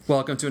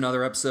Welcome to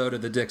another episode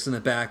of The Dicks in the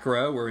Back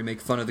Row, where we make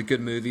fun of the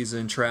good movies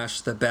and trash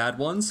the bad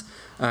ones.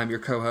 I'm your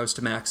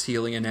co-host, Max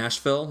Healy in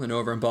Nashville, and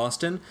over in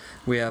Boston,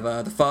 we have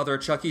the father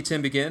of Chucky,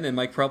 Tim Begin, and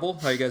Mike Preble.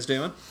 How you guys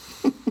doing?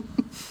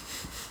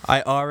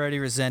 I already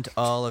resent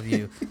all of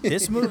you.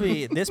 This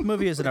movie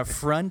is an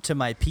affront to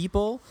my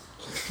people,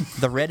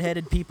 the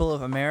redheaded people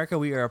of America.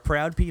 We are a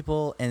proud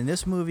people, and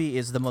this movie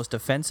is the most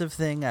offensive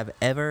thing I've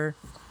ever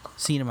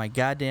seen in my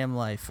goddamn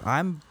life.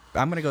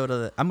 I'm gonna go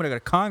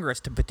to Congress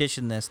to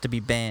petition this to be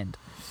banned.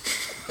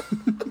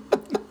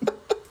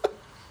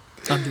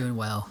 I'm doing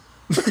well.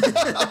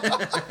 Yeah,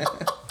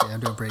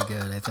 I'm doing pretty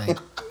good, I think.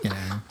 You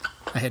know,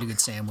 I had a good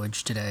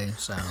sandwich today,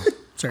 so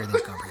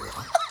everything's going pretty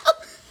well.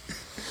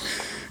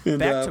 And,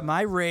 Back to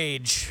my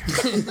rage.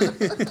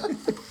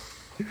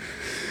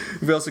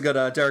 We've also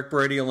got Derek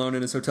Brady alone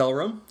in his hotel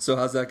room. So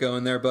how's that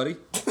going there, buddy?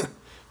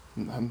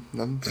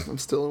 I'm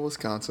still in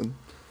Wisconsin.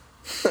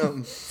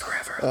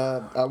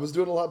 Forever. I was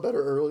doing a lot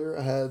better earlier.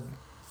 I had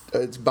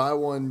it's buy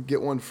one get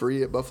one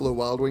free at Buffalo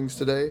Wild Wings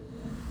today,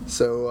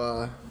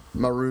 so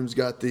my room's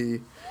got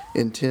the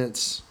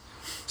intense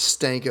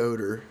stank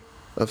odor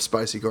of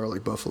spicy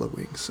garlic buffalo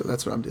wings. So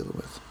that's what I'm dealing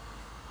with.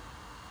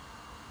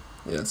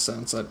 Yeah, that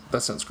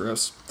sounds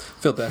gross.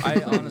 Feel bad.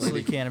 I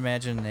honestly can't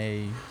imagine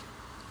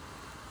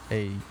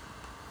a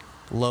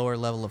lower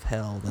level of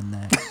hell than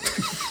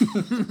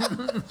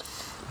that.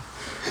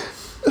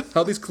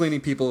 How these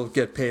cleaning people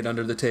get paid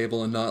under the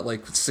table and not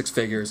like six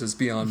figures is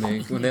beyond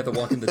me. When they have to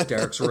walk into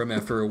Derek's room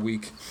after a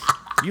week.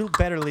 You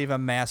better leave a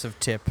massive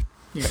tip,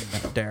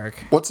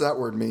 Derek. What's that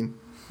word mean?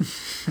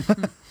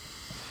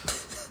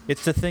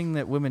 It's the thing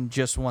that women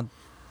just want,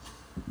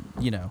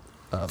 you know.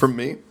 From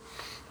me?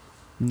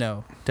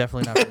 No,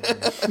 definitely not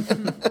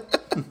from you.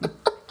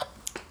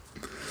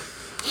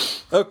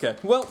 Okay,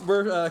 well,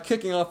 we're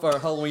kicking off our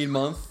Halloween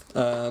month.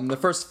 The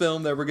first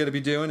film that we're going to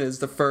be doing is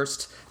the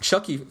first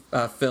Chucky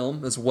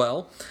film as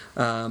well,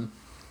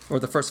 or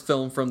the first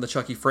film from the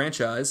Chucky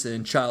franchise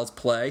in Child's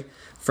Play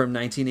from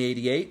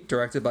 1988,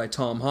 directed by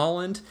Tom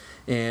Holland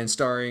and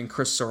starring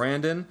Chris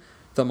Sarandon,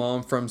 the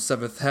mom from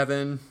Seventh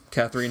Heaven,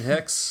 Catherine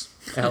Hicks,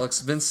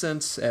 Alex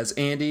Vincent as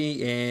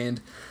Andy,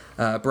 and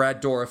Brad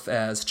Dourif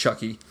as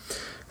Chucky.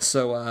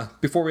 So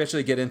before we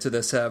actually get into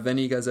this, have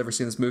any of you guys ever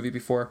seen this movie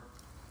before?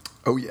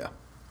 Oh yeah.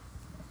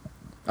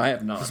 I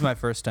have not. This is my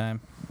first time.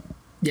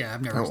 Yeah,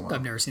 I've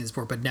never seen this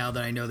before, but now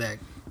that I know that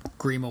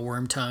Grima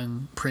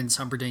Wormtongue, Prince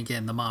Humperdinck,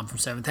 and the mom from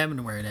Seventh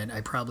Heaven were in it,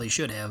 I probably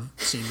should have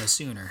seen this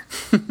sooner.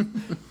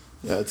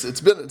 Yeah,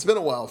 it's been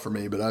a while for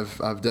me, but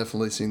I've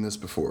definitely seen this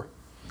before.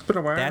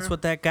 That's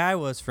what that guy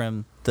was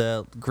from,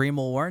 the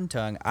Grima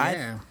Wormtongue.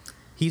 Yeah.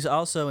 He's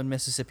also in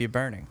Mississippi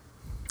Burning.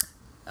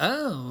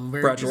 Oh,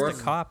 very Brad He's Dourif?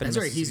 the cop in That's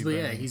right.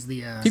 Mississippi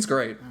Burning. He's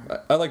great.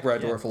 I like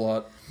Brad Dourif a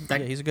lot. Yeah,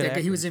 he's a good He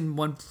actor. was in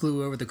One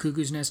Flew Over the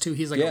Cuckoo's Nest too.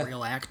 He's like Yeah. a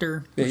real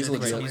actor. Yeah, which he's I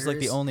think is legit. He's like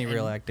the hilarious. only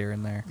real And- actor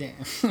in there. Yeah.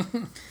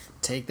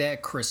 Take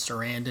that, Chris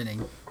Sarandon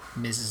and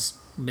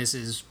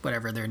Mrs.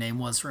 whatever their name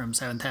was from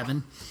Seventh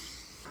Heaven.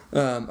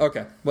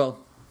 Okay, well,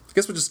 I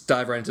guess we'll just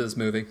dive right into this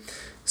movie.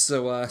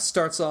 So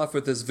starts off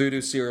with this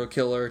voodoo serial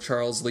killer,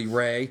 Charles Lee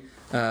Ray,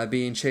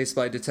 being chased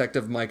by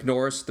Detective Mike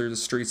Norris through the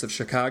streets of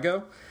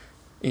Chicago.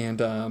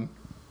 And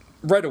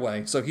right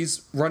away, so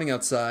he's running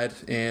outside,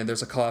 and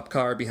there's a cop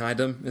car behind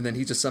him, and then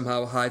he just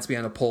somehow hides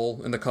behind a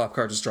pole, and the cop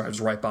car just drives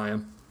right by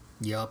him.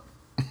 Yup.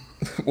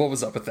 What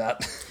was up with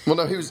that? Well,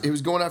 no, he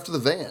was going after the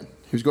van.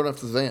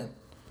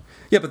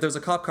 Yeah, but there's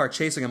a cop car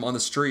chasing him on the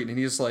street, and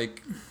he just,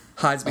 like,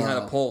 hides behind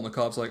a pole, and the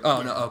cop's like,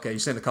 oh, no, okay, you're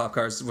saying the cop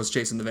car was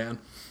chasing the van.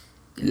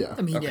 Yeah.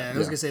 I mean, Okay, yeah, I was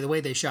yeah. gonna say the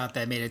way they shot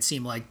that made it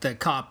seem like the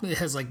cop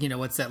has like, you know,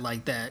 what's that,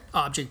 like that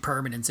object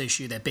permanence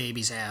issue that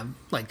babies have.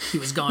 Like he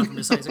was gone from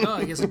the site. He's like, oh,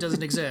 I guess it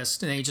doesn't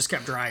exist, and then he just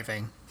kept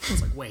driving. I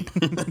was like, wait.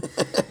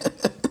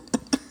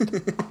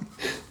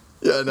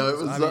 Yeah, no, it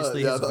was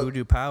Obviously, his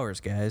voodoo powers,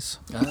 guys.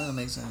 Oh,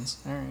 makes sense.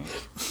 All right.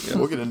 Yeah,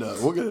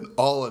 we'll get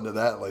all into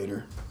that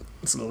later.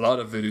 It's a lot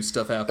of voodoo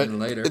stuff happening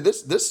later.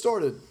 This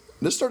started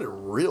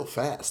real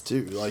fast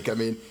too. Like, I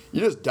mean, you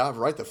just dive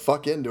right the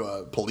fuck into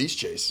a police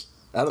chase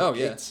out of the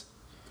gates.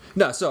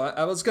 No, so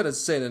I was going to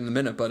say it in a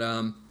minute, but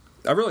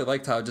I really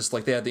liked how just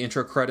like they had the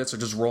intro credits are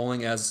just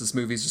rolling as this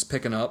movie's just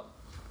picking up.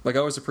 Like I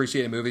always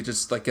appreciate a movie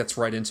just like gets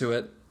right into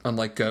it,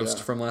 unlike Ghost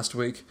Yeah. from last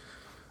week.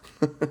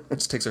 It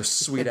just takes our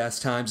sweet ass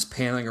time just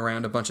panning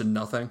around a bunch of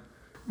nothing.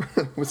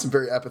 With some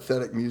very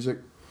apathetic music.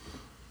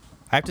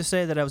 I have to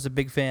say that I was a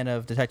big fan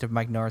of Detective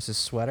Mike Norris's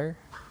sweater.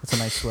 It's a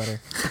nice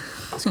sweater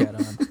he's got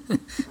on.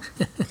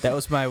 That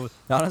was my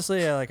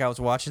honestly. I was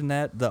watching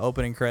the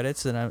opening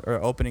credits or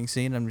opening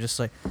scene. I'm just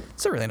like,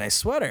 it's a really nice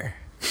sweater.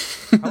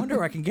 I wonder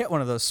where I can get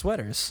one of those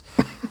sweaters.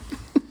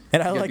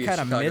 And I You gotta like be a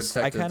kind of Chicago miss. I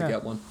detective kind to get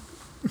of one.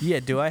 yeah.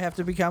 Do I have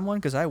to become one?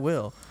 Because I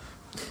will.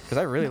 Because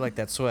I really like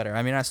that sweater.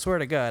 I mean, I swear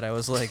to God, I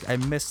was like, I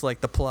missed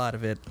like the plot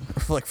of it.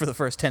 Like for the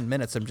first 10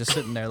 minutes, I'm just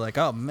sitting there like,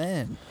 oh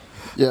man.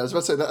 Yeah, I was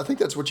about to say that. I think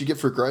that's what you get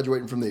for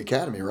graduating from the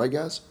academy, right,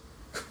 guys?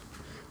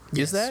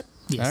 Is that?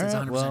 Yes, All it's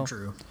right, 100%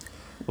 true.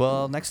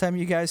 Well, next time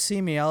you guys see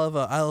me, I'll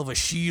have a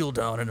shield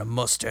on and a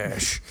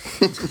mustache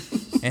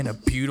and a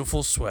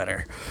beautiful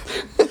sweater.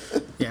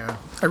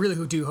 I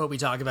really do hope we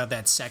talk about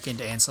that second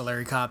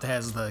ancillary cop that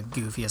has the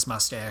goofiest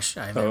mustache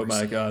I've ever Oh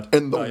my seen. god.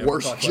 And the Oh, yeah, we'll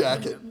worst talk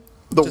about jacket.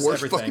 that. The Just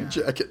worst everything. fucking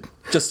jacket.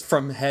 Just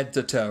from head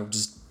to toe,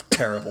 just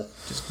terrible.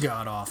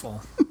 God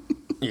awful.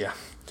 Yeah.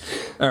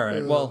 All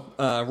right. Well,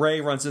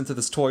 Ray runs into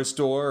this toy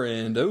store,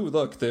 and oh,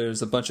 look,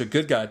 there's a bunch of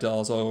good guy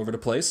dolls all over the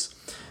place.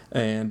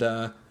 And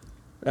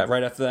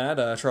right after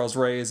that, Charles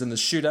Ray is in the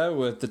shootout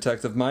with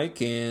Detective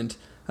Mike, and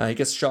he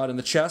gets shot in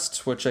the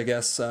chest, which I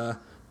guess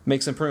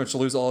makes him pretty much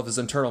lose all of his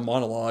internal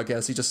monologue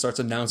as he just starts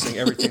announcing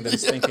everything that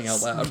he's thinking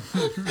out loud.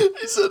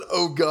 He said,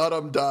 "Oh God,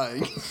 I'm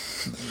dying."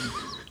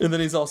 And then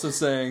he's also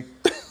saying,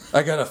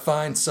 "I gotta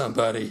find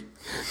somebody."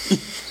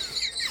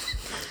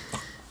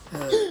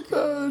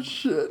 Oh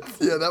shit!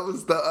 Yeah, that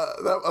was that.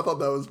 I thought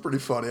that was pretty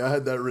funny. I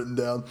had that written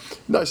down.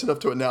 Nice enough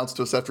to announce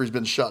to us after he's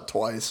been shot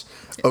twice.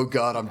 Oh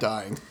God, I'm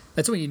dying.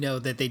 That's when you know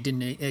that they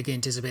didn't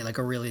anticipate like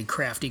a really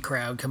crafty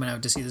crowd coming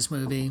out to see this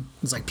movie.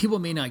 It's like people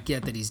may not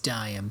get that he's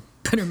dying.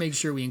 Better make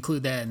sure we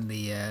include that in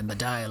the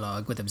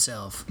dialogue with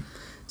himself.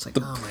 It's like,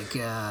 oh my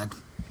god.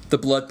 The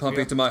blood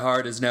pumping to my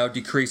heart is now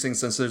decreasing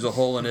since there's a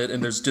hole in it,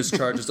 and there's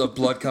discharges of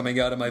blood coming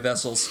out of my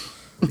vessels.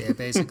 Yeah,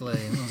 basically.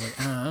 I was like,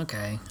 oh,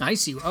 okay. I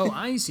see. Oh,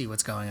 I see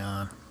what's going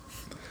on.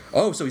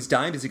 Oh, so he's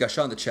dying because he got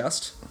shot in the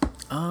chest?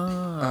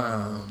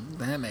 Oh,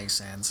 that makes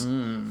sense.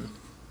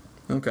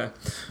 Okay.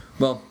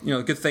 Well,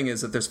 the good thing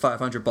is that there's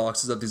 500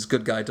 boxes of these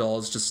good guy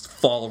dolls just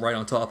fall right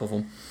on top of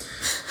him.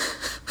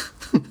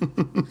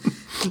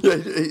 Yeah,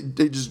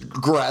 he just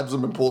grabs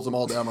them and pulls them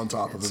all down on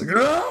top of him.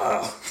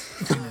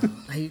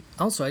 I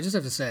just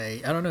have to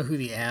say, I don't know who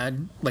the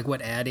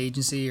what ad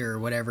agency or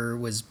whatever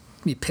was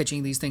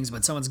pitching these things,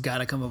 but someone's got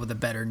to come up with a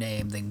better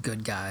name than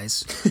Good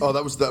Guys. Oh,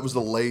 that was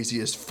the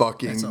laziest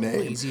fucking That's the name.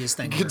 laziest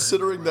thing I've heard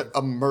Considering in my that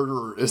a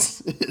murderer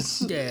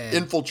is Yeah.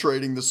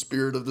 infiltrating the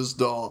spirit of this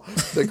doll,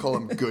 they call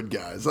him Good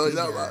Guys. Like,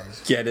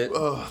 Get it?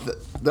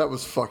 that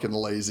was fucking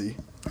lazy.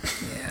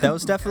 That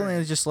was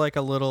definitely just like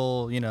a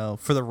little,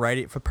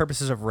 for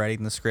purposes of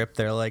writing the script.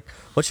 They're like,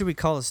 "What should we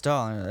call this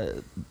doll?"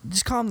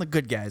 Just call them the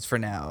Good Guys for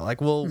now.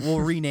 Like we'll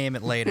rename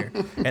it later.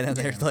 And then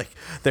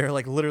they're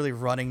literally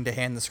running to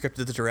hand the script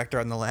to the director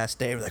on the last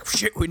day. We're like,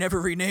 "Shit, we never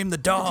renamed the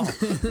doll."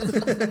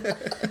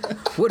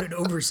 What an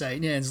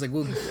oversight. Yeah, it's like,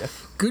 well,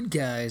 Good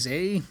Guys,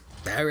 eh?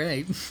 All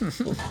right.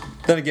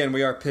 Then again,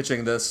 we are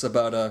pitching this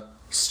about a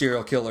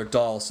serial killer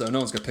doll, so no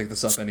one's going to pick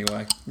this up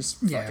anyway. Just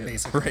fuck Yeah, it.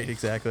 basically. Right,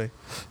 exactly.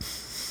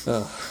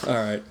 All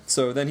right.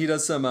 So then he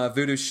does some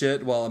voodoo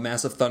shit while a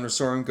massive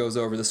thunderstorm goes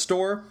over the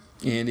store,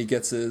 and he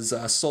gets his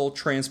soul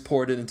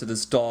transported into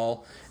this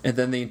doll, and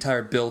then the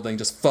entire building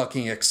just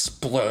fucking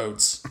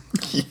explodes.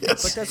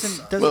 Yes.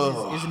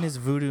 But isn't his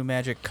voodoo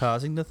magic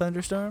causing the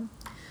thunderstorm?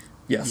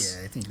 Yes.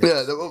 Yeah, I think Yeah,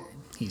 that's, well,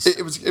 he's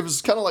it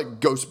was kind of like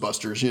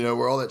Ghostbusters,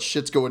 where all that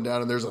shit's going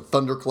down and there's a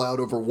thundercloud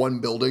over one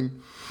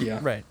building, Yeah.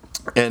 Right.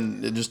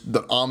 and it just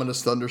the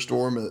ominous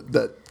thunderstorm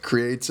that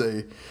creates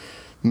a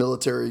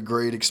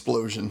military-grade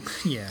explosion.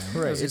 Yeah,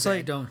 Right, I was gonna it's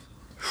say, like-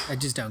 I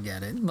just don't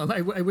get it.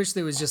 I wish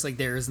there was just like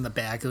theirs in the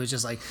back. It was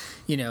just like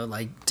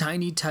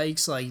Tiny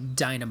Tykes like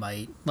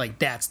dynamite. Like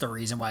that's the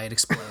reason why it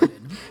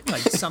exploded.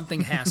 Like something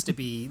has to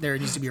be. There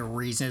needs to be a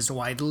reason as to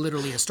why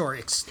literally a store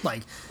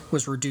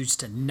was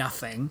reduced to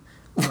nothing.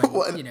 When,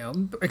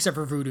 Well, except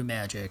for voodoo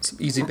magic.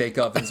 Easy bake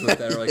ovens with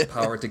that are like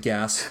powered to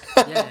gas.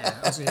 Yeah,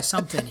 I was like,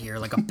 something here,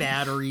 like a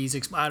batteries.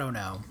 I don't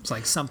know. It's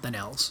like something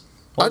else.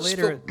 Well, I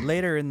just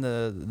later in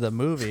the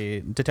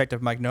movie,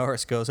 Detective Mike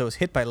Norris goes, "It was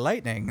hit by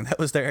lightning." That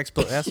was their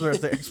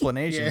their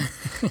explanation. Yeah.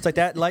 It's like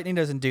that lightning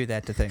doesn't do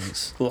that to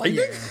things.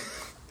 Lightning?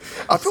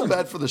 I feel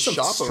bad for the Some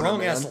shop owner, strong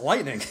man. ass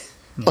lightning.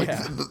 Like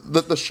Yeah.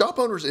 the shop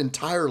owner's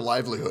entire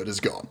livelihood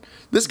is gone.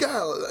 This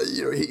guy,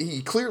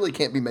 he clearly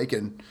can't be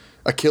making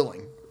a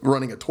killing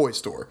running a toy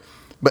store.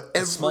 But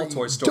every small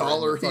toy store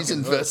dollar in the he's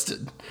fucking hood.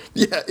 invested,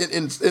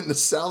 in the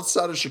south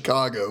side of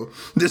Chicago,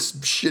 this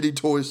shitty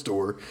toy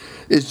store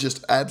is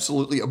just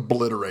absolutely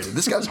obliterated.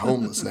 This guy's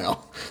homeless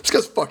now. This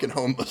guy's fucking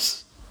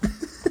homeless.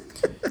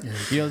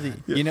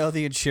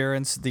 The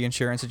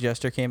insurance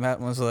adjuster came out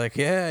and was like,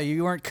 "Yeah,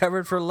 you weren't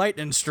covered for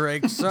lightning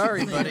strikes.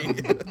 Sorry, buddy."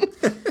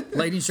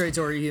 Lightning strikes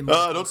or even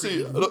I don't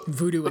see.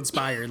 voodoo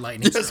inspired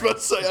lightning I was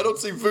strikes. about to say, I don't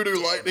see voodoo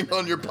lightning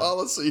on your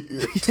policy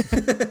here.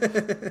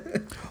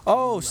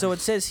 Oh, so it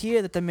says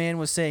here that the man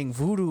was saying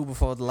voodoo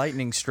before the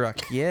lightning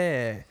struck.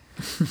 Yeah.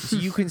 So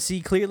you can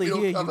see clearly We don't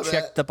here. You cover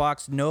checked that. the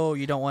box. No,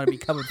 you don't want to be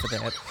covered for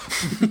that.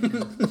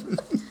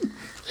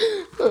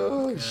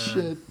 Oh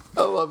shit!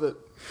 I love it.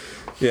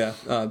 Yeah.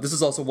 This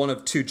is also one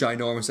of two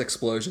ginormous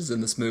explosions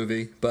in this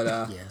movie, but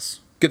Yes.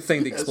 good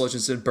thing the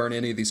explosions didn't burn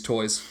any of these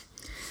toys.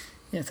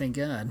 Yeah, thank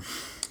God.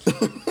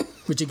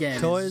 Which again,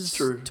 is- Toys,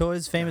 true.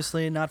 toys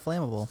famously not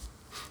flammable.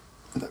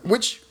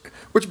 Which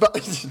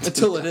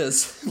Until it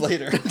is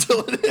later.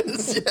 until it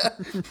is, yeah,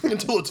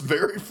 until it's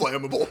very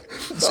flammable.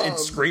 And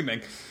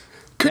screaming.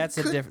 That's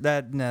a different.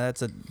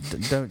 That's a.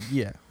 Don't.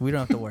 Yeah, we don't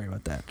have to worry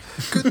about that.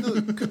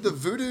 Could the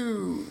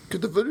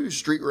voodoo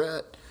street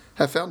rat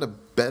have found a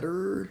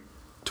better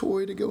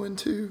toy to go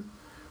into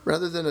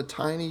rather than a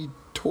tiny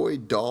toy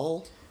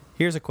doll?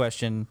 Here's a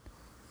question: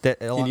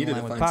 that along the needed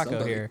line to with find Paco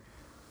somebody. here.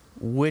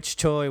 Which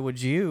toy would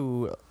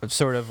you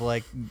sort of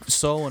like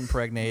soul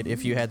impregnate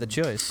if you had the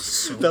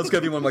choice? That's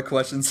gonna be one of my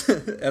questions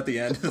at the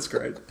end. That's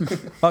great.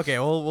 Okay,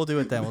 well we'll do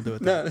it then. We'll do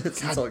it then. No,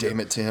 it's all God damn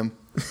good. it, Tim.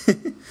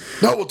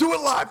 No, we'll do it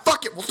live.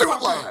 Fuck it, we'll do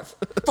it live.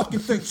 Fucking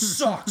thing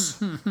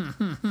sucks.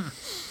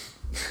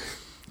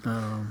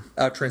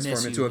 I'll transform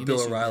miss into you. a We Bill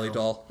miss you, O'Reilly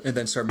Bill. doll and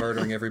then start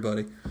murdering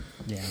everybody.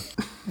 Yeah.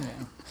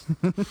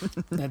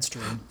 That's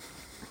true.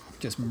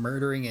 Just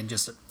murdering and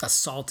just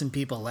assaulting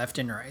people left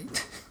and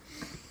right.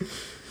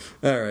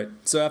 All right.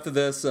 So after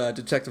this,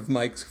 Detective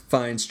Mike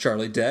finds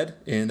Charlie dead,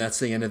 and that's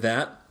the end of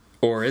that.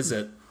 Or is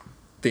it?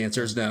 The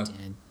answer is no.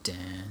 Dun,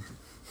 dun.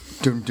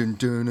 Dun, dun,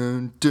 dun,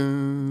 dun,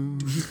 dun.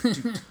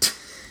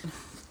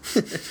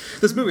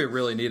 This movie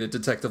really needed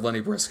Detective Lenny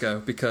Briscoe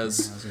I because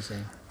was gonna say.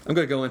 I'm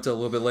going to go into a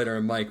little bit later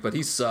on Mike, but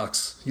he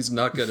sucks. He's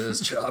not good at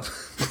his job.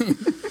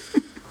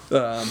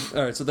 All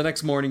right, so the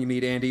next morning you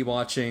meet Andy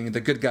watching the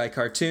Good Guy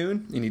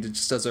cartoon, and he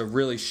just does a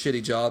really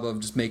shitty job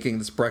of just making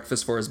this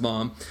breakfast for his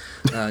mom,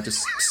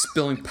 just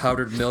spilling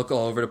powdered milk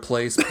all over the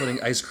place,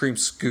 putting ice cream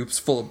scoops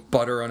full of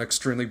butter on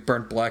extremely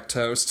burnt black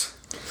toast.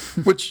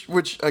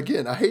 Which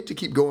again, I hate to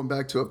keep going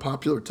back to a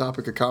popular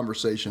topic of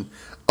conversation.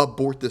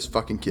 Abort this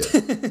fucking kid.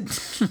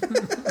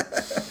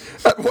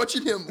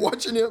 watching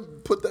him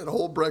put that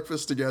whole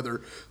breakfast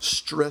together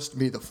stressed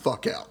me the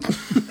fuck out.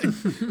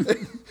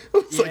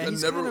 It's like I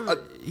he's, never. kind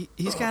of,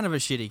 he's kind of a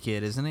shitty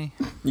kid, isn't he?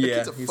 Yeah,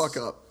 It's a fuck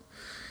up.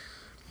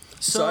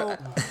 So,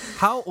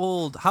 how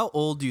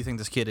old do you think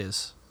this kid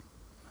is?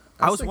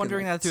 I was thinking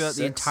wondering like that throughout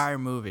the 6. entire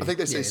movie. I think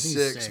they say Yeah, I think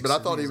he's 6, six. but I I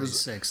thought think he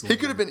he's was. like 6 He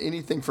could have later. been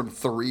anything from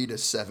 3 to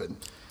 7.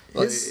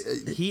 Like,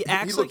 he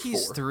acts like looked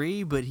he's 4.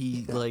 3, but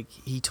he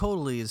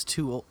totally is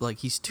too old. Like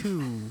he's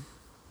too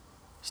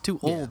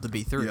old to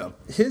be 3. Yeah.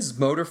 His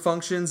motor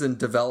functions and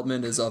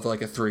development is of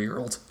like a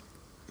 3-year-old.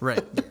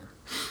 Right.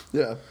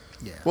 Yeah.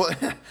 Yeah. Well,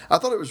 I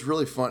thought it was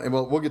really fun. And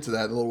well, we'll get to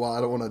that in a little while. I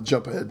don't want to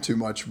jump ahead too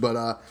much,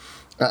 but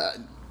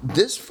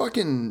this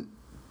fucking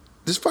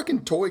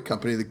toy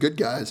company, the Good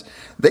Guys,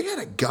 they had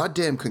a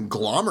goddamn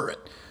conglomerate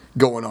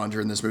going on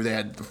during this movie. They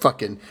had the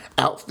fucking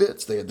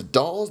outfits, they had the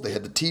dolls, they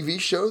had the TV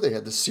show, they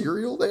had the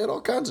cereal, they had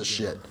all kinds of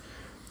shit.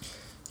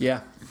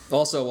 Yeah.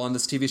 Also, on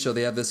this TV show,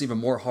 they have this even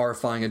more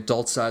horrifying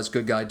adult-sized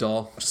Good Guy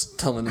doll, just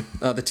telling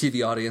the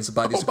TV audience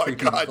about these Oh my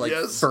creepy, God, like,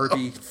 yes.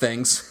 Furby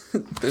things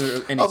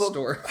in any Although-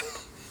 store.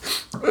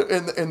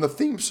 And the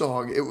theme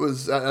song, it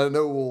was, I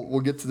know we'll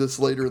get to this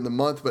later in the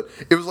month, but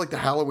it was like the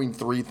Halloween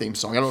 3 theme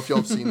song. I don't know if y'all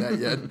have seen that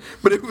yet,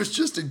 but it was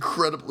just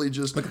incredibly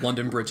just Like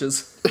London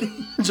Bridges.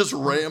 just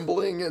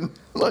rambling and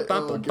like,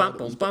 Bum, oh bum, God, bum, it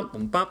bum, was bum,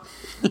 bum, bum.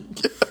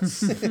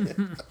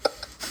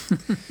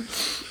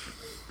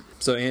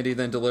 So Andy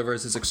then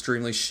delivers his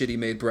extremely shitty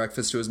made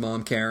breakfast to his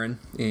mom, Karen,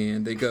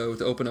 and they go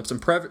to open up some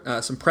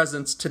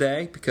presents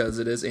today because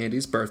it is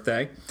Andy's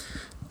birthday.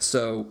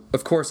 So,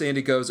 of course,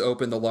 Andy goes to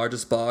open the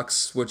largest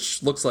box,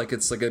 which looks like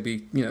it's like going to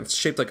be, it's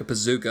shaped like a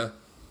bazooka,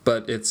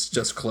 but it's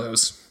just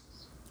clothes.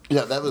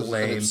 Yeah, that was an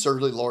Lame.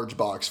 absurdly large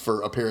box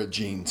for a pair of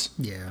jeans.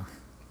 Yeah.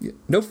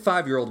 No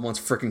 5-year-old wants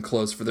freaking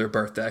clothes for their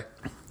birthday.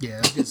 Yeah, I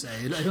was gonna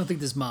say, I don't think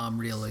this mom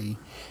really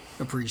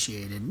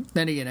appreciated.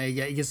 Then again, I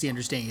guess the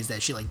understanding is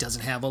that she like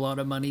doesn't have a lot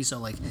of money, so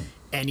like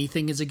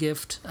anything is a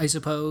gift, I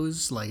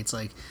suppose. Like it's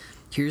like,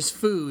 here's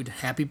food,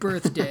 happy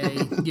birthday.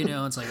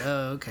 It's like,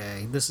 oh,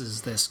 okay, this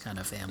is this kind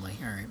of family.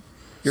 All right.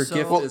 Your So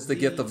gift is the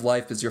gift of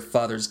life is your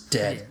father's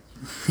dead.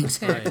 Yeah,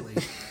 exactly.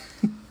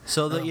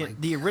 So Oh my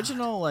the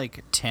original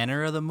like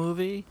tenor of the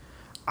movie,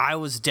 I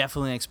was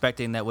definitely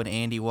expecting that when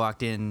Andy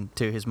walked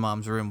into his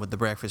mom's room with the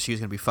breakfast, she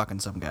was gonna be fucking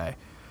some guy.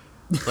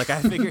 Like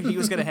I figured he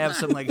was gonna have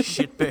some like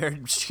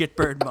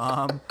shitbird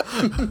mom,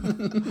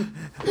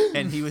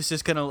 and he was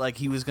just gonna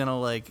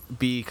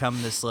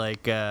become this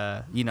like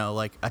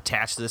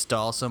attached to this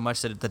doll so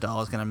much that the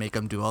doll is gonna make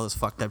him do all this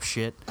fucked up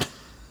shit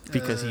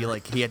because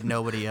he had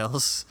nobody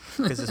else.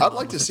 I'd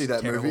like to see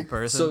that movie.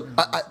 Person. So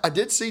I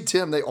did see,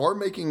 Tim,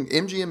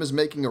 MGM is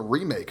making a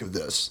remake of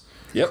this.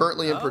 Yep.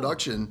 Currently in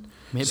production.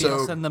 maybe so,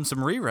 I'll send them some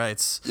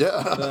rewrites.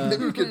 Yeah,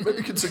 maybe we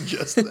could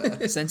suggest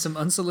that. Send some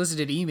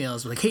unsolicited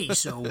emails like, hey,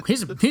 so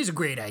here's a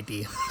great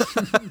idea.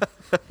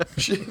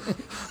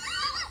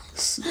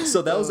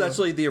 So that was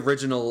actually the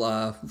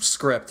original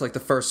script. Like the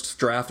first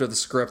draft of the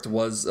script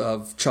was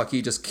of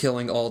Chucky just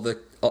killing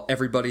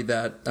everybody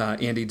that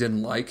Andy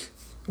didn't like,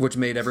 which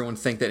made everyone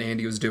think that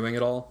Andy was doing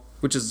it all,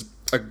 which is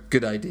a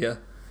good idea.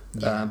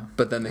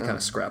 But then they kind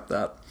of scrapped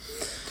that.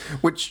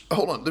 Which,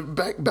 hold on,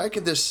 back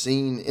at this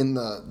scene in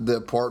the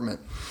apartment,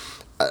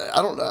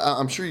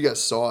 I'm sure you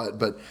guys saw it,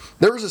 but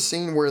there was a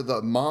scene where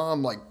the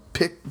mom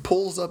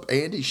pulls up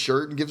Andy's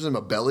shirt and gives him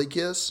a belly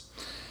kiss.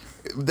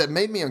 That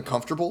made me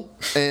uncomfortable,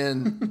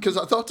 and because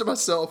I thought to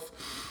myself,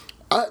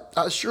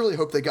 I surely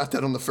hope they got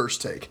that on the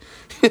first take.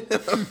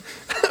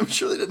 I'm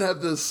sure they didn't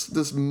have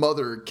this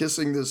mother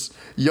kissing this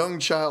young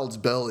child's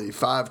belly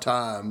 5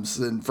 times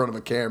in front of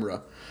a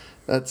camera.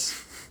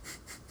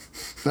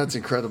 That's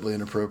incredibly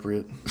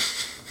inappropriate.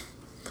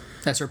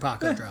 That's where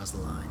Paco draws the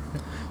line.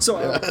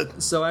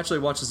 So I actually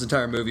watched this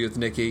entire movie with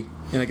Nikki,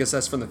 and I guess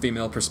that's from the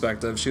female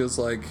perspective. She was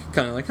like,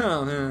 kind of like,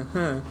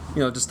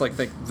 just like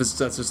think that's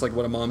just like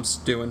what a mom's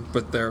doing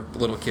with their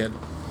little kid.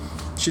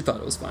 She thought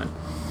it was fine.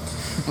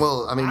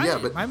 Well, I mean, yeah,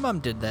 but my mom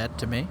did that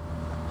to me.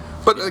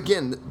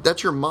 again,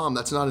 that's your mom.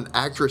 That's not an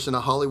actress in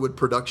a Hollywood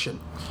production.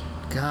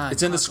 God,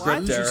 It's in the Paco, script,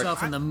 Lose Eric.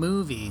 yourself in the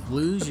movie.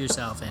 Lose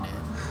yourself in it.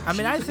 I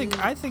mean, I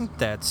think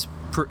that's.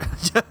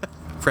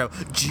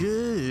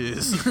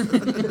 Jeez.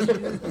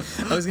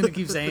 I was gonna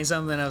keep saying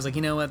something. I was like,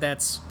 you know what?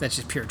 That's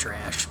just pure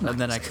trash. And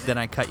then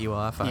I cut you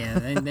off. Yeah,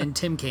 and then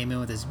Tim came in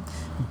with his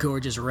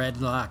gorgeous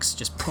red locks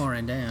just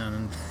pouring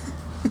down.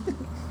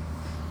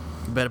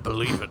 You better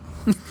believe it.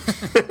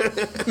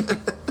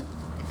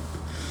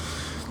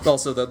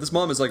 Also, though, this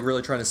mom is like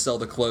really trying to sell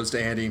the clothes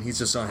to Andy, and he's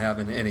just not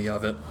having any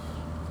of it.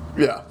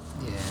 Yeah.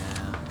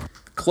 Yeah.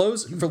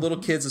 Clothes for little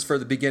kids is for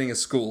the beginning of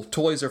school.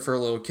 Toys are for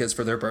little kids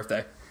for their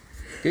birthday.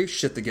 Get your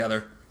shit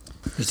together.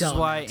 This is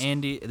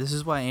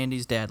why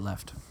Andy's dad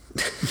left.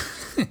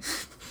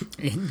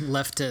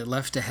 left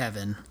to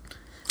heaven.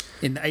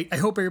 And I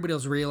hope everybody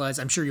else realized,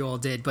 I'm sure you all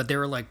did, but there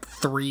were like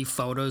 3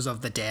 photos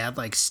of the dad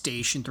like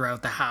stationed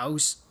throughout the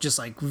house, just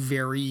like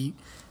very,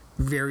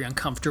 very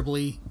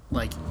uncomfortably,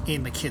 like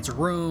in the kid's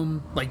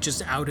room, like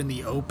just out in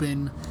the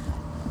open.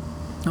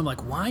 I'm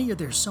like, why are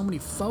there so many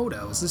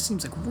photos? This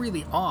seems like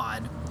really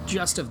odd,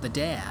 just of the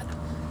dad.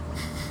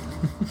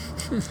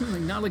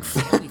 Like not like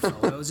family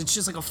photos. It's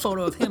just like a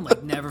photo of him,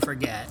 like never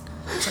forget.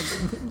 It's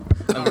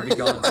like, I'm already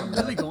gone. are you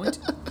really going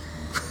to?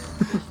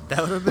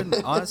 That would have been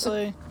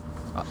honestly.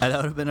 That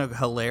would have been a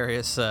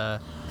hilarious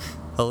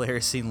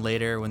scene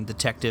later when the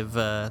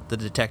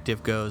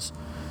detective goes,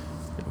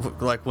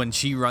 like when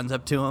she runs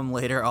up to him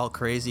later, all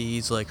crazy.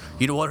 He's like,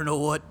 "You don't want to know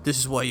what? This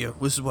is why your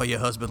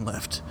husband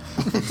left."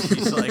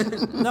 She's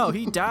like, "No,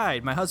 he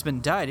died. My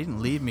husband died. He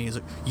didn't leave me." He's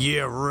like,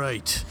 "Yeah,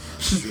 right."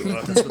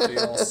 That's what they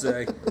all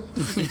say.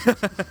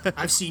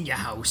 I've seen your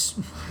house.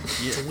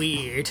 It's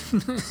weird.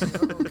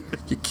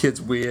 Your kid's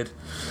weird.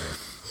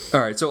 All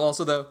right. So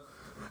also though,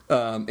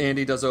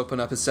 Andy does open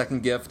up his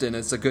second gift, and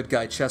it's a good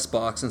guy chess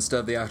box instead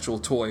of the actual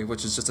toy,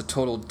 which is just a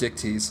total dick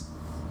tease.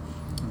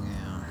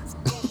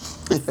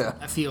 Yeah.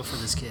 I feel for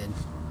this kid.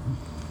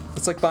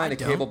 It's like buying a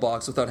cable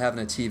box without having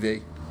a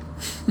TV.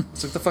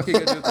 It's like, the fuck are you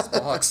gonna do with this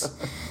box?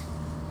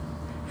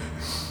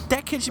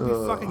 That kid should be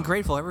fucking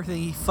grateful for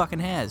everything he fucking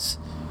has.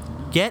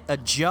 Get a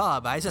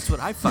job. That's what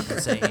I fucking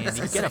say,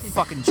 Andy. Get a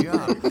fucking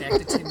job. Back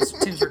to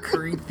Tim's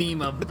recurring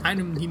theme of,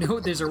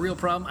 there's a real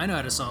problem. I know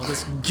how to solve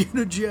this. Get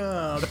a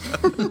job.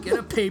 Get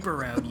a paper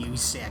route, you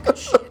sack of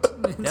shit.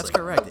 That's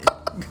correct.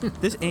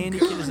 This Andy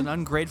kid is an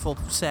ungrateful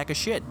sack of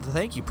shit.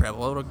 Thank you, Preble.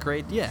 What a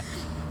great, yeah.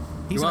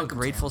 He's You're an welcome,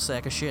 ungrateful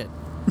sack of shit.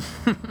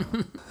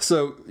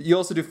 So you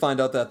also do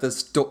find out that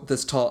this doll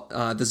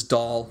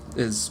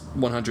is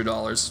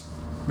 $100,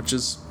 which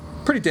is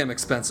pretty damn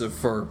expensive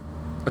for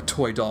a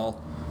toy doll.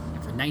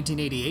 For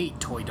 1988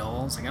 toy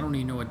dolls, like I don't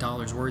even know what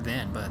dollars were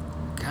then, but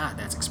God,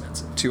 that's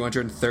expensive.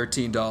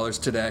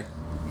 $213 today.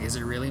 Is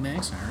it really,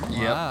 Max? All right.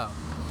 Wow.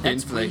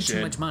 That's way Inflation.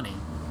 too much money.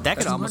 That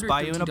could almost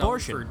buy you an $213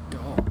 abortion. for a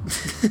doll.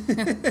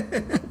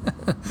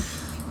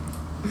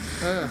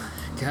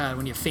 God,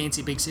 when you have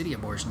fancy big city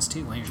abortions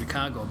too, when you have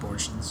Chicago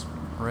abortions.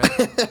 Right.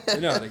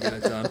 You know how they get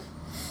it done.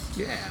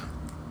 Yeah.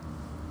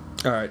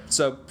 All right,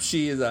 so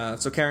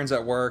Karen's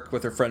at work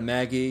with her friend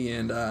Maggie,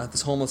 and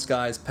this homeless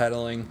guy is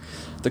peddling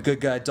the good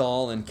guy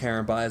doll, and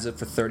Karen buys it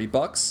for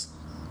 $30.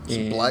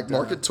 And, Black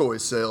market toy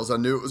sales. I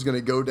knew it was going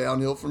to go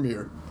downhill from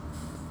here.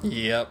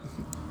 Yep.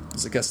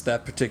 'Cause I guess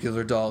that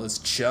particular doll is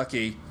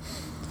Chucky.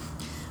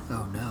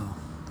 Oh no.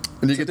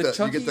 And you So get the that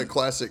Chucky- you get the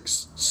classic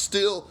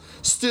still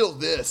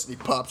this, and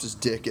he pops his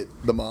dick at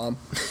the mom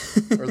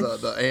or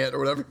the aunt or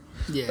whatever.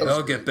 Yeah.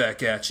 I'll get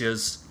back at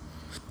yous.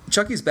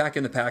 Chucky's back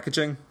in the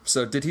packaging,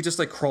 so did he just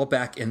like crawl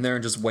back in there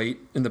and just wait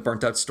in the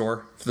burnt out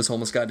store for this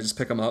homeless guy to just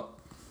pick him up?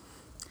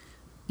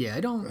 Yeah,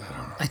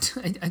 I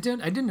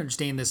didn't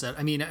understand this.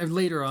 I mean,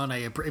 later on, I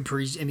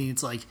appreciate. I mean,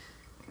 it's like,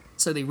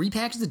 so they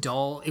repackaged the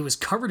doll. It was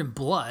covered in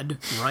blood,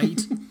 right?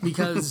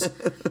 Because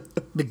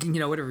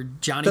whatever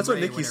Johnny. That's what Ray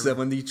or Nikki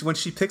whatever. said when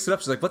she picks it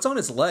up. She's like, "What's on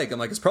his leg?" I'm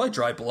like, "It's probably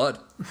dry blood."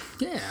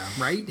 Yeah,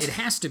 right. It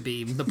has to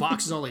be. The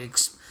box is all like.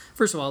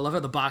 First of all, I love how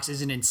the box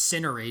isn't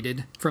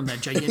incinerated from that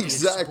gigantic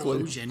Exactly.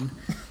 explosion.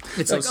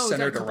 It's That like, was oh, it's got a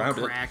centered couple around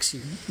it. cracks. I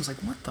was like,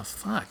 what the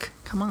fuck?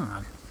 Come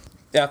on.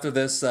 After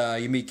this,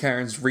 you meet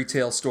Karen's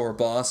retail store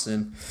boss,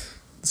 and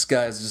this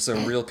guy is just a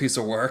real piece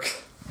of work.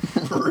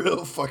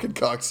 Real fucking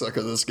cocksucker,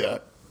 this guy.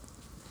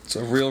 It's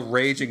a real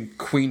raging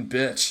queen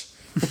bitch.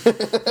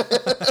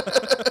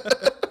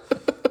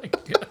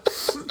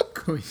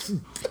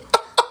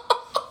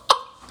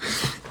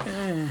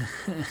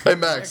 Hey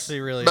Max,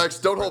 Actually, really. Max,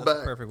 don't hold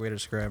back. Perfect way to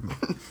describe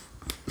him.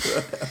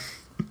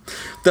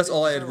 That's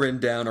all I had written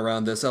down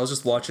around this. I was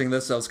just watching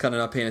this. I was kind of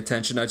not paying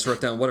attention. I just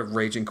wrote down, "What a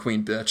raging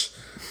queen bitch."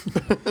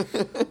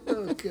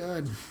 Oh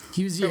god.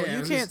 He was. You Yeah. it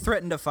was- can't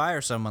threaten to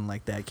fire someone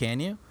like that, can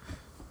you?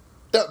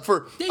 Yeah, Yeah,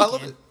 you I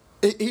love can.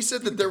 it. He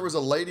said that there was a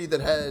lady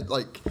that had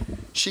like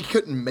she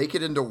couldn't make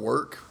it into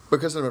work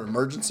because of an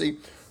emergency.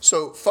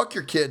 So fuck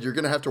your kid. You're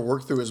gonna have to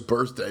work through his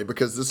birthday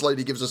because this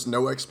lady gives us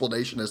no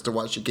explanation as to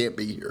why she can't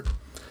be here.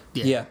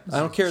 Yeah, I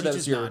don't care She's that just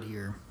it's your. not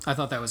here. I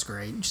thought that was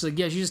great. She's like,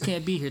 yeah, she just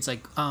can't be here. It's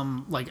like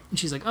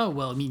she's like, oh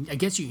well, I mean, I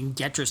guess you can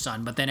get your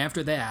son, but then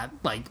after that,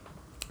 like,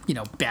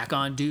 back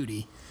on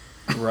duty.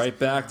 Right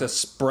back to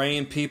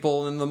spraying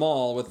people in the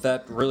mall with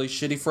that really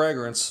shitty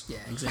fragrance. Yeah,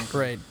 exactly.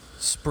 Right.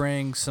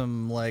 Spraying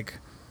some, like,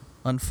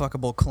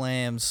 unfuckable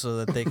clams so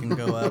that they can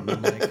go out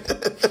and, like,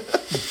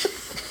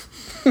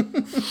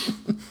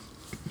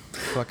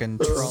 fucking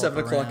troll 7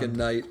 o'clock at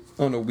night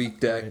on a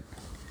weekday. Right.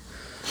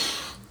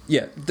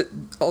 Yeah.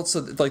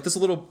 Also, like this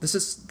little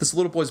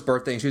boy's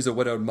birthday, and she's a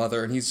widowed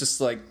mother, and he's just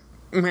like,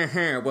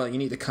 "Meh, well, you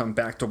need to come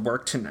back to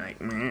work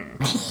tonight." Meh.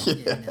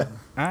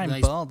 I'm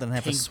Nice bald and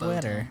have a pink bow tie.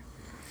 sweater.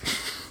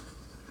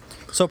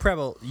 So,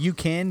 Preble, you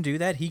can do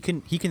that? He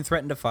can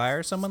threaten to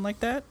fire someone like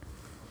that?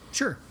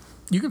 Sure.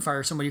 You can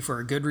fire somebody for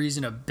a good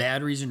reason, a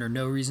bad reason, or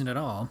no reason at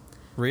all.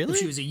 Really? If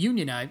she was a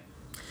unionite,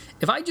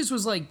 if I just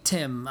was like,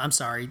 Tim, I'm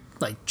sorry,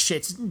 like,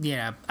 shit's,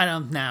 I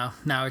don't, no,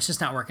 it's just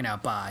not working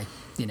out, bye,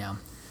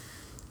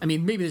 I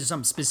mean, maybe there's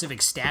some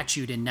specific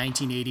statute in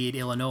 1988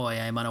 Illinois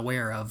I'm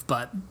unaware of,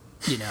 but,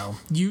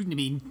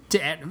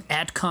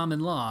 at common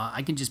law,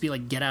 I can just be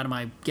like, get out of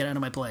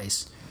my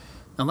place.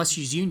 Unless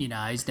she's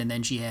unionized, and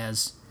then she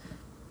has...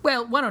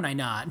 Well, why don't I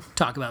not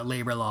talk about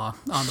labor law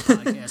on the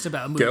podcast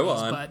about movies? Go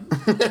on.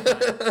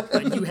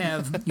 But you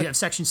have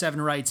Section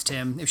 7 rights,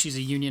 Tim, if she's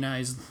a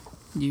unionized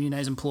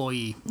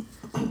employee.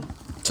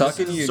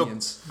 Talking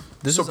unions.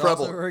 This So is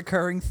Preble. also a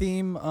recurring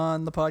theme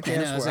on the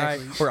podcast know,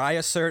 exactly. where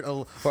I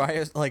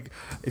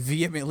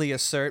vehemently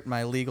assert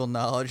my legal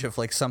knowledge of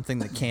like something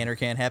that can or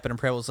can't happen, and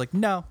Preble's like,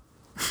 no,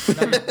 you're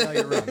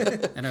wrong.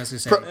 And I was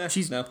gonna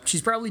say no.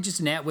 she's probably just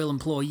an at-will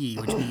employee,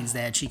 which means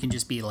that she can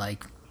just be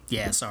like,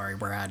 yeah, sorry,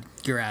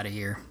 you're out of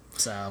here.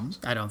 So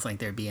I don't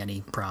think there'd be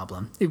any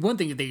problem. One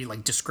thing if they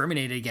like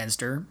discriminated against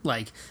her,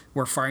 like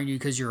we're firing you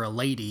because you're a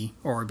lady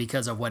or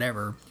because of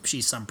whatever,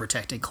 she's some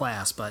protected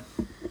class, but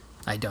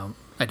I don't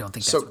think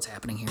that's what's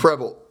happening here.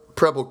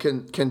 Preble,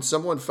 can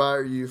someone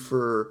fire you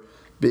for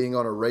being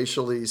on a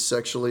racially,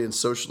 sexually, and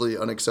socially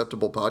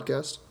unacceptable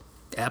podcast?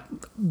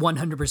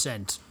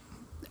 100%.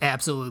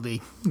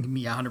 Absolutely.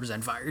 Me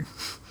 100% fired.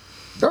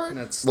 All right,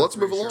 That's let's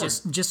move along.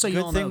 Just so you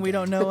all Good know. thing we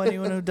don't know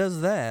anyone who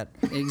does that.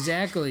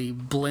 Exactly.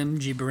 Blim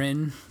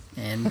Gibrin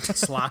and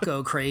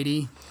Slocko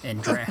Crady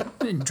and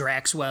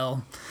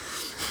Draxwell.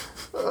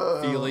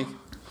 Feely.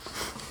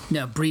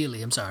 No,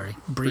 Breely. I'm sorry.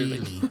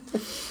 Breely.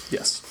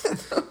 Yes.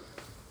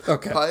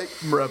 Okay. Pike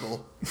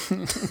Rebel.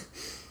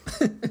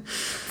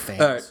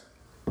 Thanks. All right.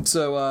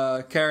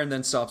 So Karen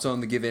then stops on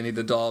to give Annie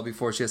the doll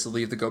before she has to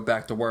leave to go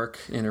back to work,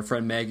 and her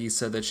friend Maggie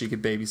said that she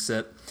could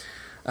babysit.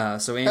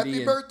 So Andy Happy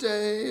and,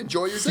 birthday.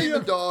 Enjoy your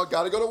demon dog.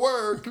 Gotta go to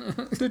work.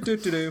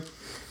 do.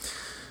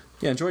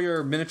 Yeah, enjoy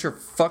your miniature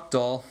fuck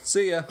doll.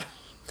 See ya.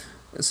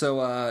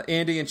 So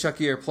Andy and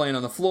Chucky are playing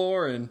on the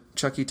floor, and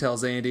Chucky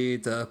tells Andy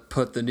to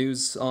put the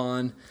news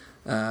on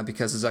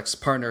because his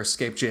ex-partner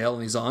escaped jail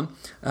and he's on.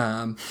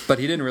 But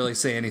he didn't really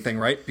say anything,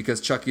 right?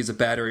 Because Chucky's a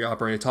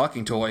battery-operated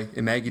talking toy,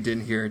 and Maggie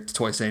didn't hear the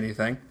toy say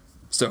anything.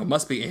 So it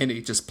must be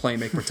Andy just playing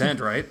make pretend,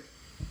 right?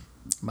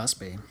 Must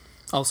be.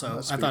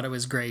 Also, I thought it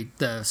was great.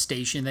 The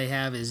station they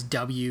have is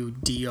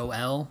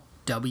WDOL,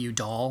 W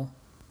Doll.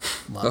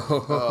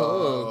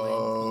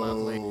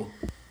 Lovely.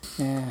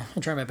 Yeah,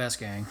 I'll try my best,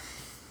 gang.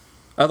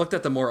 I looked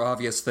at the more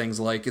obvious things,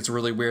 like it's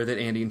really weird that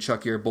Andy and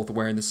Chucky are both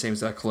wearing the same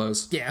exact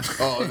clothes. Yeah.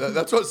 Oh,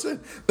 that's what I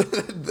said.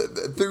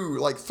 Through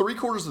like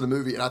 3/4 of the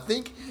movie, and I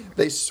think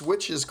they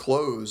switch his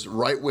clothes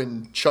right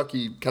when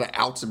Chucky kind of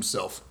outs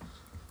himself.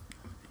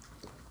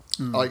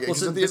 Like, Well,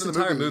 'cause at the this end of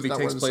the entire movie he's not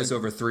takes wearing the place same-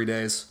 over 3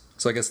 days.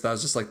 So I guess that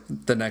was just like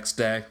the next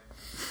day.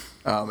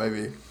 Oh,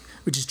 maybe.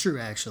 Which is true,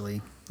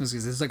 actually. This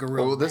is like a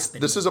real. Well, this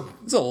rapid is a movie.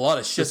 There's a lot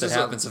of shit This that is a-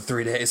 happens in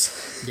 3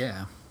 days.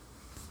 Yeah.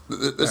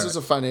 this is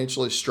a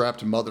financially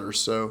strapped mother,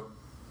 so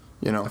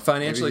you know, A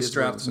financially maybe he is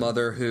wearing the strapped same-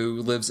 mother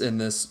who lives in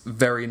this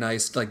very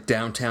nice, like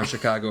downtown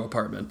Chicago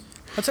apartment.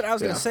 That's what I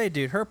was Yeah. gonna say,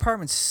 dude. Her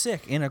apartment's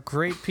sick in a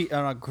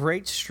on a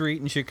great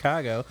street in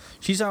Chicago.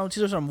 She's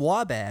on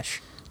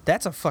Wabash.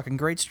 That's a fucking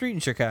great street in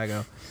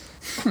Chicago.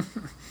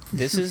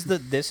 This is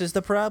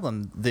the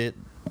problem. The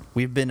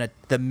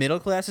middle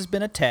class has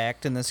been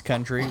attacked in this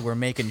country. We're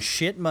making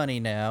shit money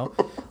now.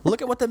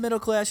 Look at what the middle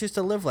class used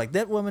to live like.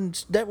 That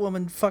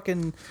woman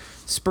fucking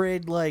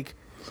sprayed like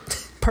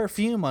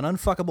perfume on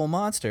unfuckable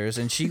monsters,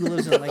 and she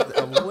lives in like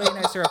a way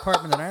nicer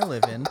apartment than I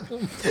live in.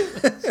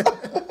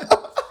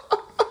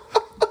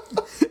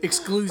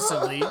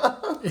 Exclusively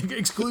for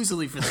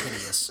the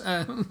hideous.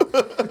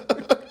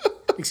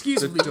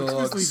 Exclusively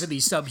for the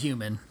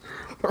subhuman.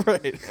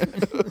 Right.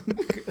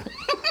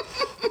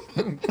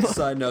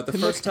 Side note, the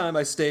first time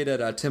I stayed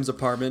at Tim's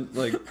apartment,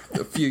 like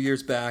a few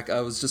years back,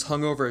 I was just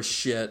hungover as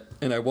shit,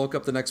 and I woke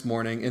up the next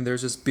morning, and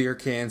there's just beer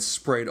cans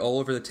sprayed all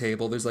over the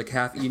table. There's like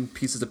half-eaten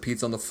pieces of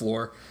pizza on the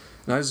floor,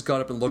 and I just got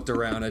up and looked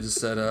around. I just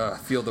said, I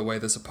feel the way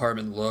this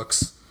apartment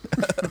looks.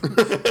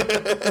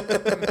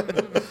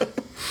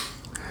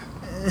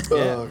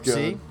 Oh, God.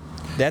 See,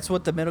 that's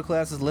what the middle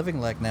class is living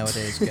like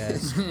nowadays,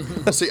 guys.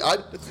 See,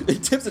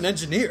 Tim's an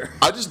engineer.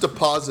 I just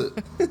deposit.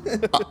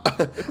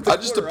 I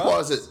just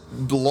deposit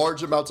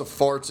large amounts of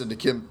farts into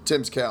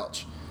Tim's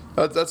couch.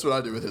 That's what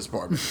I do with his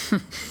apartment.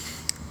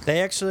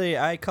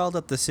 I called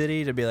up the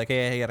city to be like,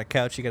 hey, I got a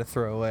couch you got to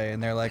throw away.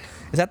 And they're like,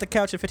 is that the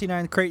couch at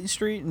 59 Creighton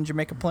Street in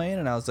Jamaica Plain?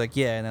 And I was like,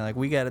 yeah. And they're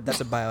like, that's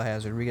a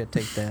biohazard. We got to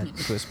take that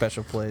to a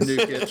special place.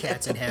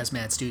 Cats in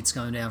hazmat suits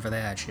coming down for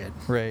that shit.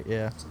 Right,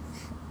 yeah.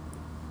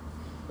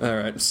 All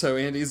right, so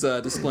Andy's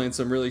displaying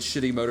some really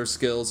shitty motor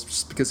skills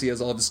just because he has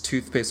all of his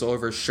toothpaste all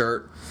over his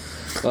shirt.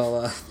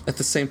 While at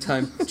the same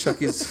time,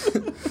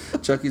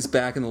 Chucky's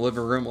back in the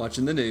living room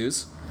watching the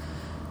news.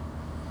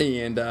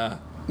 And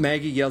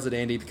Maggie yells at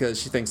Andy because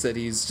she thinks that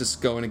he's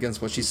just going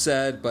against what she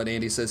said, but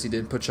Andy says he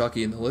didn't put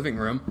Chucky in the living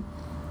room.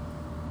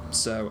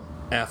 So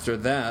after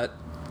that,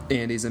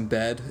 Andy's in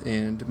bed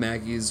and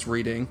Maggie's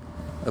reading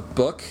a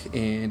book,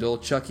 and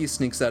old Chucky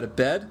sneaks out of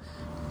bed,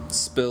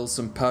 spills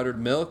some powdered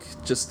milk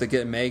just to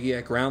get Maggie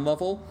at ground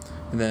level,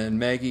 and then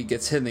Maggie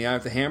gets hit in the eye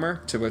with a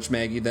hammer, to which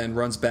Maggie then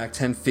runs back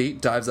 10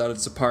 feet, dives out of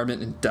his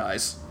apartment, and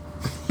dies.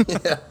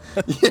 Yeah,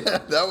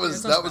 that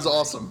was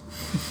awesome.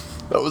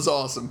 That was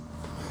awesome.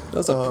 That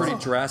was a pretty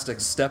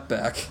drastic step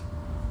back.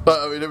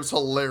 I mean, it was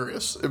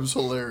hilarious. It was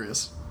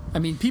hilarious. I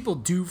mean, people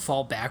do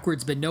fall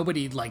backwards, but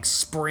nobody like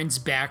sprints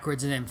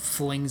backwards and then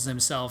flings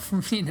themselves,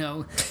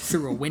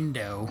 through a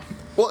window.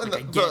 Well, and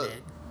I get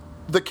it.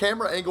 The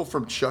camera angle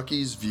from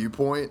Chucky's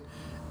viewpoint,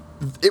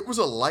 it was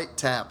a light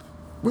tap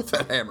with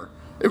that hammer.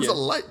 It was a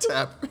light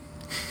tap.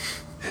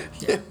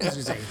 Yeah, I was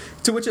gonna say,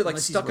 To which it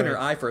Unless he's stuck in her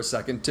right. eye for a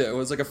second too. It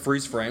was like a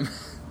freeze frame.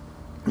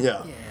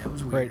 Yeah. yeah, it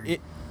was weird.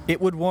 Right.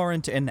 It would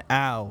warrant an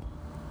ow.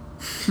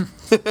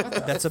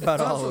 That's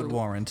about all it would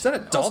warrant. Is that a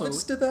doll Also- that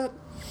just did that?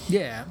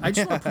 Yeah, I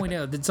just want to point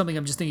out that something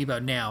I'm just thinking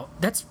about now.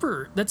 That's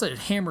a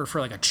hammer for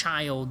like a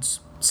child's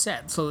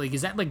set. So like,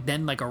 is that like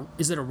then like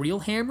is it a real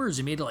hammer? Or is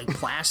it made of like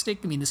plastic?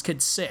 I mean, this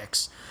kid's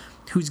 6.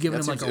 Who's giving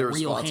That him like seems a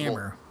real irresponsible.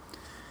 hammer?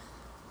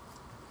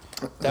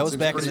 That was seems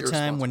back in pretty the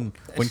time when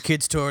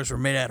kids' toys were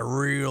made out of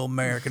real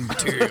American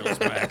materials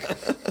back.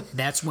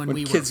 That's when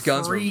we Kids' were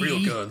guns were free.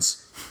 real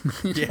guns.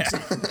 Yeah.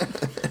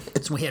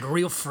 That's when we had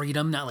real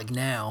freedom, not like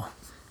now.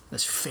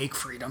 That's fake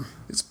freedom.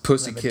 It's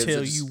pussy Let me kids tell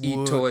that just you eat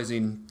what. toys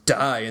and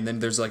die, and then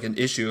there's like an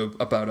issue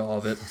about all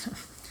of it.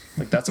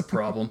 Like, that's a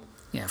problem.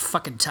 Yeah,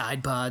 fucking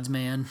Tide Pods,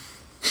 man.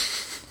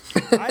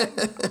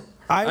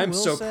 I'm will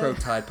so say- pro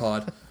Tide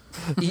Pod.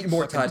 Eat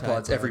more Tide Tide Pods,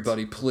 Pods.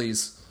 everybody,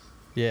 please.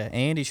 Yeah,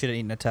 Andy should have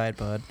eaten a Tide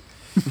Pod.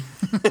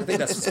 I think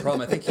that's his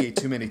problem. I think he ate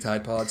too many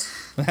Tide Pods.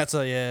 That's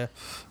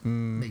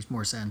Makes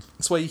more sense.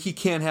 That's why he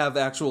can't have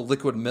actual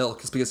liquid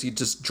milk, is because he'd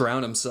just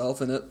drown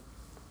himself in it.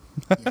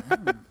 Get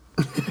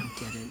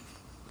it?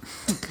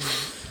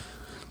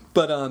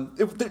 But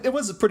it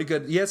was a pretty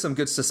good. He had some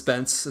good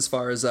suspense as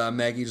far as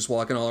Maggie just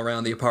walking all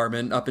around the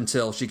apartment up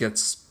until she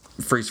gets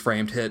freeze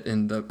framed, hit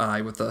in the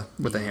eye with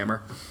the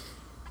hammer.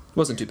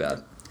 Wasn't too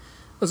bad.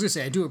 I was gonna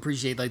say I do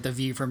appreciate like the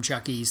view from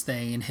Chucky's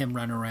thing and him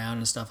running around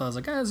and stuff. I was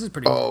like, this is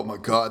pretty. Oh my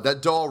God,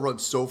 that doll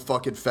runs so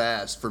fucking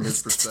fast from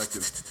his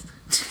perspective.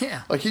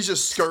 Yeah. Like he's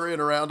just scurrying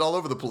around all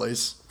over the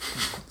place.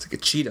 It's like a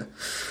cheetah.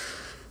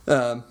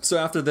 So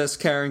after this,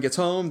 Karen gets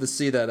home to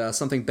see that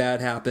something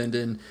bad happened,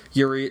 and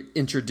you're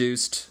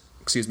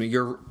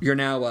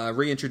now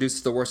reintroduced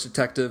to the worst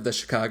detective that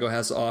Chicago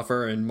has to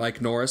offer, and Mike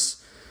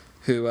Norris,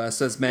 who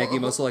says Maggie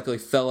most likely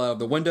fell out of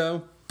the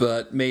window,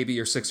 but maybe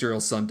your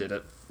 6-year-old son did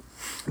it.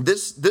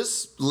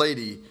 This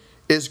lady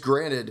is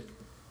granted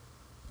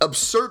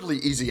absurdly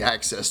easy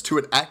access to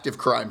an active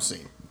crime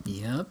scene.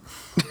 Yep.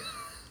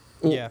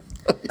 Yeah.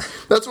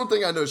 That's one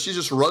thing I know. She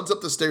just runs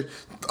up the stairs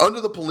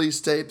under the police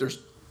tape. There's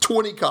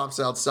 20 cops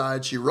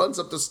outside. She runs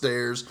up the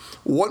stairs.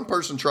 One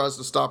person tries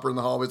to stop her in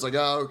the hallway. It's like,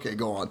 okay,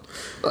 go on.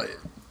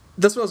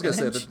 That's what I was going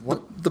to say.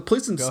 then The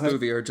police in this ahead.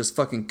 movie are just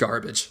fucking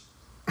garbage.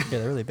 Yeah,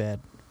 they're really bad.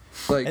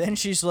 Like, And then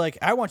she's like,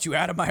 I want you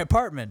out of my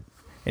apartment.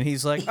 And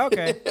he's like,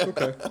 okay.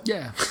 okay.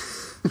 Yeah.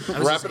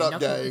 Wrap it up,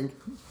 gang.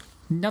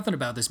 Nothing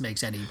about this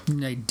makes any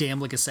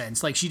damn like a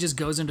sense. Like she just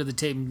goes under the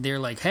tape and they're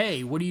like,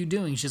 "Hey, what are you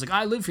doing?" She's like,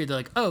 "I live here." They're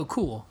like, "Oh,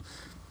 cool."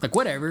 Like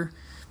whatever,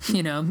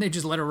 They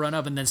just let her run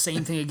up and then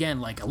same thing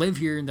again. Like I live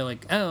here, and they're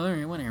like, "Oh, all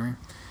right, whatever."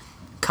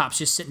 Cops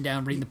just sitting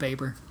down reading the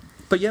paper.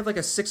 But you have like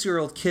a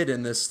 6-year-old kid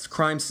in this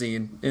crime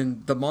scene,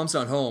 and the mom's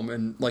not home,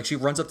 and like she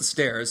runs up the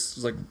stairs.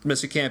 She's like,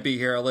 "Miss, you can't be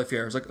here. I live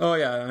here." It's like, "Oh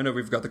yeah, I know.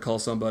 We forgot to call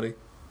somebody."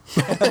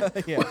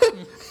 Yeah.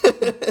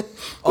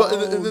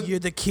 You're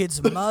the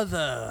kid's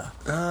mother.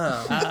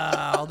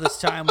 All this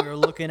time we were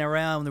looking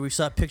around, we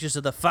saw pictures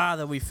of the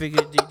father. We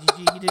figured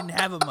he didn't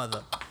have a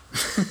mother,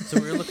 so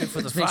we were looking for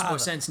the This father. makes more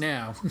sense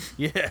now.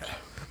 Yeah.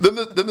 Then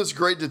this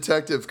great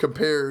detective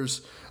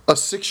compares a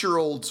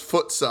 6-year-old's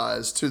foot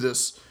size to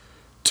this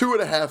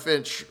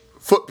 2.5-inch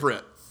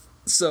footprint.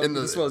 So In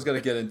the- this is what I was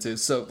gonna get into.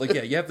 So like,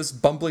 yeah, you have this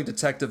bumbling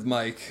detective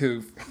Mike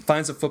who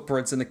finds the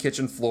footprints in the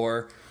kitchen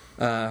floor.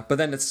 But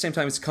then at the same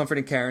time, he's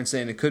comforting Karen,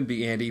 saying it couldn't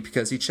be Andy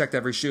because he checked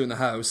every shoe in the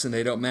house and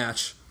they don't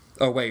match.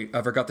 Oh, wait,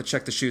 I forgot to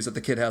check the shoes that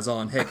the kid has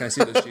on. Hey, can I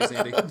see those shoes,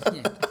 Andy?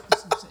 Yeah.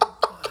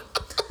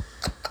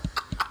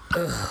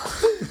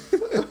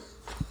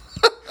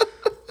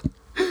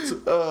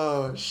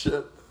 Oh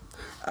shit.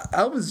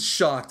 I was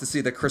shocked to see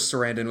that Chris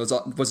Sarandon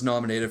was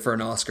nominated for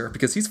an Oscar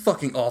because he's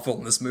fucking awful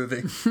in this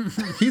movie.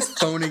 He's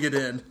phoning it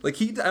in.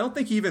 Like I don't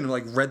think he even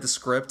like read the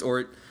script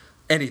or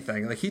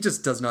anything. Like he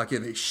just does not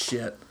give a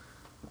shit.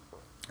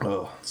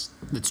 Oh,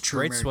 That's true.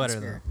 Great American sweater,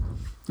 spirit.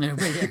 Yeah,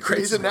 but yeah,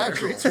 he's a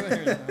natural.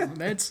 sweater, though.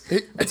 That's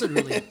what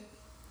really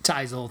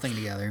ties the whole thing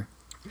together.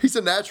 He's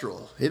a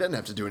natural. He doesn't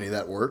have to do any of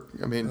that work.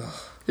 I mean,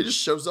 he just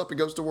shows up and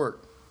goes to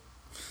work.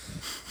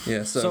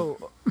 Yeah.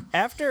 So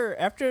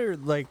after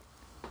like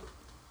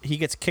he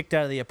gets kicked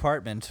out of the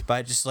apartment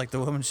by just like the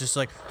woman's just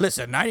like,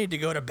 listen, I need to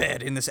go to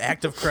bed in this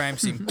active crime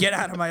scene. Get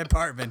out of my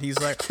apartment. He's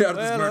like, Get out of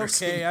this well, murder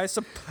okay,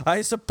 scene."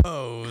 I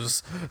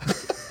suppose.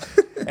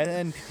 And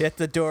then at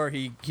the door,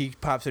 he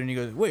pops in and he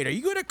goes, wait, are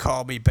you going to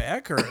call me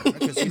back? Or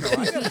because, I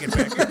got to get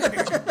back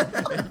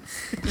in here.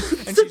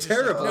 And she's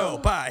terrible. Like, no,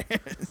 bye.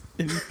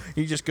 And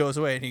he just goes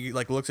away and he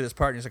like looks at his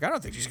partner. He's like, I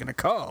don't think she's going to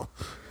call.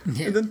 And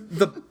then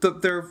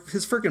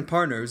his freaking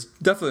partner is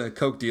definitely a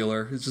coke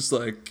dealer. He's just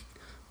like,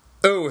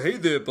 oh, hey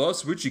there,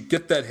 boss. Where'd you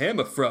get that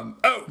hammer from?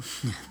 Oh.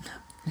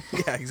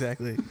 Yeah,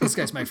 exactly. This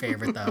guy's my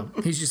favorite, though.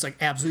 He's just like,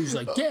 absolutely, he's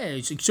like, yeah.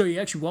 He's like, so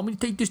you actually want me to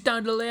take this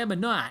down to the lab or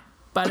not?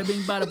 Bada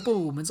bing, bada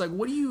boom. It's like,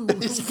 what do you...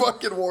 He's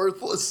fucking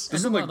worthless.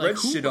 There's some like red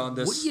who- shit on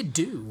this. What do you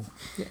do?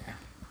 Yeah.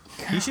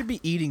 He should be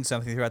eating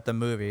something throughout the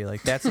movie.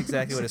 Like that's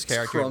exactly what his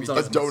character would be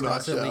Crumbs doing. on a donut,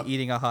 Constantly yeah.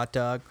 eating a hot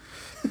dog.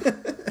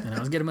 And I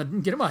was get him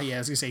a yeah, I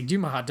was gonna say, do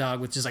him a hot dog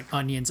with just like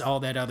onions,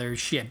 all that other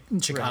shit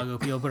Chicago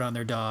people put on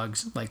their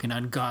dogs, like an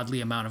ungodly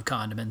amount of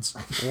condiments.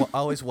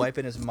 Always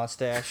wiping his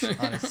mustache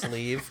on his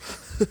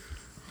sleeve.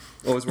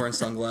 Always wearing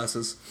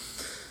sunglasses.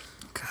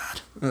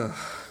 God.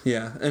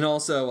 Yeah, and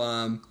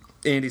also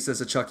Andy says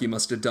that Chucky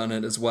must have done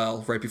it as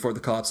well right before the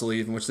cops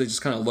leave, in which they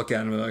just kind of look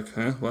at him and like,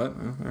 huh, what?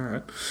 Oh, all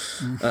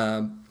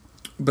right.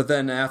 But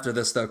then after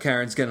this, though,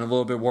 Karen's getting a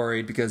little bit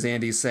worried because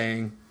Andy's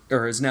saying,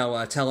 or is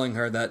now telling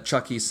her that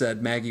Chucky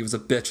said Maggie was a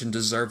bitch and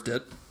deserved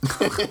it.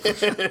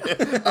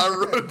 I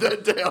wrote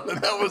that down,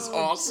 and that was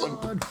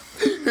awesome.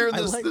 Hearing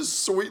this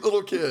sweet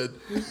little kid.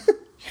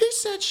 He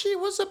said she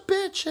was a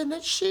bitch and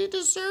that she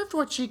deserved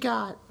what she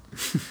got.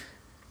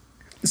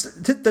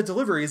 The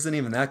delivery isn't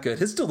even that good.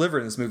 His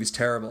delivery in this movie's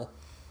terrible.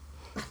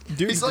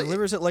 Dude, He's he like-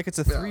 delivers it like it's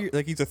a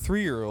like he's a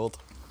 3-year-old.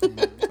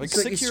 Like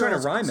he's trying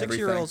to rhyme everything.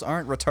 6-year-olds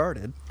aren't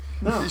retarded.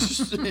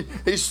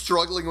 He's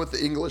struggling with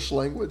the English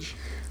language.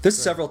 There's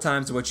several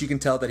times in which you can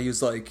tell that he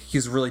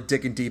was really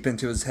digging deep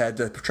into his head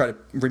to try to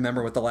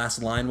remember what the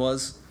last line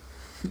was.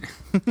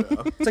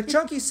 It's like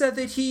Chucky said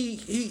that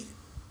he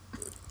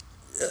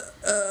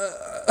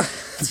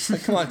it's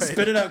like, come on,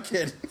 spit it out,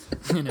 kid.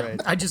 You know,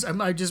 I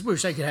just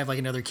wish I could have like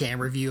another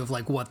camera view of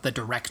like what the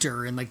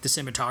director and like the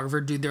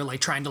cinematographer do. They're like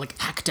trying to like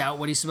act out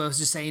what he's supposed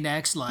to say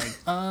next, like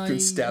Doing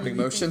stabbing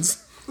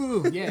motions.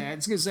 Ooh, yeah,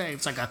 it's gonna say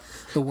it's like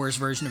the worst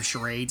version of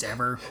charades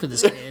ever for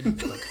this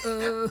kid.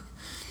 Like,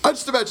 I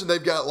just imagine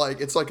they've got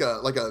like it's like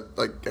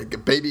a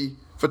baby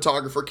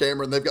photographer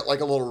camera, and they've got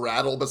like a little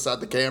rattle beside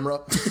the camera,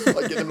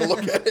 like get him to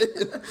look at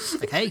it.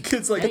 like hey,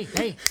 Kid's like-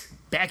 hey,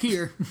 back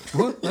here.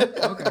 What?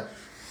 Okay.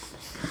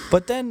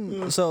 But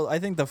then, so I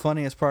think the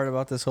funniest part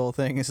about this whole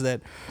thing is that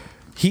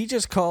he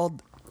just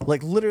called,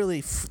 like,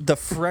 literally the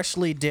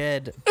freshly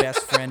dead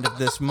best friend of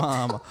this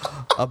mom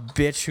a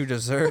bitch who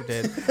deserved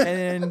it. And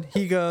then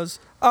he goes,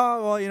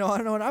 oh, well, I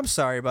don't know what, I'm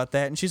sorry about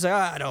that. And she's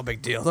like, no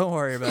big deal. Don't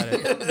worry about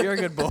it. You're a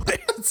good boy.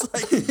 It's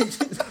like,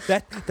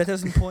 that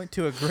doesn't point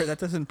to that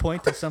doesn't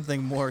point to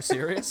something more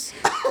serious.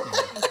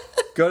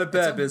 Go to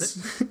bed,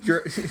 biz.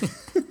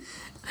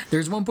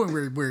 There's one point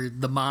where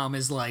the mom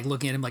is like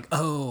looking at him like,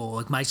 oh,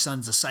 like my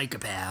son's a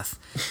psychopath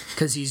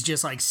because he's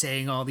just like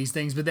saying all these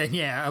things. But then,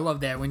 yeah, I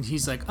love that when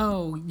he's like,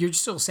 oh, you're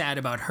still sad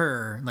about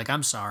her. Like,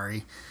 I'm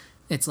sorry.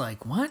 It's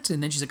like, what?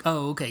 And then she's like,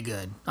 oh, okay,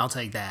 good. I'll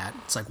take that.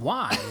 It's like,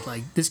 why?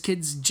 Like, this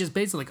kid's just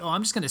basically like, oh,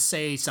 I'm just going to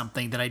say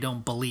something that I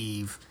don't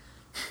believe,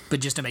 but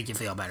just to make you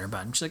feel better.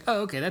 But she's like,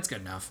 oh, okay, that's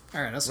good enough.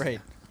 All right, I'll say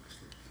that.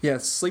 Yeah,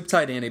 sleep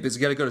tight, Andy, because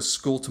you got to go to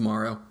school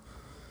tomorrow.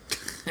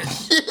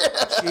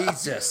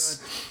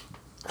 Jesus.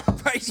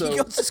 Right? So- he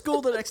goes to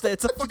school the next day.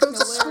 It's a He fucking goes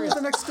to school hilarious.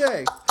 the next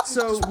day.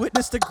 So,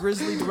 Witness the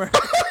grisly murder.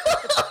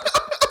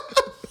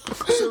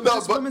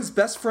 this woman's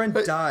best friend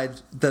died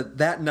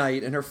that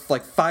night, and her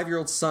like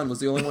 5-year-old son was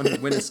the only one who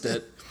witnessed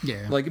it.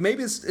 Yeah. Like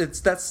maybe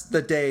that's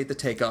the day to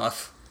take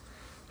off.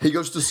 He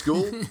goes to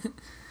school,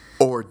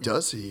 or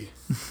does he?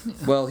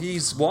 Well,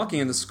 he's walking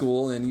into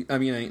school, and I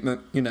mean,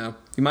 you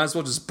might as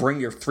well just bring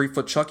your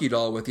 3-foot Chucky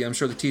doll with you. I'm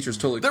sure the teacher's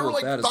totally There cool were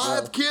with like that as 5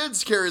 well.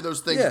 kids carry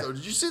those things Yeah. though.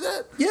 Did you see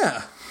that?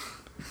 Yeah.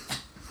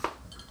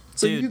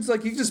 So Dude. you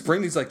can just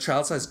bring these like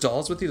child-sized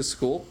dolls with you to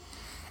school.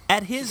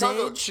 At his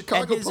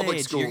Chicago age, Public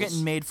you're Schools.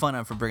 getting made fun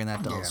of for bringing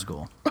that doll Yeah. to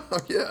school. Oh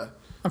yeah.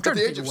 I'm trying At to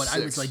the think age of of what I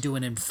was 6. like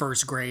doing in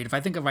first grade. If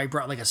I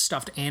brought like a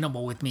stuffed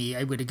animal with me,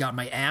 I would have got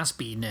my ass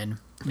beaten in.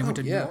 And I went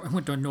to yeah. I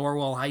went to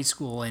Norwell High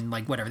School and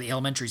like whatever the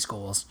elementary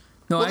schools.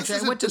 No, Well, actually,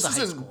 this I went to isn't- the this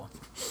high isn't-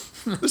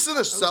 school. This is in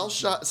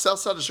the south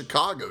side of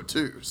Chicago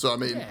too. So I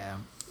mean, Yeah,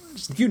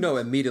 you know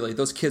immediately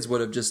those kids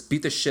would have just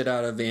beat the shit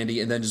out of Andy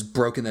and then just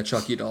broken that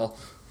Chucky doll.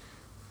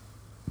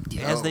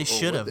 As they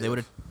should have. They would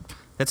have.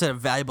 That's a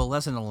valuable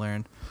lesson to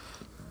learn.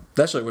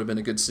 That actually would have been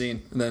a good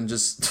scene. And then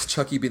just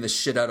Chucky beating the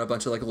shit out of a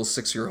bunch of like little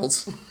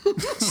 6-year-olds,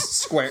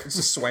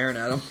 swearing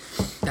at him.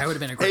 That would have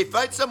been a Hey, great.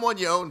 fight someone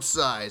your own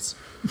size.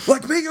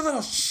 Like me, you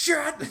little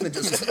shit! And then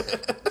just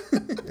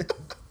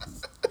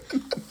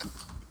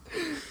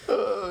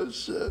Oh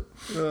shit.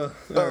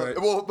 all right.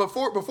 Well,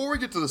 before we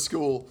get to the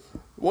school,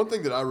 one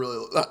thing that I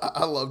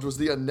loved was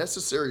the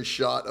unnecessary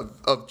shot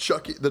of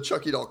Chucky, the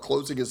Chucky doll,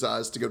 closing his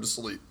eyes to go to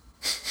sleep.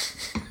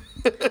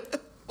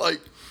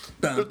 Like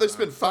they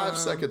spend 5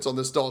 seconds on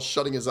this doll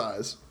shutting his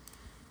eyes.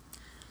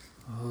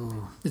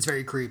 Oh, it's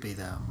very creepy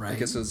though, right? I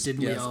guess it was,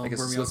 Didn't yeah, we all, I guess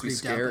were it's we all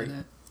supposed to be creeped out by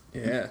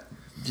scary. that?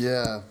 Yeah.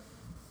 Yeah.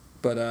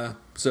 But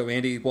so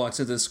Andy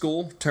walks into the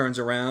school, turns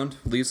around,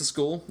 leaves the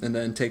school, and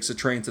then takes a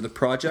train to the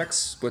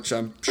projects, which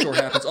I'm sure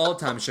happens all the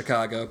time in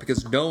Chicago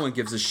because no one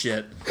gives a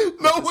shit.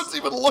 No one's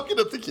even looking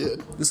at the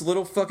kid. This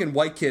little fucking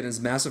white kid and his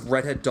massive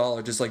redhead doll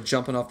are just like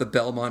jumping off the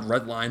Belmont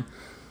Red Line.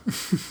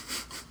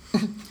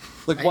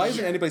 Like, why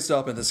isn't anybody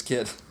stopping this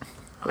kid?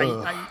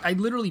 I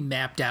literally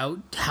mapped out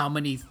how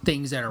many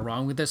things that are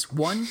wrong with this.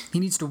 One, he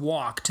needs to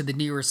walk to the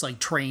nearest like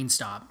train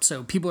stop.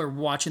 So people are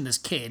watching this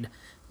kid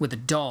with a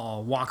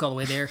doll walk all the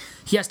way there.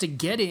 He has to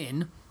get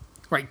in,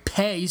 right,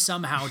 pay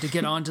somehow to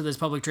get onto this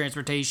public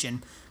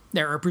transportation.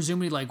 There are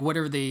presumably like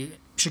whatever the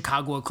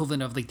Chicago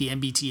equivalent of like the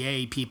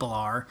MBTA people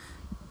are.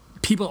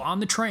 People on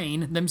the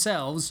train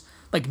themselves,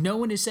 like no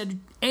one has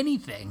said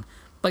anything.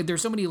 Like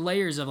there's so many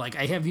layers of like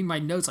I have in my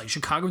notes like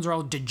Chicagoans are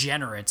all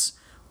degenerates.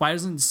 Why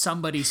doesn't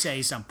somebody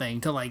say something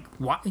to like,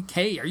 what?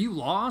 Hey, are you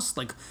lost?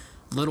 Like,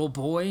 little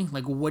boy,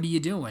 like, what are you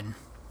doing?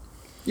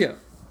 Yeah.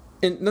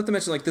 And not to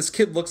mention, like, this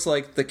kid looks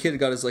like the kid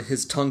got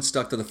his tongue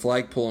stuck to the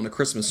flagpole in A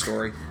Christmas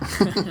Story.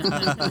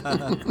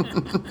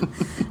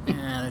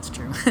 Yeah, that's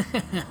true.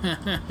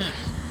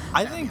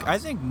 I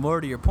think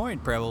more to your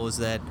point, Preble, is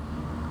that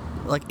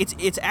like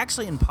it's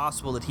actually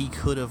impossible that he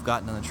could have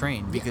gotten on the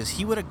train because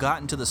he would have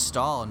gotten to the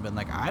stall and been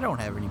like, I don't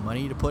have any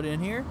money to put in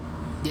here.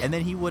 Yeah. And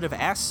then he would have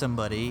asked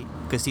somebody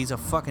because he's a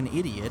fucking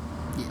idiot.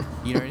 Yeah.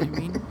 You know what I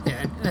mean?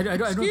 Yeah, I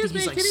don't think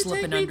he's like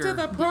slipping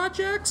under.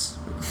 projects?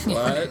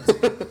 What?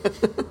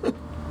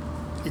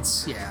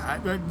 It's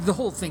the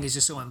whole thing is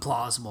just so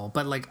implausible.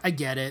 But like, I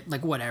get it,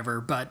 like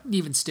whatever. But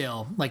even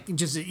still, like,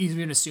 just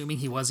even assuming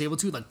he was able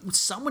to, like,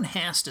 someone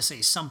has to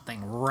say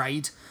something,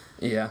 right?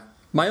 Yeah.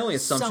 My only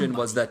assumption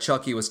was that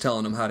Chucky was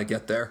telling him how to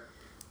get there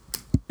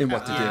and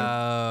what to do.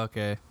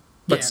 Okay.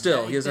 But Yeah,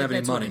 still, he doesn't have any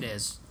that's money. What it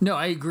is. No,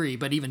 I agree,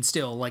 but even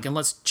still, like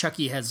unless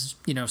Chucky has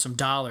some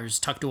dollars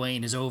tucked away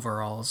in his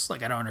overalls,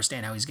 like I don't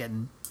understand how he's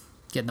getting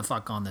the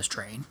fuck on this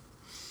train.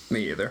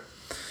 Me either.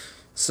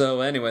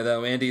 So anyway,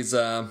 though, Andy's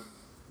now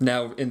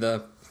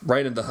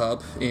right in the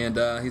hub,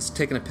 and he's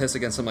taking a piss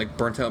against some like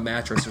burnt out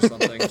mattress or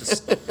something,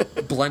 just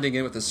blending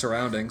in with his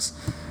surroundings.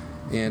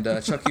 And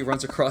Chucky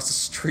runs across the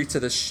street to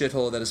this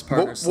shithole that his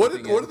partner's What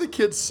sleeping did in. the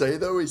kids say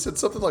though? He said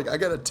something like, "I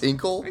got a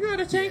tinkle." I got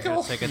a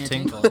tinkle. Take a Yeah,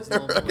 tinkle. his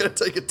little I boy. gotta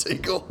take a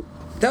tinkle.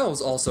 That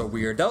was also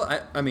weird.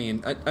 I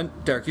mean,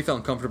 Derek, you felt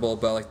uncomfortable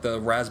about like the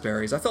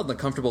raspberries. I felt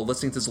uncomfortable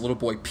listening to this little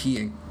boy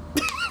peeing.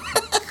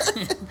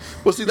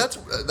 Well, see,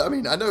 I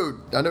mean, I know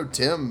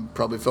Tim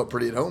probably felt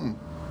pretty at home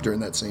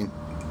during that scene.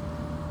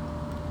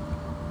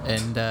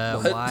 And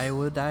What? why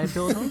would I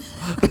feel at home?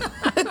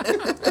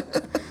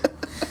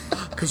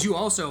 Because you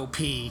also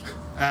pee.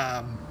 Yeah.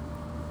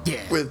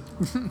 With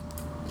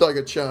like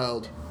a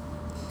child.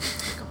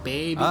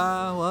 Baby.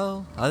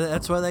 Well,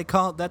 that's why they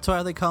call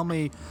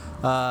me,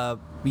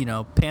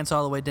 pants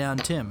all the way down,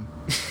 Tim.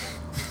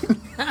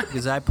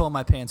 Because I pull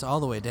my pants all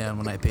the way down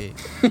when I pee.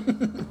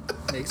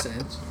 Makes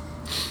sense.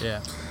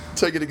 Yeah.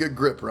 Taking a good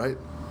grip, right?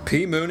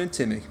 P, Moon, and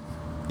Timmy.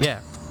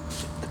 Yeah.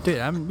 Dude,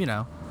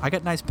 I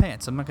got nice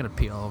pants. I'm not gonna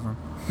pee all over them.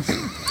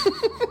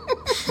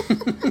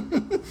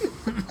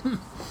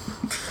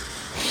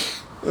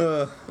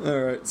 All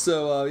right.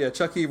 So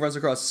Chucky runs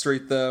across the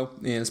street though,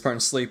 and his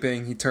partner's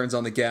sleeping. He turns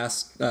on the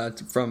gas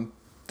from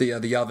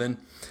the oven,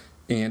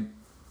 and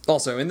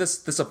also in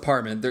this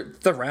apartment,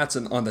 the rats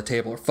on the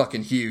table are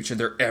fucking huge, and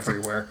they're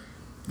everywhere.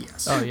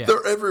 Yes. Oh yeah.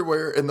 They're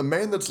everywhere, and the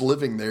man that's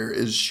living there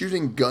is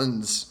shooting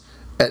guns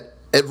at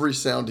every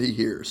sound he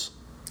hears.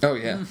 Oh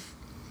yeah.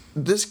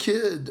 This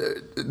kid,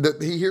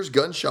 he hears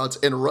gunshots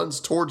and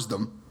runs towards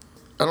them.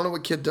 I don't know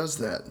what kid does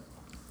that.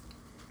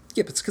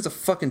 Yeah, but it's because of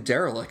fucking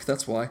derelict.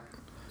 That's why.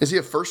 Is he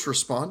a first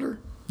responder?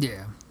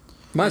 Yeah.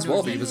 Might as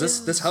well be he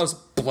because this house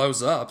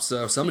blows up,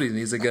 so somebody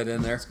needs to get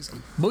in there.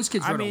 Most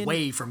kids I run mean-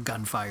 away from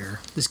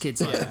gunfire. This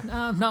kid's like,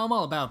 no, I'm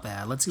all about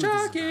that. Let's see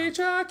what this is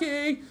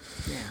Chucky.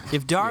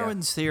 If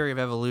Darwin's theory of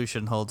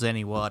evolution holds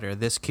any water,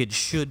 this kid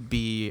should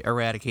be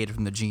eradicated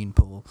from the gene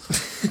pool.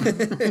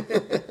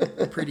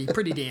 about.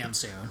 Pretty damn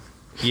soon.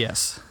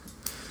 Yes.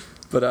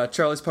 But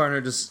Charlie's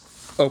partner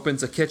just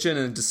opens a kitchen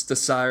and just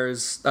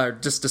decides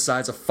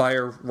a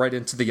fire right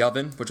into the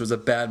oven, which was a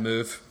bad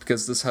move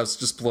because this house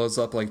just blows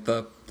up like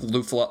the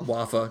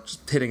Luftwaffe,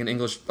 just hitting an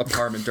English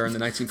apartment during the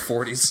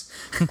 1940s.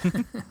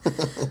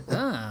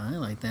 I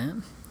like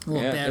that. A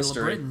little Yeah, Battle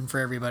history. of Britain for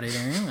everybody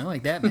there. I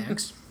like that,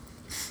 Max.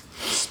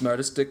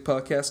 Smartest dick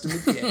podcast in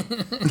the game.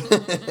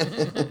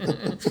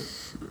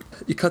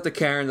 You cut to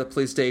Karen at the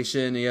police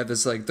station. And you have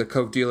this like the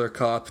coke dealer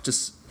cop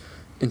just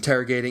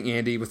interrogating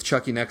Andy with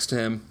Chucky next to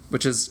him,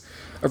 which is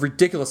a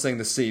ridiculous thing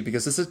to see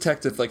because this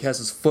detective like has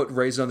his foot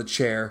raised on the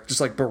chair, just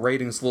like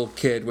berating this little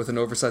kid with an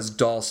oversized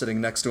doll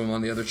sitting next to him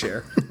on the other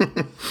chair.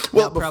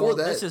 Well, Now, before Preble,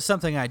 that, this is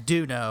something I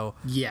do know.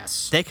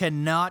 Yes. They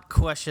cannot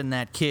question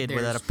that kid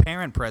without a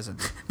parent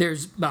present.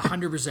 There's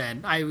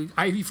 100%.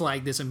 I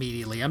flagged this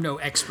immediately. I'm no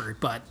expert,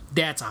 but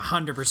that's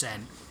 100%.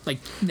 Like,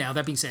 now,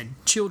 that being said,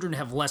 children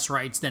have less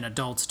rights than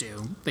adults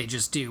do. They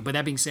just do. But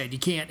that being said, you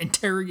can't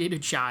interrogate a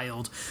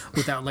child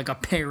without, like, a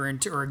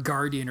parent or a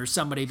guardian or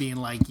somebody being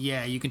like,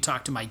 yeah, you can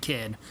talk to my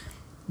kid.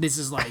 This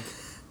is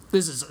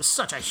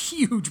such a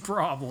huge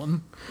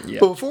problem. Yeah.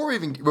 But before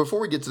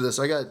we get to this,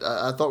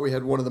 I thought we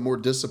had one of the more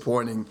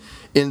disappointing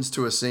ends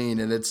to a scene,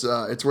 and it's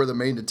where the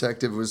main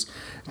detective was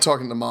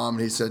talking to mom,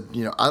 and he said,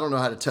 I don't know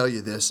how to tell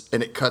you this,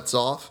 and it cuts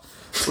off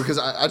because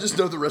I just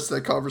know the rest of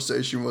that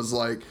conversation was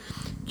like,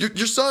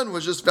 your son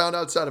was just found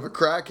outside of a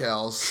crack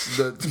house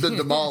that's been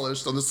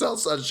demolished on the south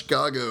side of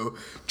Chicago,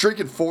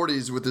 drinking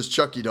 40s with his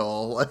Chucky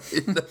doll, like,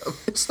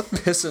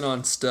 Pissing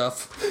on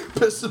stuff.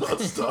 pissing on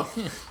stuff.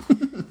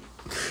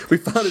 We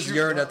found his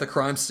urine at the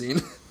crime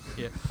scene.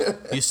 Yeah.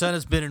 Your son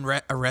has been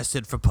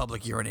arrested for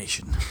public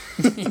urination.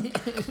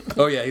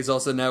 Oh yeah, he's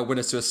also now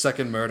witness to a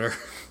second murder.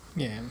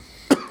 Yeah.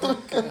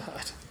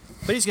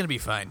 But he's going to be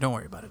fine. Don't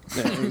worry about it.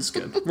 Yeah, he's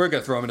good. We're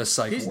gonna throw him in a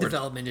psych His ward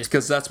development is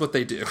because that's what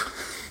they do.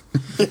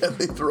 Yeah,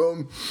 they throw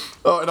him.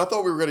 Oh, and I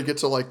thought we were going to get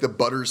to like the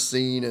Butters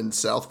scene in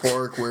South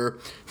Park where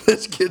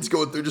this kid's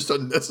going through just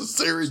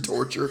unnecessary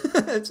torture.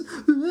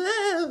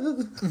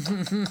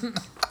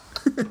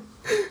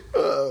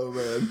 Oh,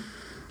 man.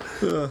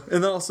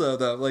 And also,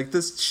 though, like,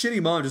 this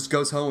shitty mom just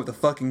goes home with a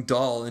fucking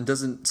doll and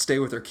doesn't stay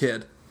with her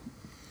kid.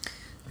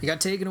 He got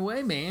taken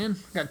away, man.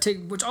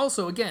 Which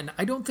also, again,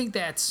 I don't think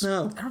that's.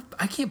 No.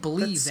 I can't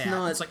believe That's that.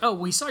 not- It's like, oh,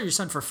 we saw your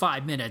son for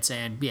 5 minutes,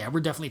 and yeah, we're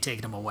definitely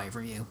taking him away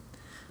from you.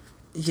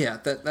 Yeah,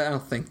 I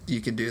don't think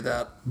you can do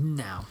that.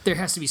 No, there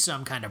has to be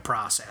some kind of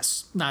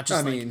process, not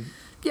just I like, mean,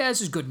 yeah,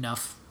 this is good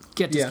enough.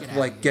 Get this yeah, kid out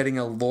like of here. getting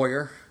a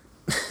lawyer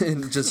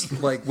and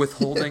just, like,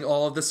 withholding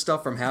all of this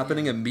stuff from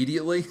happening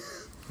immediately.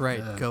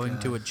 Right. Going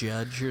to a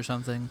judge or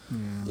something.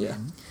 Yeah.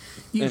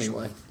 Usually.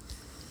 Anyway.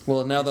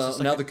 Well, now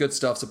the good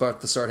stuff's about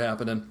to start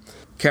happening.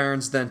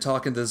 Karen's then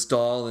talking to this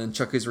doll, and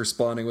Chucky's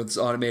responding with his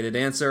automated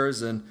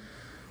answers, and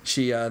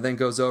she then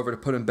goes over to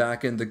put him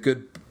back in the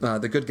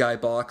good guy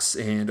box,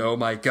 and oh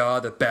my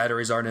god, the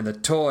batteries aren't in the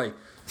toy.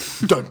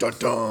 Dun, dun,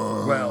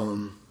 dun.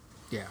 Well,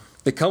 Yeah.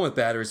 they come with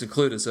batteries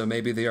included, so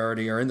maybe they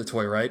already are in the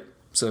toy, right?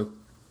 So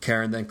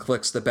Karen then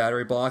clicks the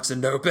battery box,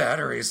 and no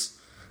batteries.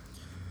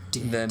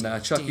 And then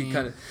Chucky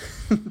kind of,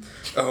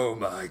 oh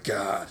my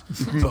god.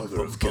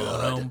 Mother of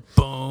God.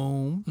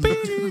 Boom.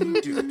 And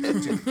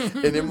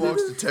then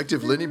walks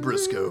Detective Lenny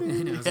Briscoe.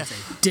 You know, it's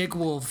a Dick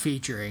Wolf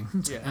featuring.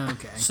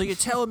 Okay. So you're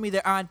telling me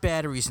there aren't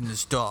batteries in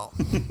this doll?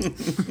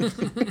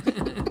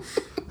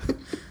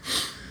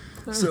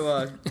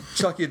 So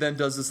Chucky then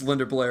does this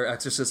Linda Blair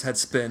exorcist head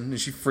spin, and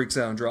she freaks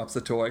out and drops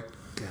the toy.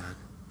 God,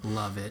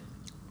 love it.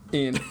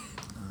 And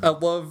I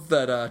love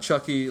that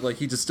Chucky, like,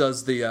 he just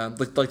does the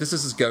like this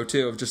is his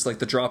go-to of just like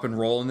the drop and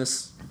roll in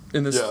this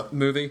Yeah.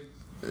 movie,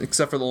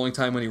 except for the only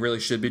time when he really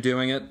should be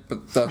doing it,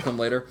 but that'll come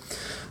later.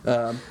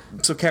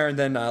 So Karen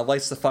then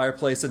lights the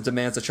fireplace and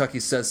demands that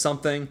Chucky says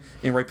something,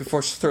 and right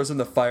before she throws in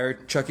the fire,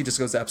 Chucky just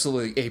goes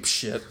absolutely ape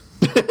shit.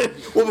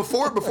 Well,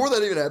 before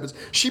that even happens,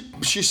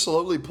 she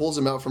slowly pulls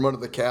him out from under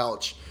the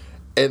couch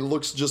and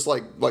looks just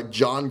like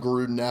John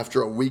Gruden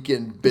after a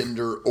weekend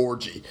bender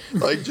orgy.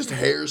 Like, just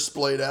hair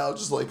splayed out,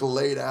 just like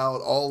laid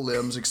out, all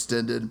limbs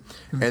extended.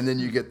 And then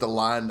you get the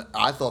line,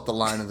 I thought the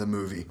line of the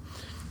movie.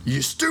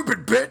 You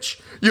stupid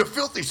bitch! You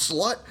filthy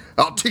slut!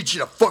 I'll teach you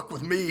to fuck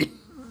with me!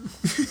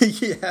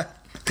 Yeah,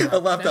 I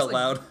laughed out like-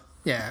 loud.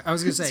 Yeah, I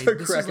was gonna say Start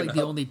this is cracking like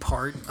the up. only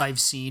part I've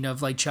seen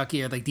of like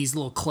Chucky, or like these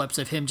little clips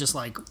of him just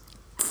like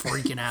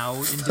freaking out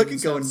and Fucking doing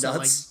going stuff. So,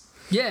 nuts.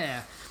 like,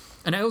 yeah.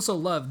 And I also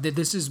love that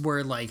this is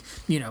where, like,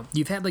 you know,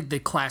 you've had like the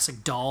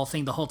classic doll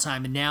thing the whole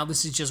time, and now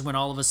this is just when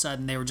all of a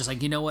sudden they were just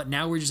like, you know what,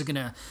 now we're just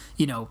gonna,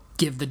 you know,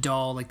 give the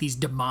doll like these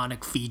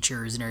demonic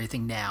features and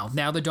everything now.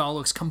 Now the doll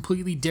looks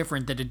completely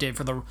different than it did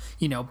for the,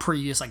 you know,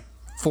 previous like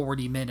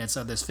 40 minutes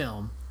of this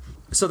film.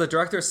 So the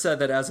director said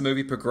that as the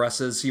movie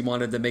progresses, he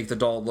wanted to make the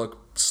doll look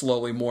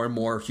slowly more and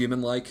more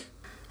human-like,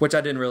 which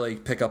I didn't really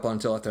pick up on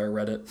until after I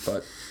read it,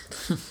 but...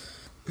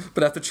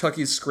 But after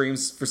Chucky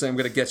screams for saying, I'm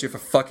going to get you for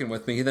fucking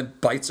with me, he then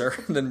bites her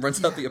and then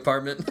runs out the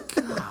apartment.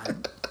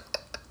 God.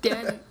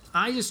 Dad,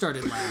 I just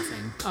started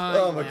laughing.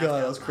 Oh my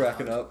god, I was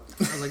cracking up.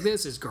 I was like,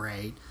 this is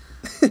great.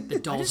 The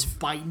doll's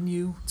biting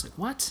you. It's like,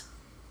 what?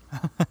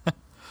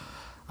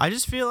 I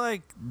just feel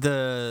like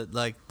the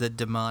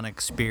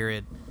demonic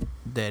spirit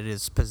that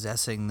is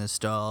possessing this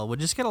doll would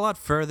just get a lot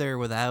further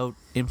without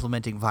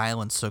implementing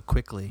violence so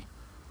quickly.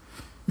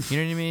 You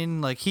know what I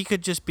mean? Like, he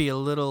could just be a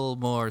little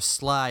more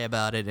sly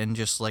about it and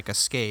just like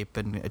escape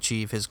and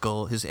achieve his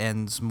goal, his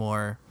ends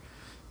more,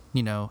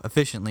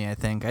 efficiently. I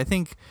think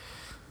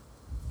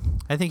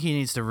he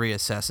needs to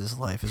reassess his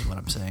life, is what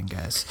I'm saying,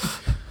 guys.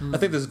 I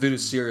think this voodoo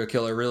serial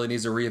killer really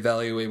needs to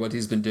reevaluate what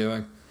he's been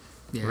doing.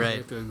 Yeah, Right. I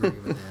have to agree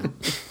with that.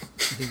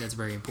 I think that's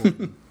very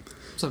important.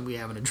 Something we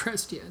haven't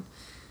addressed yet.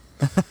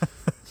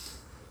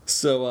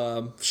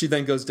 So she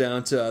then goes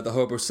down to the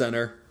hobo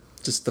center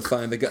just to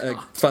find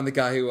the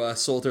guy who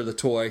sold her the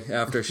toy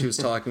after she was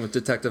talking with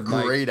Detective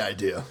Mike. Great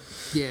idea.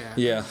 Yeah.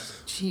 Yeah.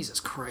 Jesus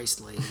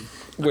Christ, lady.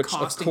 Which, of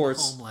Accosting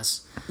course- the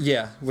homeless.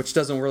 Yeah, which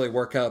doesn't really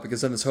work out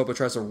because then this hobo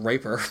tries to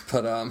rape her,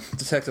 but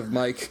Detective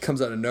Mike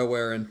comes out of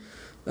nowhere and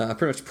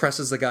pretty much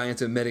presses the guy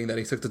into admitting that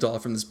he took the doll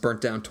from this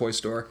burnt down toy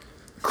store.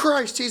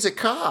 Christ, he's a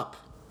cop.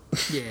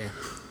 Yeah.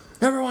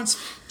 Everyone's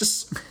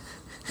just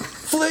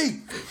flee!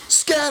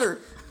 Scatter.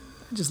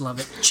 I just love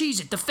it. Cheese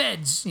it, the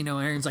feds.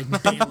 Aaron's like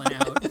bailing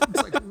out.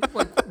 It's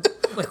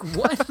like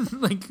what?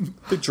 Like,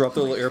 They drop the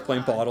little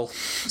airplane bottle,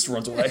 just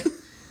runs away.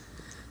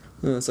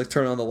 It's like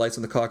turning on the lights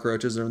and the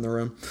cockroaches are in the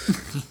room.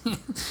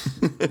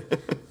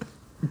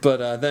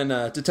 But then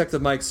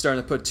Detective Mike's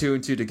starting to put two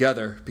and two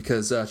together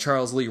because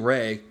Charles Lee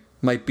Ray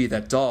might be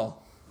that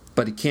doll,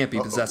 but he can't be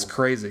because that's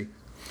crazy.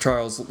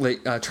 Charles Lee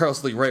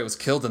Ray was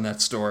killed in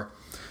that store.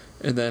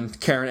 And then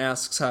Karen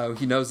asks how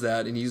he knows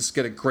that, and you just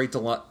get a great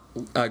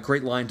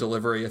line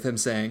delivery of him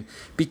saying,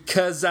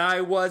 "Because I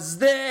was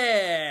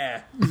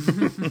there."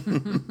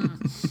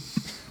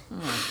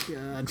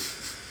 God.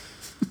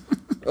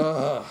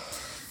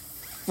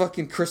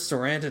 Fucking Chris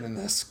Sarandon in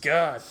this.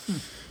 God.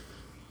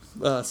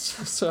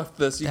 So after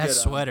this, you That get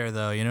sweater,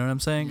 though, you know what I'm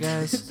saying,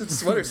 guys? the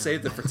sweater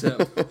saved it for Tim.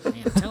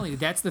 Man, I'm telling you,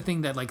 that's the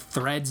thing that like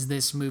threads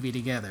this movie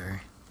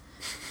together.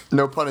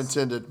 No pun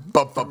intended.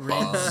 Ba, ba,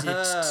 ba. Threads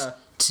it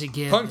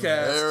together. Punk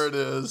ass. There it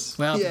is.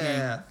 Well,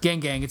 Yeah.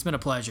 gang, it's been a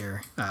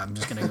pleasure. I'm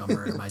just gonna go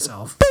murder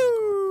myself.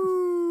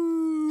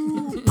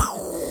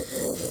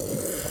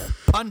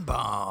 Pun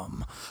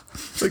bomb.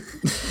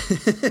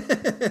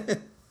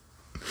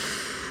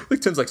 Like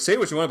Tim's like, say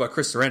what you want about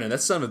Chris Sarandon.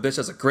 That son of a bitch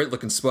has a great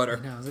looking sweater.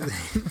 No,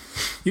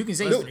 you can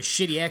say he's been a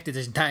shitty actor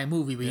this entire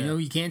movie, but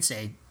you can't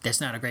say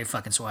that's not a great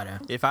fucking sweater.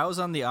 If I was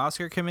on the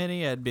Oscar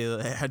committee, it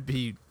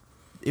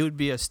would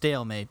be a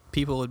stalemate.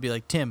 People would be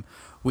like, Tim,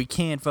 we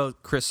can't vote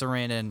Chris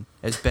Sarandon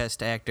as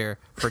best actor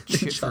for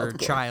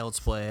Child's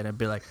Play, and I'd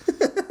be like,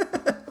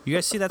 you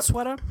guys see that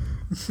sweater?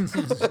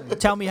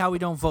 Tell me how we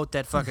don't vote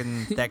that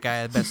guy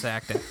as best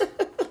actor.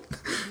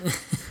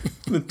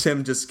 And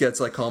Tim just gets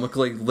like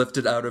comically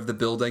lifted out of the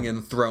building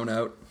and thrown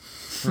out.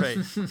 Right.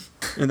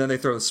 And then they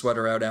throw the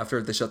sweater out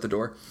after they shut the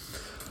door.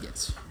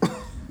 Yes.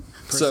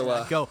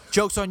 So Go,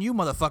 joke's on you,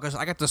 motherfuckers.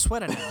 I got the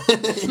sweater now. Yeah,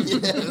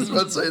 I was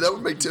about to say, that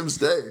would make Tim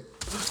stay.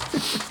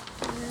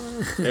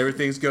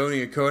 everything's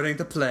going according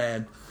to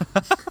plan.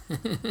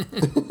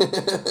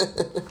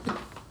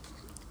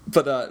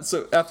 But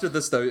so after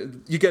this, though,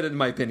 you get it, in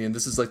my opinion,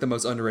 this is like the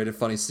most underrated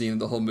funny scene in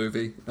the whole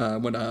movie.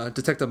 When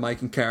Detective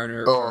Mike and Karen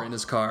are in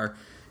his car,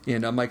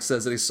 and Mike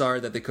says that he's sorry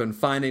that they couldn't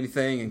find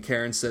anything, and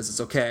Karen says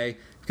it's okay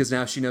because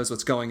now she knows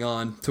what's going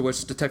on, to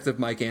which Detective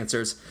Mike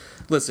answers,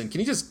 "Listen, can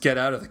you just get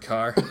out of the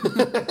car?"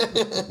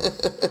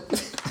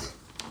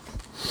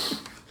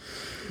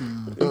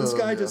 And this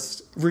guy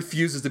just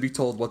refuses to be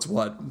told what's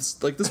what.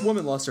 It's like, this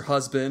woman lost her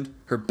husband,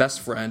 her best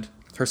friend,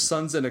 her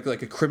son's in a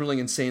criminally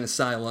insane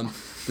asylum.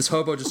 This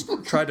hobo just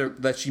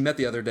that she met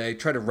the other day,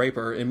 tried to rape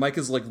her, and Mike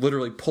is like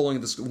literally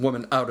pulling this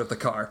woman out of the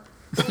car.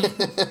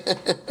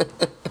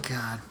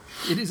 God,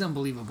 it is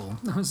unbelievable.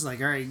 I was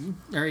like, all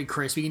right,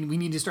 Chris, we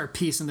need to start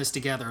piecing this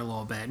together a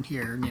little bit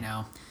here,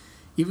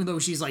 Even though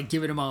she's like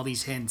giving him all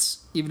these hints,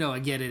 even though I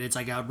get it, it's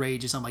like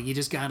outrageous. I'm like, you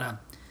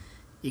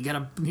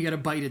gotta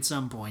bite at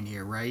some point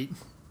here, right?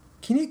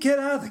 Can you get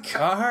out of the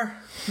car?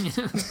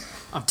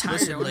 I'm tired.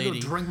 Listen, I want to go lady.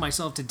 drink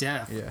myself to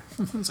death. Yeah.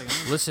 It's like,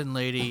 Listen,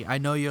 lady, I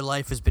know your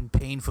life has been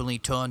painfully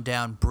torn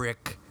down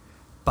brick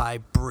by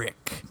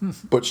brick.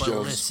 Butch But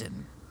Jones.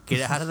 listen,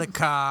 get out of the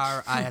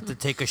car. I have to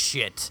take a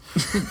shit.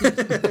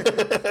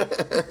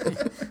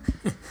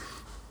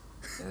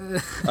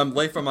 I'm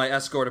late for my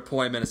escort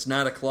appointment. It's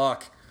 9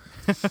 o'clock.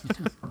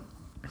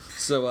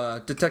 So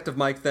Detective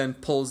Mike then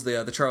pulls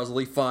the Charles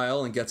Lee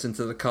file and gets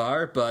into the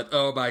car, but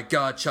oh my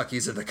God,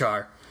 Chucky's in the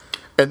car.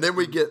 And then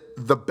we get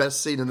the best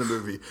scene in the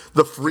movie,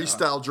 the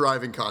freestyle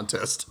driving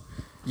contest.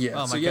 Yeah,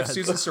 Oh so my you have God.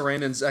 Susan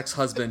Sarandon's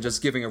ex-husband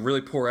just giving a really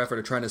poor effort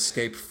at trying to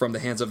escape from the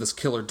hands of this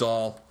killer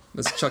doll.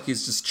 As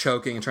Chucky's just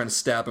choking and trying to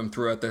stab him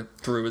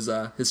through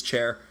his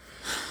chair.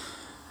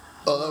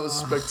 Oh, that was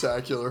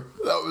spectacular.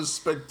 That was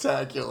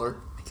spectacular.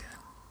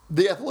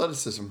 The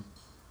athleticism.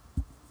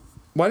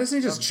 Why doesn't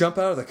he just jump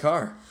out of the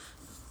car?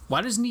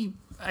 why doesn't he?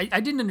 I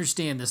didn't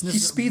understand this. He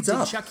speeds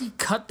up. Did Chucky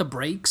cut the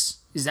brakes?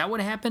 Is that what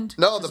happened?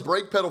 No, the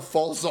brake pedal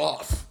falls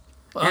off.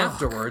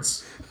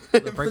 Afterwards. The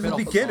From brake the pedal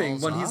beginning,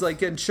 falls when he's off. like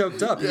getting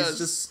choked up, Yes. he's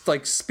just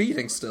like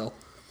speeding still.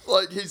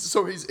 Like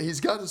he's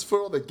got his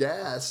foot on the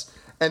gas,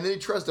 and then he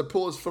tries to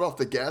pull his foot off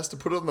the gas to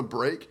put it on the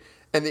brake,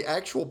 and the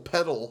actual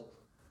pedal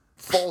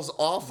falls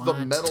off the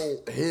What?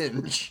 metal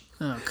hinge.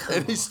 Oh, come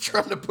And he's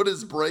trying to put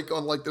his brake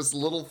on like this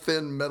little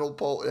thin metal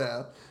pole.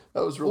 Yeah,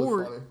 that was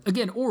really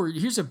funny. Or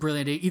here's a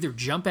brilliant idea: either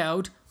jump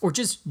out or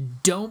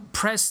just don't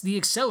press the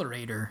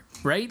accelerator,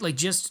 right? Like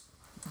just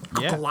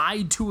Yeah.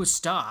 glide to a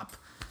stop.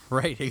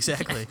 Right,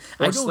 exactly.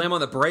 I Or don't- slam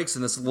on the brakes,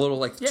 and this little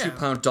like Yeah.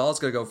 2-pound doll's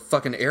gonna go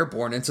fucking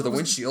airborne into the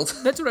windshield.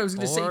 That's what I was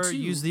going to say Or too.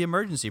 use the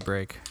emergency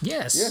brake.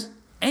 Yes. Yeah.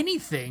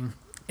 Anything.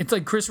 It's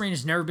like Chris Rain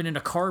has never been in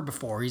a car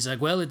before. He's like,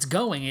 well, it's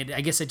going.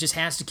 I guess it just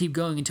has to keep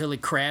going until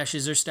it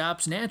crashes or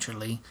stops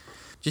naturally.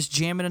 Just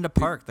jam it into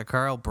park. The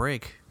car will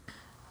break.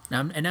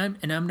 And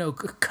I'm no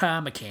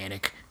car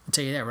mechanic. I'll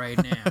tell you that right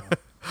now.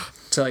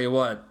 Tell you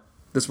what,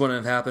 this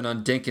wouldn't have happened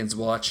on Dinkins'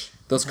 watch.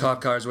 Those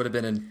cop cars would have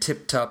been in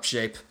tip-top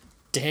shape.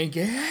 Dang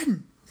it.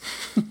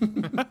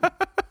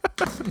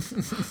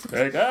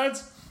 Hey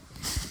guys.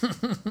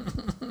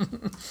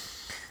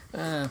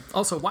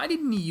 Also, why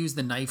didn't he use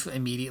the knife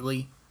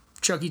immediately?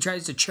 Chucky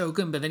tries to choke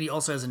him, but then he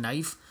also has a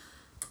knife.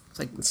 It's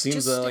like It seems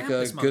just like stab a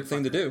this good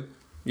thing to motherfucker. do.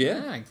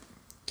 Yeah. Yeah.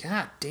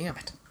 God damn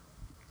it.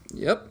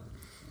 Yep.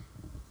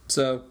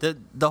 So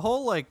The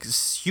whole like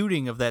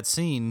shooting of that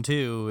scene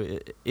too,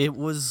 it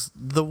was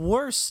the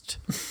worst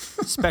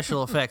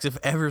special effects I've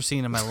ever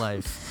seen in my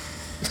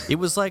life. It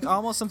was like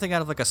almost something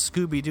out of like a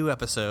Scooby-Doo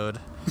episode.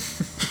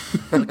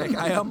 Like,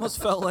 I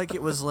almost felt like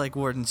it was like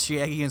when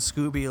Shaggy and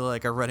Scooby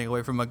like are running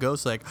away from a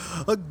ghost, like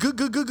a goo.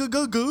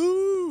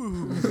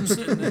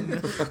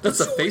 that's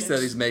the face that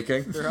he's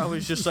making. They're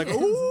always just like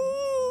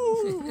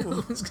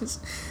ooh.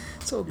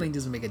 This whole thing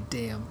doesn't make a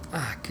damn.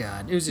 Ah,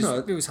 God. It was just. No.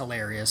 It was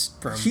hilarious.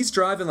 From He's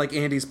driving like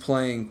Andy's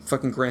playing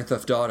fucking Grand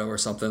Theft Auto or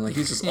something. Like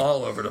he's just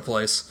all over the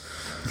place.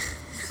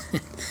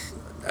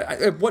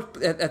 At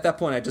that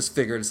point, I just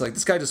figured it's like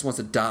this guy just wants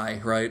to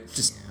die, right?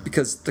 Just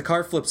because the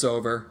car flips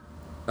over.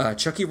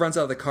 Chucky runs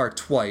out of the car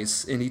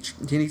twice, and he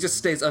just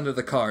stays under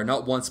the car,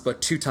 not once but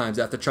 2 times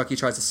after Chucky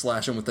tries to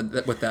slash him with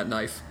that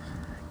knife.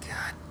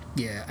 God.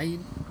 Yeah. I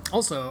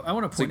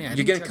want to point out. I You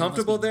think getting Chucky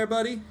comfortable must be- there,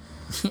 buddy?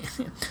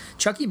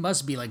 Chucky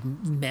must be like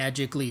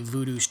magically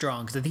voodoo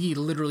strong because I think he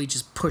literally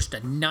just pushed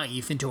a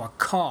knife into a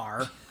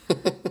car,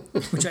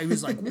 which I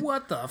was like,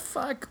 "What the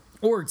fuck?"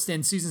 Or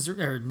then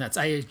Susan or nuts.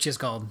 I just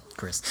called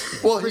Chris.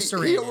 Well, Chris he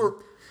Sarandon.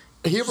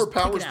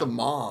 overpowers pick it the out.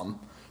 mom.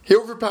 He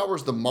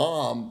overpowers the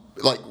mom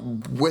like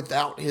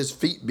without his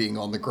feet being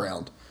on the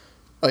ground.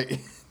 Like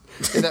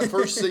in that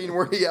first scene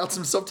where he outs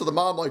himself to the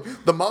mom, like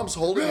the mom's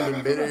holding him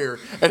in midair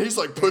and he's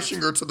like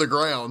pushing her to the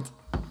ground.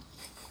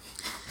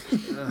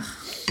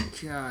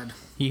 God.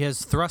 He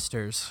has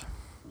thrusters.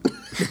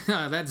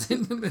 That's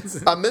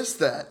it. I missed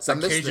that. It's I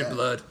like missed Cajun that.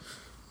 blood.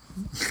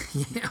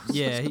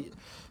 Yeah,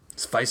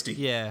 It's feisty.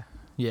 yeah,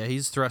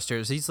 he's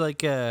thrusters. He's like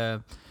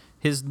the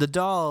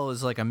doll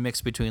is like a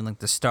mix between like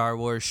the Star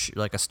Wars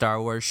like a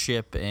Star Wars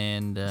ship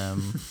and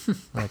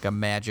like a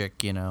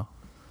magic,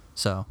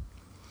 So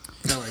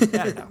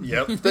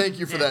Yep. Thank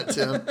you for that,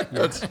 Tim.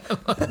 That's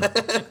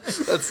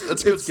good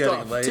It's getting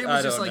stuff. late. Tim I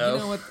was don't just like, know. you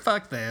know what?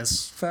 Fuck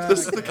this. Fuck. This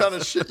is the kind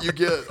of shit you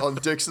get on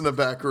Dicks in the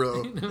Back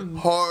Row.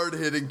 Hard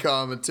hitting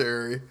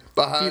commentary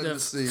behind Either- the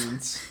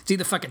scenes. It's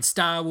either fucking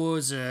Star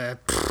Wars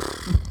or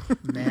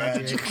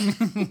magic.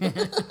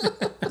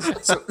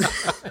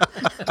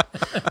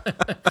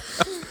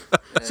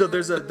 So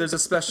there's a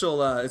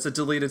special it's a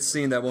deleted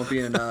scene that won't be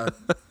in that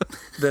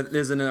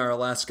isn't in our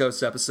last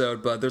Ghost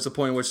episode, but there's a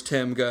point in which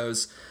Tim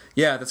goes,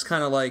 yeah, that's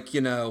kind of like,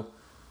 I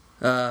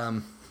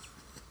don't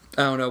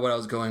know what I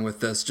was going with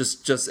this.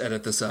 Just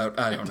edit this out.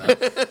 I don't know.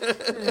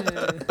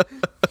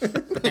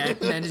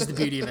 That is the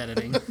beauty of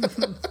editing.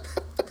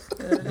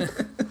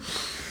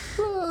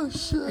 Oh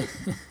shit.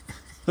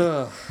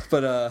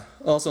 But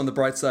also on the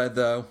bright side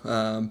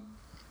though,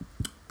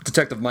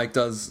 Detective Mike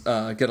does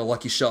get a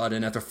lucky shot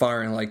in after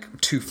firing like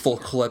 2 full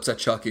clips at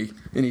Chucky,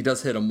 and he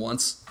does hit him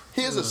once.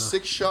 He has a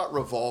 6-shot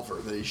revolver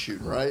that he's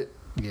shooting, right?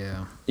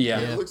 Yeah. Yeah,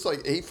 It looks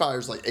like he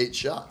fires like 8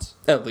 shots.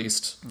 at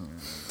least.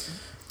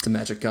 It's a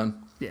magic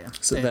gun. Yeah.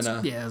 So It's-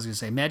 then, yeah, I was gonna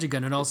say magic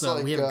gun, and It's also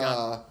like we haven't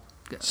got.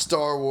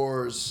 Star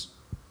Wars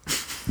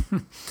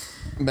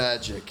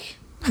magic.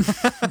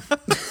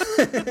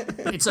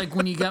 It's like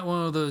when you got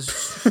one of those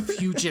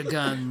future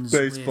guns,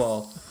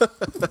 Baseball.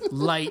 with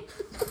light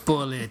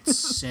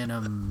bullets in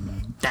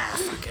them.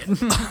 Fucking.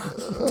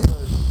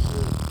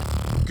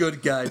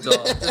 Good guy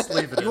doll. Just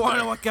leave it. you want to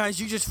know what, guys?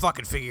 You just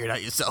fucking figure it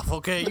out yourself,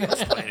 okay? You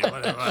just play it,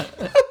 whatever.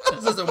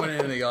 This doesn't win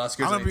any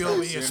Oscars. I'm gonna be anytime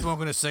over here soon.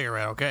 smoking a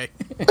cigarette, okay?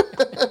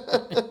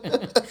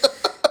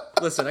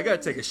 Listen, I gotta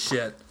take a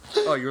shit.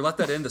 Oh, you left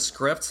that in the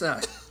script?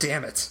 Ah,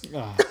 damn it.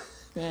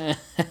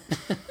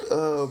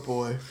 Oh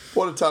boy.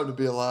 What a time to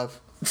be alive.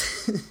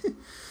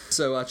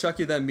 So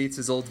Chucky then meets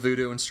his old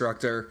voodoo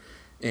instructor,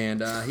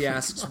 and he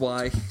asks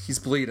why he's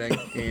bleeding,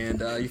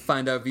 and you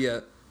find out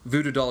via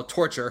voodoo doll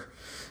torture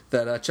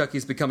that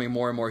Chucky's becoming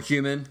more and more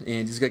human,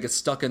 and he's gonna get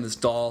stuck in this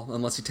doll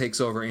unless he takes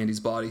over Andy's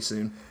body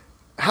soon.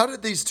 how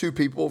did these two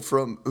people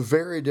from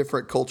very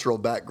different cultural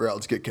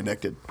backgrounds get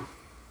connected?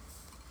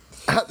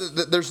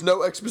 There's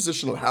no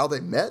exposition on how they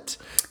met.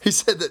 He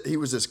said that he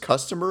was his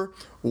customer.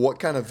 What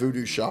kind of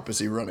voodoo shop is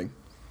he running?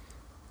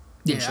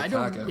 Yeah,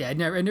 Chicago. I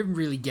never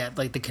really get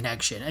like the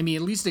connection. I mean,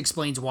 at least it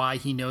explains why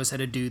he knows how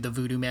to do the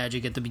voodoo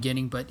magic at the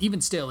beginning. But even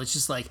still, it's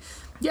just like,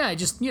 yeah, I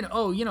just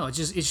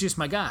it's just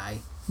my guy.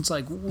 It's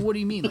like, what do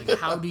you mean? Like,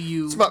 how do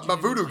you? It's my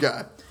voodoo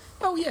guy.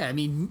 Oh yeah, I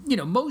mean,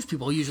 most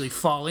people usually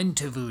fall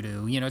into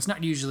voodoo. It's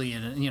not usually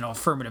an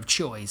affirmative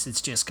choice.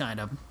 It's just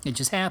it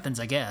just happens,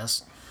 I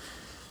guess.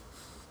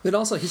 But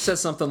also, he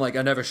says something like,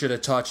 "I never should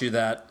have taught you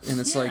that," and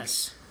it's like.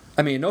 Yes.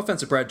 I mean, no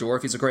offense to Brad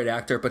Dourif, he's a great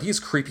actor, but he's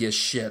creepy as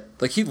shit.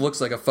 Like, he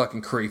looks like a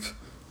fucking creep.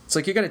 It's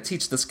like, you gotta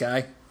teach this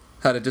guy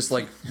how to just,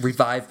 like,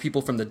 revive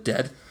people from the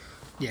dead.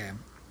 Yeah.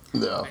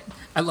 No.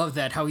 I love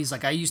that, how he's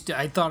like, I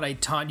thought I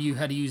taught you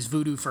how to use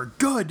voodoo for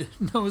good.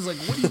 And I was like,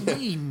 what do you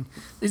mean?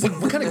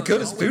 What kind of good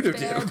does voodoo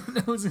do?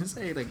 I was gonna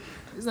say, like,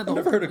 isn't that the I've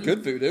never whole heard of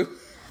point? good voodoo.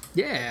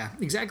 Yeah,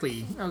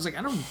 exactly. I was like,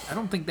 I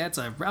don't think that's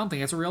a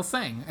real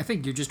thing. I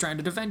think you're just trying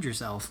to defend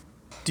yourself.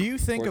 Do you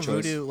think Poor a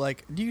choice. voodoo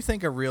do you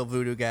think a real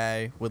voodoo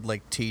guy would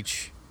like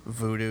teach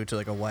voodoo to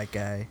like a white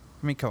guy?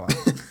 I mean, come on.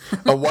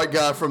 A white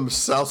guy from the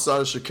south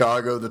side of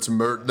Chicago that's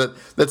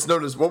that's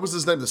known as, what was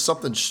his name? The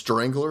something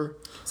Strangler?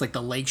 It's like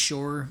the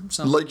Lakeshore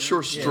something.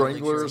 Lakeshore Yeah, Strangler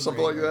Lakeshore or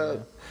something like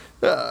Strangler,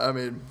 that. Yeah, I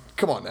mean,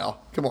 come on now.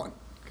 Come on.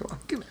 Come on.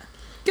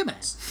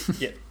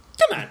 Yeah.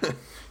 Come on.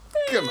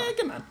 Come on.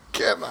 Come on.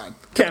 Come on.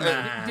 Come Get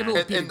a little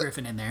And- Peter and-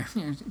 Griffin in there.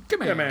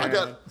 Come on. I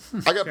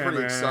got pretty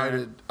on.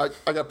 excited.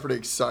 I got pretty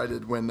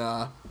excited when he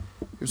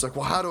was like,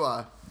 "Well, how do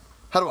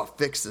I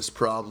fix this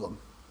problem?"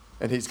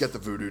 And he's got the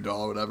voodoo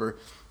doll or whatever,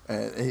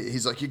 and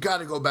he's like, "You got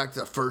to go back to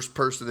the first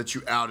person that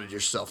you outed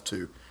yourself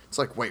to." It's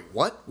like, wait,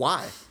 what?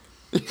 Why?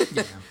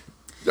 Yeah.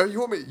 You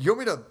want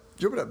me to?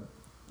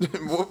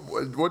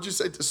 What'd you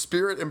say? To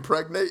spirit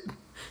impregnate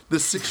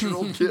this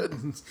 6-year-old kid?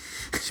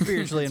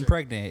 Spiritually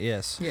impregnate,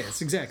 yes.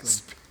 Yes, exactly.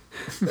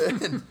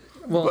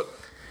 Well, But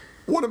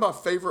one of my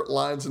favorite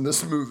lines in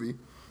this movie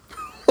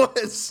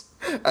was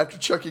after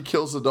Chucky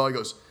kills the dog, he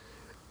goes,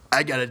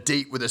 "I got a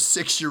date with a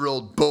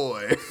 6-year-old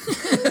boy."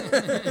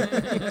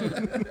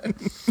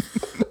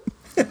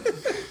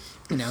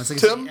 It's like,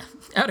 Tim?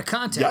 out of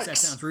context, that Yikes.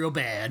 sounds real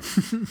bad.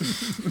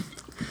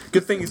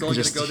 good thing he's only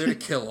Just- going to go there to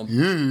kill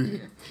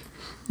him.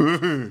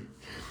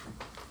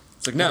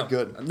 It's like, no, Not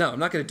good. no, I'm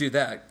not going to do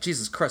that.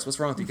 Jesus Christ, what's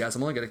wrong with you guys?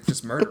 I'm only going to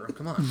just murder him.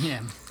 Come on.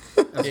 Yeah.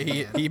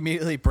 He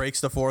immediately breaks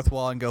the fourth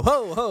wall and go,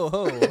 ho, ho,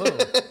 ho, ho.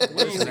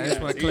 Listen, I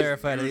just want to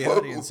clarify to the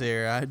audience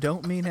here. I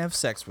don't mean have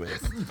sex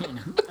with.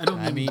 I don't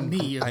I mean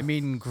me. I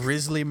mean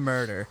grisly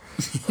murder.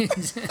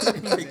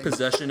 Take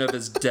possession of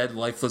his dead,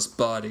 lifeless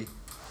body.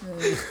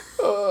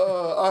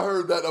 I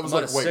heard that. I was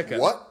I'm like, not a wait, sicko.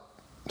 what?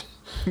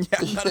 Yeah,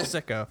 I'm not a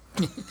sicko.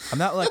 I'm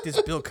not like this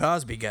Bill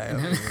Cosby guy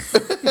over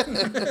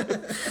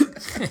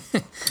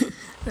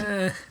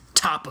here.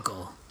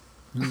 Topical.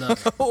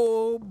 Love it.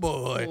 Oh,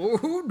 boy.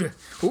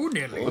 Oh,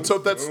 nearly. Let's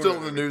hope that's still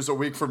in the news a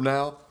week from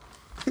now.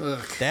 Ugh.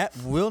 That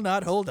will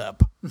not hold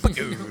up.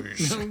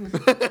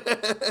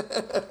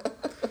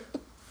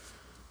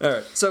 All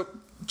right, so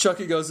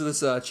Chucky goes to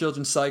this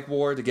children's psych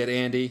ward to get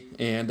Andy,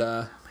 and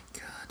God.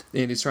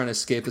 Andy's trying to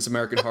escape this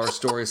American Horror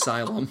Story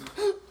asylum.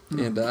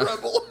 And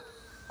Rebel.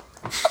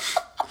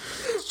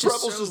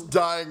 Rebel's just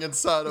dying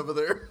inside over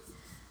there.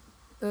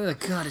 Oh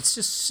God, it's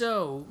just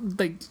so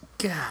like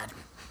God,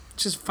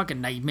 it's just fucking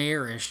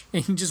nightmarish.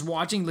 And just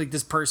watching like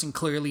this person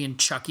clearly in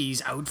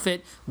Chucky's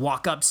outfit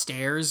walk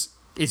upstairs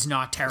is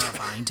not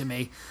terrifying to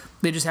me.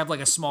 They just have like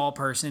a small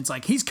person. It's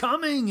like he's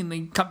coming, and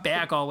they cut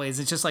back always.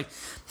 It's just like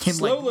him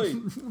Slowly.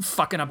 like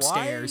fucking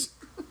upstairs.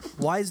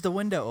 Why is the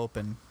window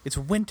open? It's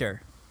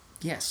winter.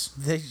 Yes.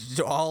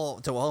 Do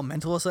all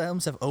mental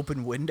asylums have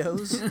open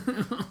windows? you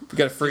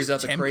got to freeze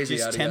out the Tempt- crazy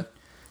just out of tempt- you.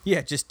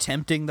 Yeah, just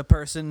tempting the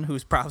person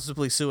who's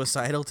possibly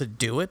suicidal to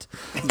do it.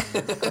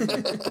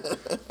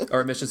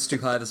 Our emissions too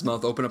high this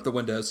month. Open up the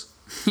windows.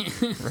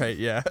 Right,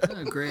 yeah.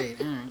 Oh great.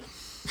 All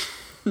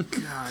right.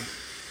 God.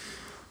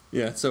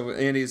 Yeah, so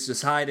Andy's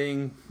just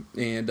hiding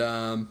and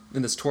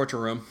in this torture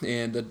room,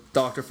 and the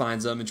doctor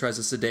finds him and tries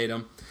to sedate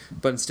him,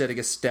 but instead he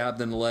gets stabbed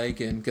in the leg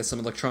and gets some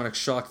electronic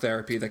shock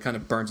therapy that kind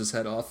of burns his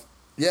head off.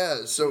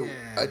 Yeah, so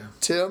Yeah.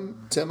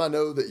 Tim, I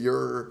know that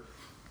you're.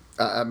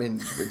 I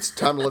mean, it's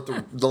time to let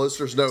the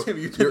listeners know. Tim,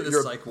 you've been in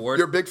the psych ward.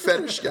 You're a big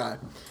fetish guy,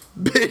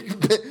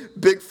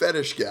 big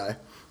fetish guy.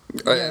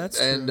 Yeah, that's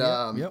true.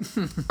 And Yep.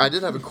 I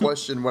did have a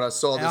question when I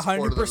saw this part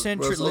of the, 100%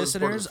 when I saw this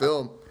part of listeners, the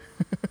film.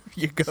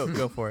 You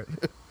go for it.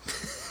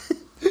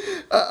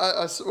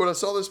 When I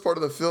saw this part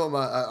of the film,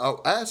 I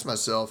asked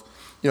myself,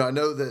 I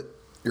know that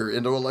you're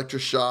into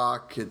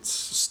electroshock, it's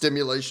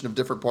stimulation of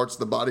different parts of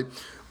the body.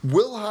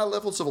 Will high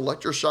levels of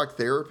electroshock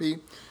therapy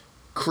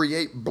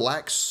create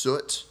black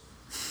soot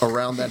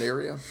around that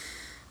area?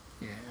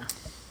 Yeah.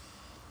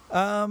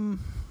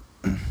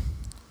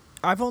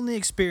 I've only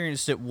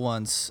experienced it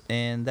once,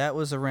 and that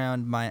was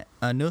around my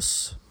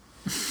anus.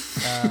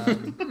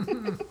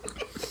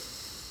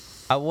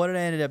 what I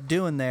ended up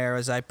doing there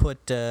is I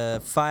put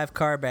 5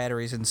 car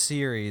batteries in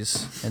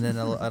series and then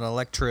an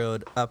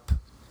electrode up,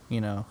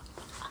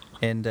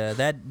 and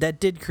that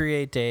did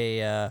create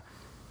a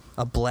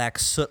black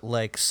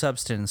soot-like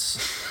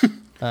substance.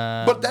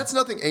 But that's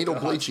nothing anal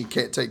bleaching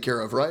can't take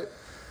care of, right?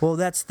 Well,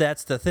 that's the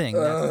thing.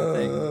 That's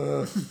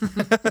the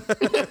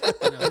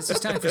thing. This is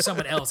time for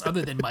someone else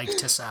other than Mike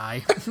to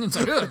sigh. It's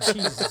like, oh,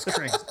 Jesus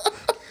Christ.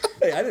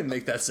 Hey, I didn't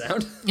make that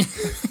sound.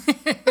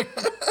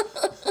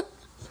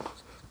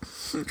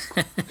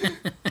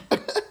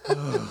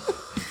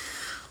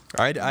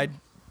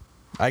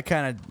 I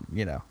kind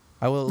of,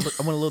 I went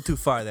a little too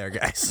far there,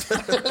 guys.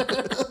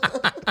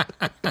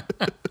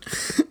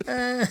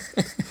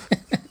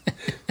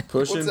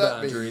 Pushing What's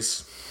that mean?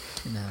 boundaries.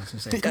 No, I was gonna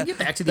say, can we get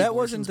back to the that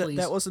abortions, wasn't please?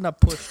 that wasn't a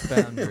pushed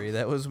boundary.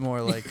 That was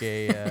more like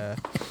a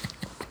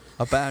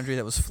boundary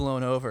that was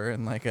flown over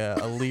in like a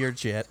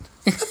Learjet,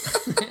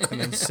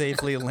 and then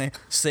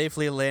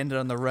safely landed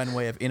on the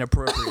runway of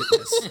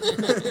inappropriateness.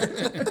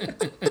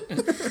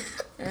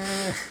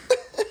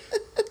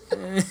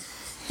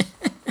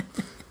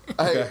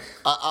 Hey,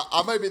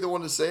 I might be the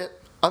one to say it.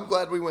 I'm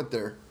glad we went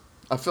there.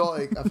 I feel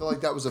like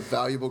that was a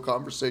valuable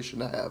conversation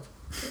to have.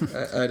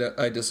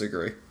 I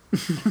disagree.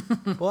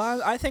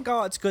 Well, I think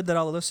it's good that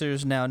all the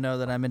listeners now know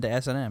that I'm into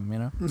S&M.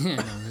 Yeah, I was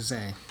gonna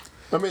say.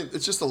 I mean,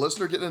 it's just the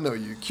listener getting to know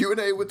you.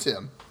 Q&A with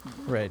Tim.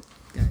 Right.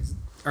 Guys,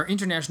 our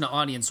international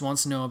audience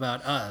wants to know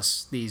about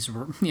us. These,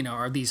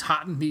 are these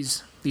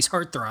these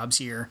heartthrobs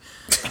here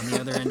on the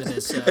other end of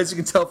this. As you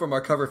can tell from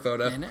our cover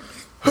photo. And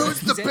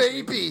Who's the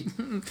baby?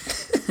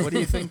 What do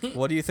you think?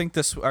 What do you think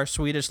our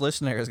Swedish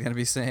listener is going to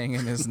be saying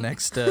in his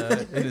next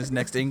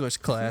English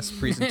class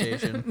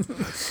presentation?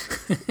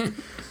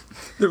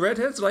 The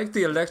redheads like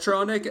the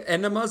electronic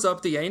enemas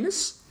up the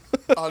anus?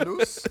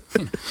 Anus?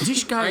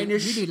 this guy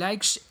Einish. really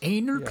likes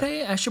anal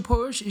play, I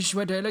suppose, is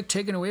what I like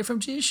taken away from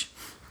this.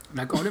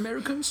 Like all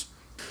Americans.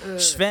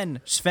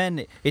 Sven,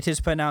 it is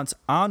pronounced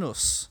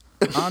anus.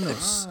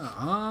 Anus.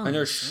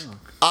 Anus.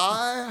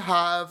 I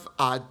have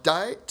a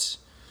date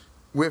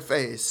with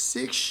a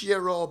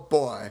 6-year-old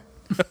boy.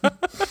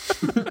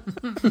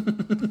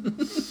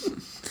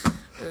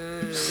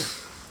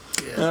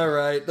 All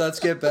right, let's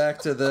get back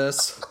to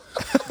this.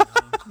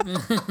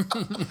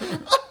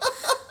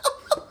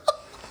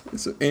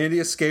 So Andy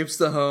escapes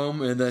the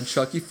home, and then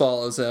Chucky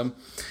follows him.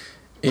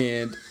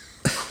 And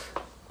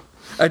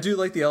I do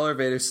like the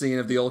elevator scene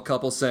of the old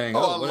couple saying, I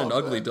 "Oh, what an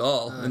love ugly that.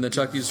 doll," and then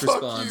Chucky just Fuck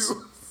responds,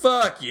 you.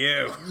 "Fuck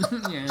you."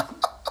 Yeah.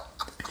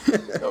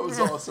 That was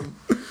awesome.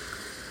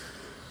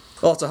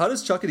 Also, how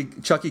does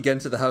Chucky get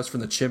into the house from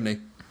the chimney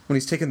when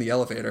he's taking the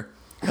elevator?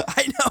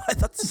 I know. I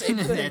thought the same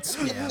thing.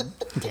 That's, yeah,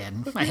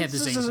 Ken. I had the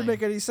This same doesn't thing.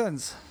 make any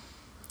sense.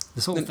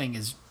 This whole thing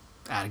is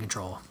out of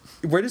control.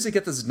 Where does he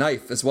get this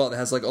knife as well that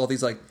has like all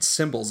these like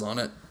symbols on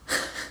it?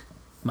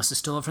 Must have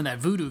stolen it from that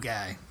voodoo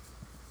guy.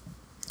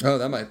 Oh,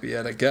 that might be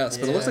it, I guess.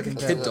 But it Yeah, looks I like a think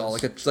that kid was- doll,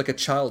 like a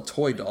child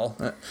toy doll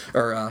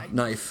or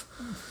knife.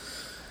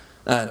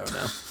 I don't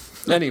know.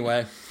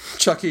 Anyway,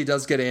 Chucky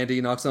does get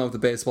Andy, knocks him out with a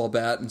baseball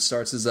bat, and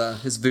starts his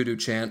voodoo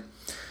chant.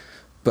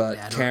 But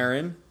Bad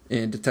Karen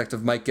and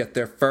Detective Mike get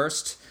there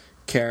first.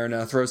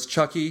 Karen throws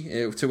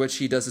Chucky, to which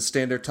he does a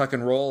standard tuck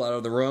and roll out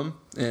of the room,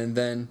 and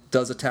then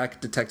does attack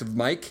Detective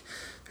Mike,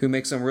 who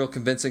makes some real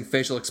convincing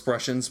facial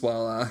expressions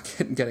while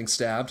getting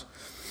stabbed.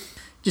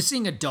 Just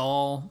seeing a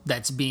doll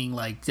that's being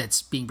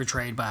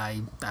portrayed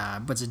by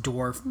the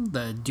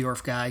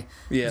dwarf guy,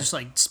 Yeah. just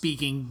like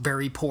speaking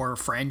very poor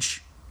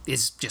French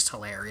is just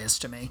hilarious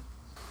to me.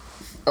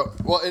 Oh,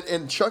 well,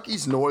 and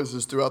Chucky's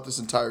noises throughout this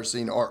entire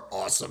scene are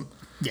awesome.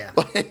 Yeah,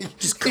 Like,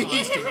 just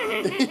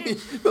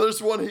constant.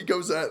 there's one he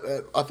goes at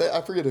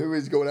I forget who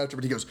he's going after,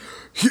 but he goes,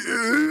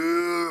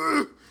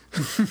 "Yeah."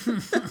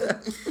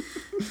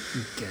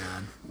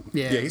 God.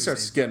 Yeah, Yeah, he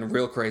starts getting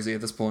real crazy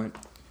at this point.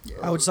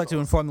 I would just like to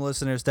inform the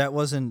listeners that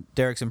wasn't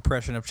Derek's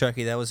impression of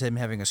Chucky. That was him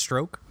having a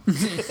stroke. I'll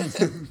let He's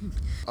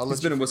you been in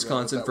figure out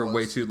Wisconsin what for that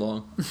way was. too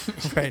long.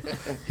 Right.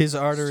 His Too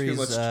arteries.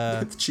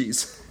 much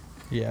cheese.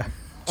 Yeah.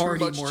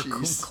 already much more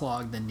cheese.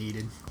 clogged than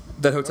needed.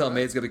 That hotel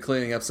maid's gonna be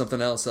cleaning up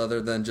something else other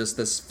than just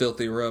this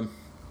filthy room.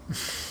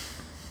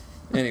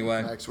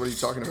 Anyway, Max, what are you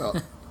talking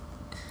about?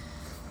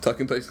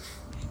 talking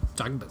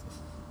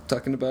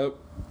about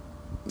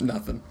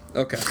nothing.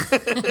 Okay.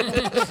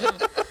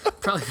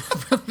 Probably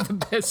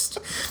the best.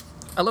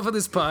 I love how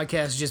this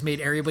podcast just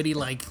made everybody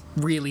like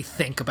really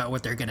think about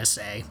what they're gonna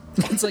say.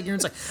 It's like you're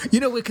like,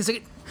 because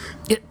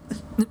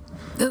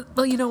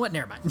well, you know what?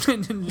 Never mind.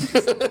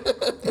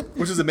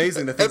 Which is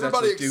amazing. The things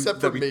Everybody actually except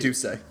that for we me. do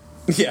say.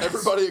 Yeah.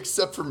 Everybody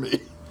except for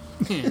me.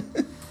 Yeah.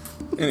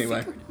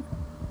 Anyway,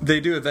 they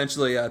do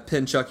eventually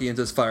pin Chucky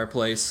into his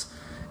fireplace,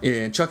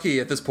 and Chucky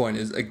at this point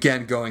is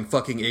again going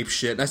fucking ape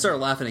shit. And I started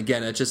laughing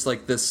again at just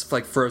like this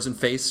like frozen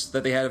face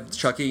that they had of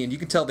Chucky, and you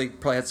can tell they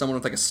probably had someone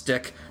with like a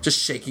stick just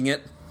shaking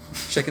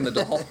the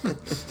doll.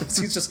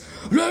 So he's just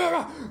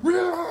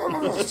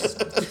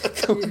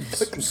going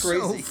fucking So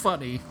crazy.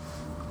 funny.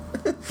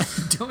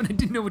 I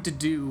didn't know what to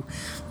do.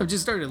 I've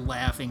just started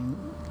laughing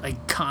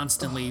like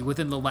constantly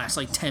within the last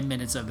like 10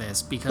 minutes of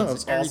this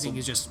because That's everything awesome.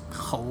 is just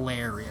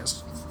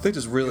hilarious. They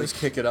just really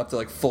kick it up to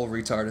like full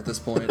retard at this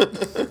point.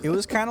 It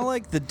was kind of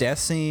like the death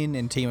scene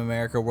in Team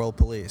America: World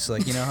Police.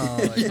 Like, you know how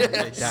like,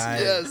 they die.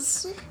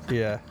 Yes.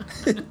 Yeah.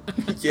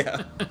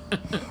 Yeah.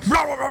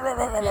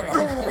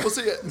 Well,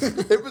 see,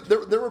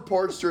 there were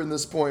parts during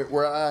this point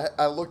where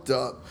I looked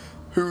up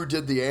who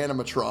did the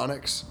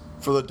animatronics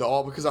for the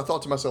doll because I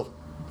thought to myself,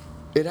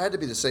 it had to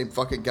be the same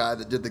fucking guy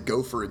that did the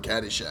gopher in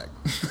Caddyshack.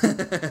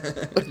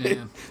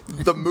 Yeah.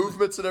 The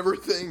movements and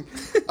everything.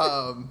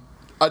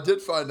 I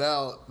did find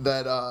out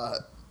that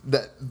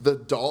that the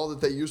doll that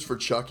they used for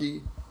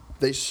Chucky,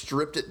 they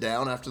stripped it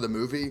down after the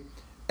movie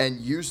and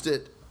used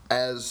it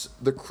as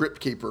the Crypt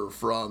Keeper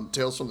from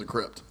Tales from the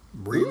Crypt.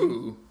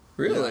 Ooh,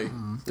 really?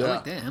 I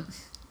like that.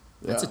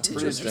 That's a pretty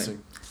tidbit.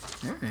 interesting.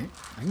 All right,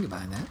 I can get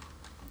behind that.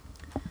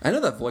 I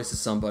know that voice is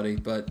somebody,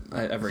 but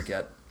I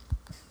forget.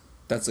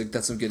 That's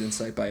some good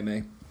insight by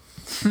me.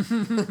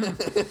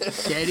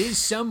 That is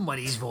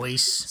somebody's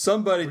voice.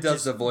 Somebody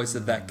does the voice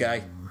of that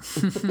guy.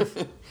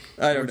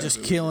 I don't know. Just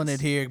who it killing is.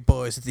 it here,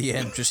 boys, at the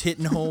end. Just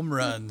hitting home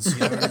runs.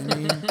 You know what I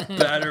mean?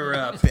 Batter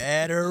up.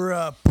 Batter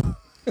up.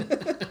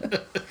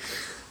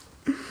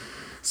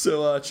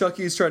 So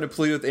Chucky's trying to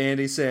plead with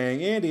Andy,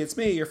 saying, "Andy, it's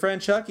me, your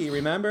friend Chucky.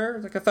 Remember?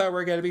 Like I thought we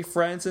were gonna be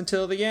friends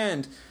until the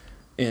end."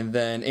 And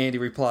then Andy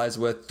replies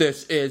with,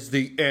 "This is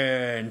the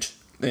end."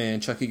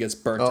 And Chucky gets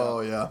burnt Oh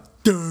up.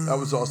 yeah, that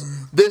was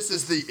awesome. This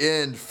is the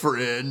end,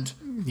 friend.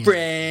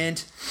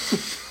 Friend.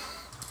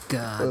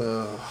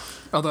 God.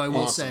 Although I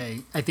will Awesome. say,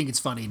 I think it's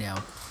funny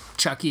now.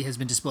 Chucky has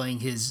been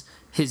displaying his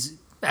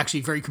actually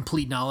very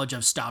complete knowledge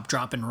of stop,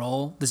 drop, and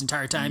roll this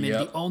entire time. Yep.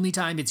 And the only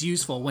time it's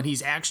useful when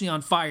he's actually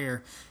on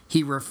fire,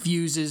 he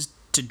refuses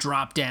to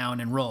drop down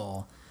and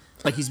roll,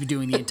 like he's been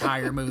doing the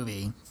entire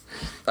movie.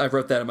 I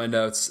wrote that in my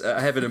notes. I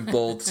have it in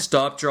bold.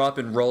 Stop, drop,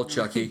 and roll,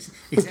 Chucky.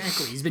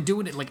 Exactly. He's been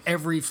doing it like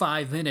every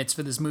 5 minutes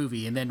for this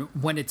movie, and then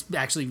when it's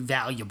actually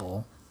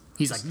valuable,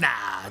 he's like,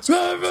 "Nah, it's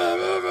exactly.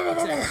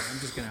 I'm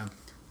just gonna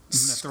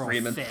throw a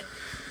Screaming. fit."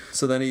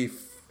 So then he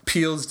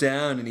peels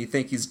down and he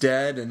thinks he's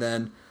dead, and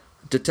then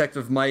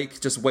Detective Mike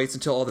just waits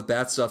until all the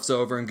bat stuff's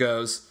over and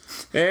goes,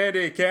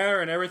 "Andy,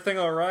 Karen, everything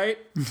all right?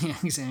 Yeah,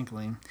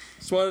 exactly.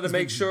 Just wanted to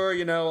make sure,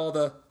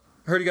 I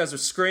heard you guys are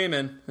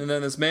screaming," and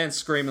then this man's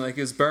screaming like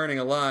he was burning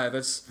alive. I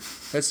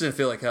just didn't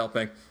feel like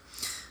helping.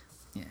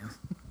 Yeah.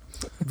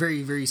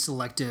 Very, very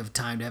selective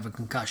time to have a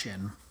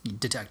concussion,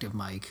 Detective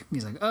Mike.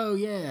 He's like, "Oh,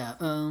 yeah,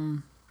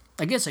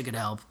 I guess I could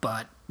help,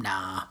 but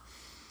nah."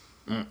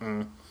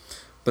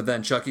 But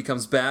then Chucky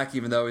comes back,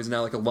 even though he's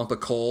now like a lump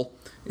of coal,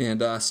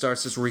 and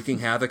starts just wreaking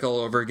havoc all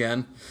over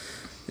again.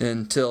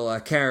 Until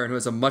Karen, who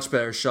has a much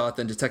better shot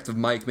than Detective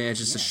Mike,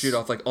 manages to shoot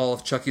off like all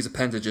of Chucky's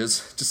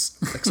appendages,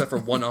 just except for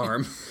one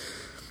arm,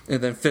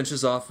 and then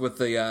finishes off with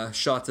the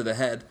shot to the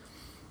head.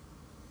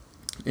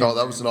 Oh,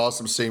 that was an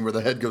awesome scene where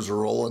the head goes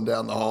rolling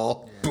down the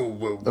hall.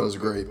 That was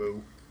great.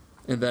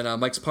 And then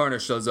Mike's partner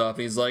shows up,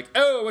 and he's like,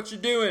 "Oh, what you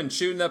doing?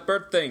 Shooting that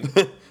bird thing?"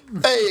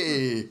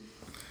 Hey,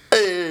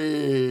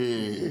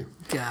 hey.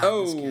 God,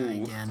 this guy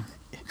Oh. again.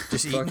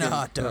 Just eating a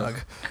hot dog.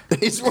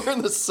 He's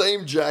wearing the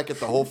same jacket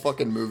the whole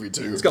fucking movie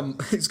too.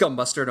 He's got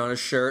mustard on his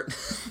shirt.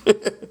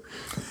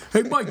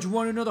 Hey, Mike, do you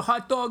want another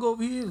hot dog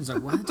over here? He's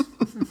like, "What?"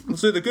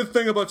 See, the good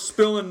thing about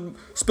spilling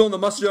the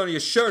mustard on your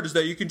shirt is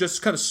that you can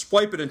just kind of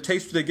swipe it and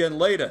taste it again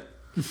later.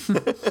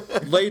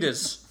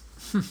 Laters.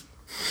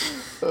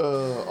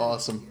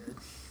 Awesome.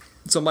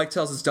 So Mike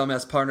tells his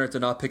dumbass partner to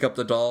not pick up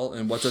the doll,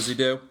 and what does he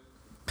do?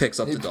 Picks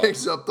up He the doll.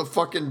 picks up the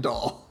fucking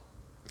doll.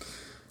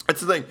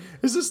 That's the thing.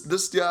 Is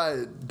this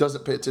guy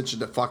doesn't pay attention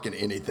to fucking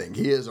anything.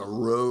 He is a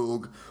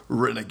rogue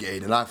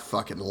renegade, and I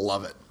fucking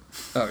love it.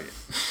 Oh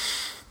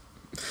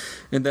yeah.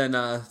 And then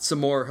some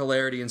more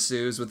hilarity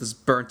ensues with this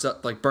burnt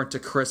to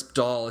crisp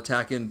doll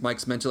attacking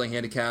Mike's mentally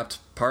handicapped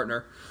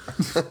partner.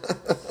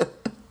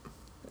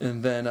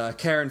 And then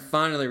Karen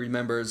finally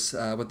remembers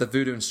what the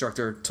voodoo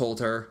instructor told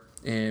her,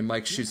 and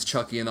Mike shoots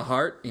Chucky in the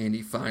heart, and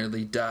he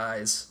finally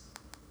dies.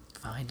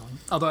 Finally.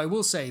 Although I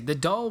will say, the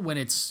doll, when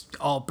it's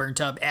all burnt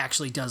up,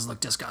 actually does look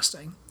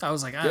disgusting. I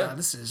was like, Yeah.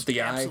 this is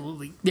The eye.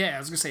 absolutely... Yeah, I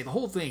was going to say, the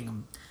whole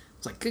thing,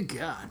 it's like, good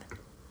God.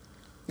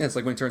 Yeah, it's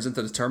like when he turns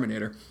into the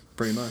Terminator,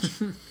 pretty much.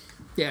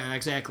 Yeah,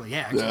 exactly.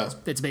 Yeah, Yeah.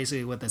 It's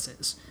basically what this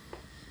is.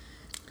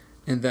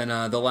 And then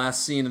the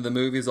last scene of the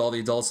movie is all the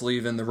adults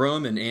leaving the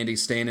room, and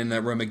Andy's staying in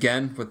that room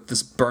again with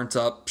this burnt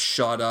up,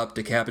 shot up,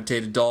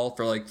 decapitated doll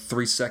for like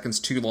 3 seconds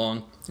too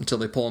long until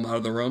they pull him out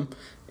of the room,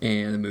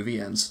 and the movie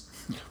ends.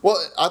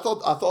 Well, I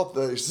thought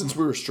that since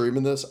we were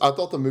streaming this, I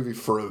thought the movie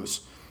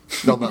froze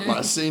on that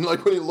last scene.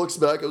 Like when he looks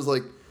back, I was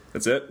like,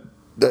 That's it?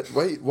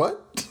 wait,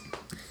 what?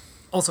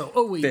 Also,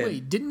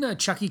 Ben. didn't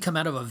Chucky come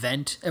out of a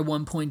vent at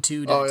one point,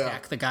 too, to Oh, yeah.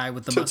 attack the guy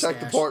with the To mustache?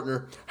 attack the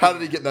partner. How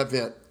did he get in that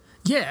vent?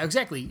 Yeah,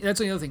 exactly. That's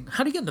the other thing.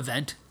 How do you get in the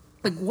vent?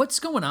 Like, what's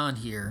going on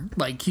here?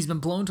 Like, he's been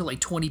blown to,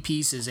 like, 20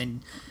 pieces,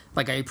 and,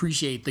 like, I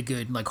appreciate the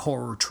good, like,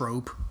 horror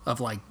trope of,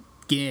 like,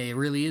 yeah, it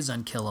really is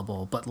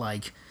unkillable, but,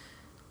 like,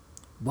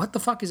 what the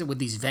fuck is it with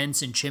these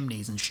vents and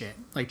chimneys and shit?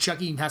 Like,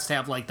 Chucky has to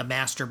have, like, the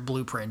master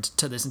blueprint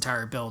to this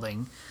entire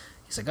building.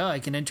 He's like, oh, I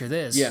can enter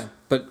this. Yeah,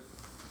 but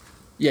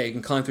yeah, you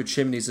can climb through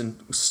chimneys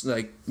and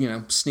like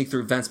sneak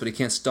through vents, but you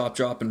can't stop,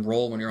 drop, and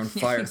roll when you're on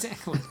fire.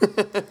 Exactly.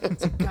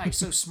 It's like, God, you're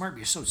so smart, but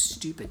you're so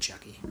stupid,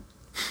 Chucky.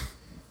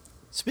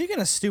 Speaking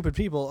of stupid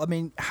people, I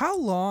mean, how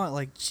long,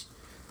 like,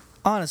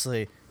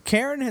 honestly,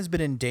 Karen has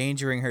been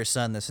endangering her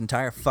son this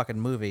entire fucking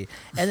movie,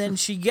 and then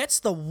she gets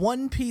the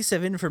one piece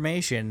of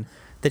information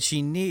that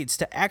she needs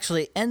to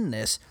actually end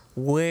this,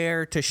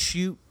 where to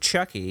shoot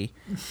Chucky,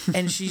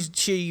 and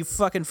she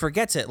fucking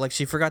forgets it, like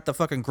she forgot the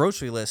fucking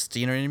grocery list,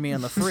 you know what I mean,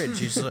 on the fridge.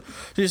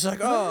 She's like,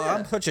 oh,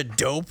 I'm such a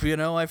dope,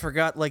 I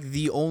forgot, like,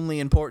 the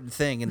only important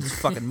thing in this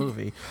fucking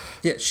movie.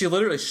 Yeah, she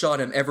literally shot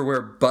him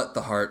everywhere but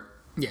the heart.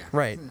 Yeah.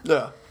 Right.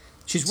 Yeah.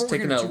 She's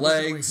Taking out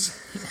legs,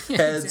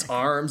 heads,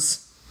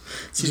 arms.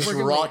 She's Just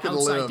working rocking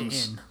outside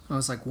limbs. to in. I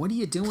was like, what are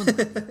you doing?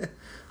 Lady?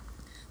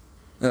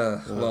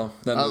 Well,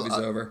 that movie's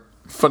over.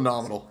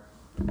 Phenomenal.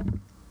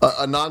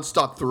 A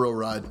non-stop thrill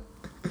ride.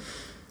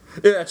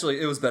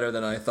 It was better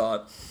than I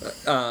thought.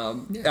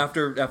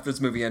 After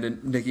this movie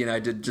ended, Nikki and I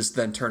did just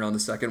then turn on the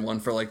second one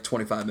for like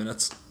 25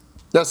 minutes.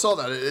 Yeah, I saw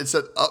that. It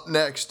said, up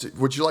next,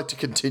 would you like to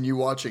continue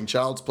watching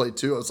Child's Play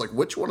 2? I was like,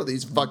 which one of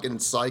these fucking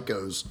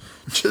psychos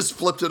just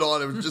flipped it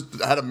on and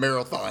just had a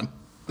marathon?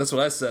 That's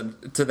what I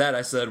said. To that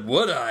I said,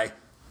 would I?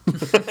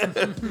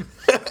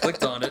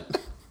 Clicked on it.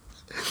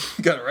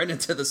 Got right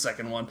into the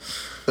second one.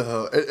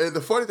 And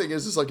the funny thing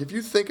is like, if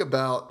you think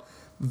about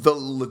the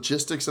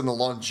logistics and the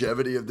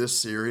longevity of this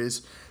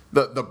series,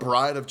 the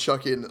Bride of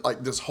Chucky, and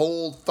like this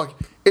whole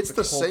it's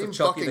the Cult of Same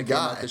Chucky fucking that came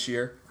out guy. this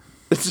year.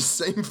 It's the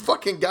same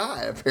fucking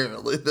guy,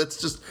 apparently,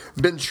 that's just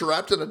been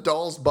trapped in a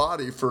doll's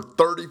body for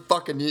 30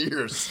 fucking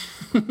years.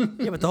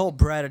 Yeah, but the whole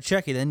Bride of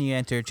Chucky, then you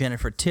enter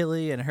Jennifer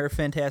Tilly and her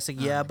fantastic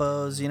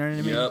yabos, you know what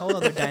I mean? Yep. A whole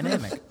other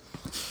dynamic.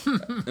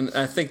 And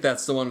I think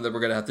that's the one that we're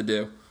going to have to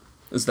do,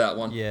 is that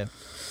one. Yeah.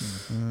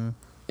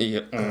 Yeah.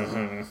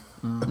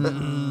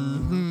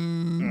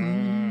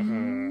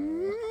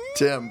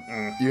 Tim,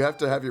 you have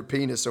to have your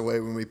penis away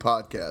when we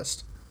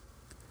podcast.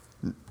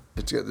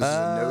 This is a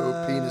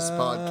no penis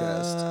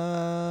podcast.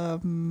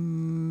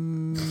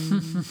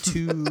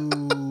 Too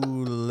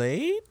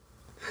late?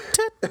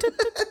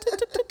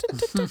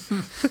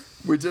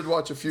 We did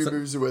watch a few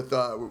movies with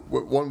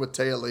one with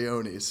Taya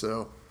Leone,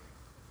 so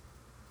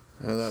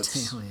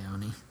that's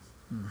Leone.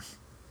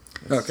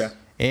 Okay.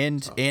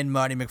 And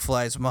Marty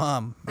McFly's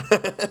mom.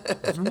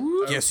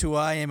 Guess who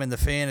I am in the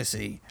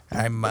fantasy?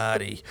 I'm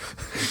Marty.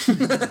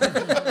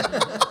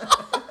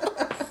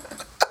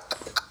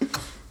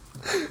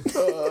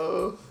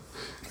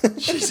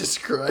 Jesus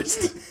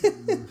Christ.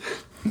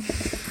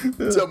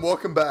 Tim,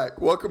 welcome back.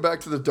 Welcome back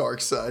to the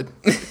dark side.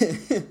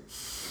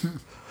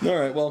 All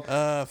right,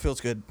 well,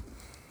 Feels good.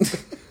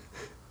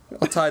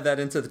 I'll tie that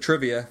into the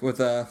trivia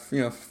with,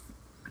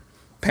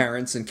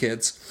 parents and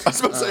kids. I was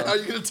about to say, how are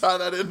you going to tie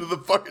that into the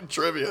fucking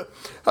trivia?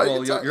 How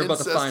Well, tie you're about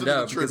to incest find into the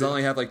out because I trivia?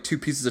 only have like 2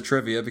 pieces of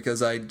trivia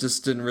because I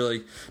just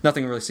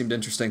nothing really seemed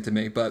interesting to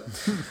me. But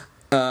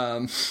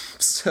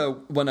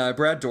so when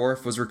Brad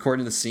Dourif was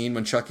recording the scene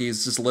when Chucky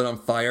is just lit on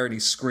fire and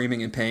he's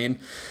screaming in pain,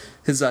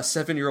 his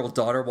 7-year-old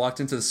daughter walked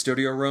into the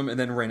studio room and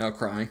then ran out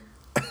crying.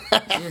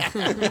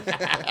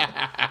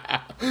 I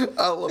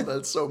love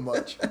that so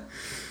much.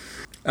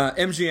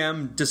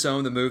 MGM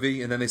disowned the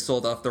movie and then they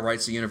sold off the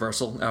rights to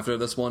Universal after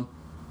this one.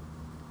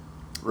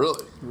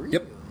 Really?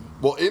 Yep.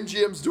 Well,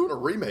 MGM's doing a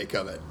remake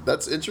of it.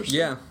 That's interesting.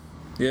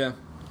 Yeah.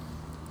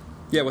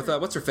 With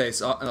what's her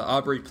face?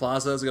 Aubrey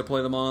Plaza is gonna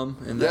play the mom,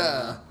 and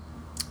then,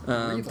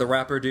 the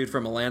rapper dude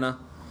from Atlanta.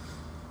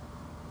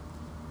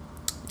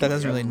 That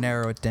doesn't really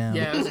narrow it down.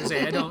 Yeah, I was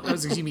gonna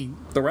say you mean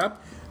The rapper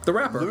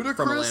Ludacris?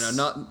 from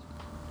Atlanta,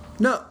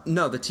 no,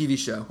 the TV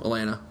show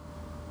Atlanta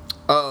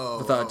Oh.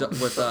 with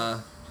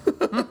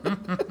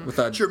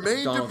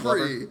Jermaine Donald Dupri.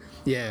 Glover.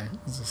 yeah? I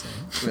was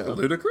gonna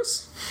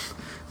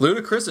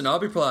Ludacris and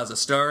Aubrey Plaza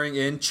starring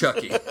in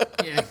Chucky. say,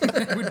 yeah,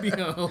 that would be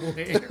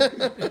hilarious.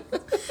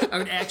 I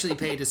would actually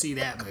pay to see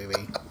that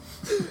movie.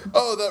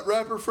 Oh, that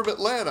rapper from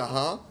Atlanta,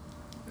 huh?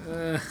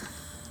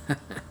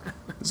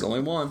 There's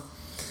only one.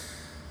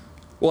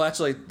 Well,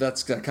 actually,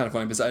 that's kind of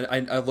funny because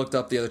I looked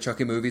up the other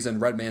Chucky movies and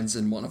Redman's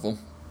in one of them,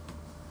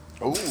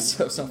 Oh.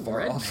 so it's not far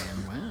Red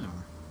off. Man, wow.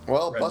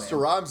 Well, Red Busta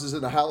Man. Rhymes is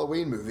in a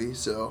Halloween movie,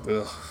 so.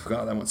 Ugh,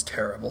 God, that one's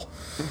terrible.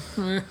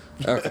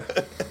 Okay.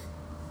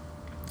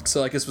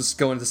 So I guess let's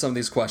go into some of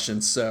these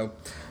questions. So,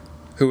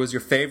 who was your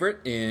favorite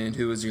and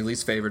who was your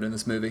least favorite in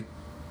this movie?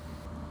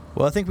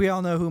 Well, I think we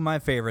all know who my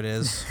favorite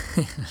is.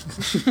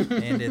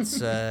 And it's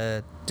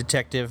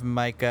Detective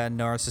Mike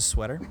Norris's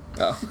sweater.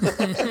 Oh,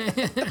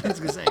 I was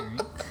gonna say,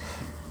 right?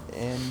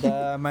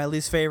 And my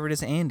least favorite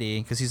is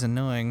Andy, because he's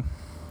annoying.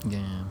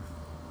 Yeah.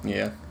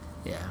 yeah.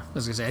 Yeah, I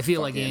was gonna say, I feel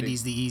like Andy.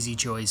 Andy's the easy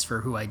choice for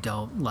who I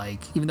don't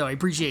like. Even though I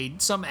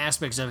appreciate some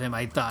aspects of him,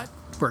 I thought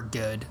were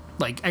good.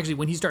 Like, actually,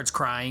 when he starts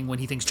crying, when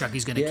he thinks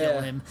Chucky's gonna kill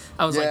Yeah. him,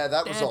 I was like, Yeah,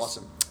 that was "That's-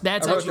 awesome.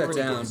 That's I wrote actually that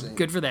really down. good.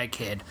 Good for that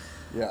kid."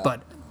 Yeah.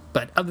 But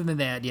But other than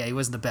that, yeah, he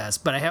wasn't the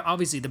best. But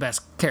obviously the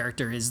best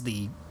character is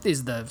the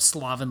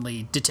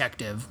slovenly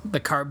detective, the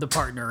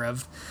partner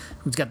of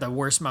who's got the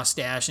worst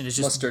mustache and is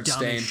just Mustard dumb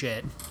stain. as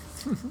shit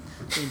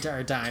the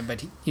entire time.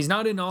 But he's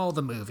not in all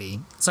the movie.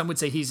 Some would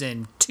say he's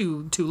in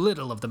too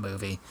little of the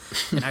movie,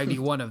 and I'd be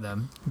one of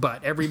them.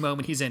 But every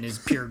moment he's in is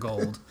pure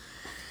gold.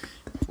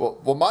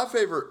 Well, my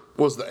favorite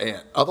was the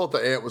aunt. I thought the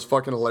aunt was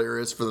fucking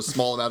hilarious for the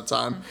small amount of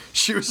time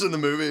she was in the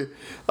movie.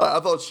 I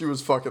thought she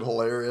was fucking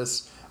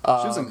hilarious. She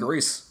was in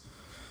Grease.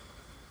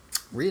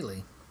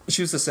 Really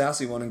She was the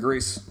sassy one in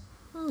Grease.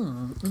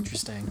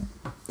 interesting.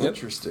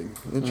 Interesting.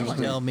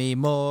 Tell me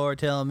more.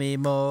 Tell me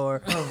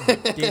more.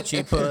 Did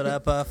she put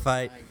up a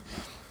fight?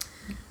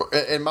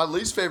 And my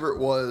least favorite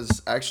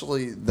was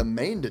actually the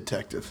main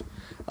detective.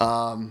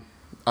 I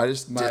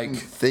just didn't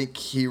Mike. think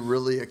he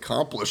really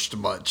accomplished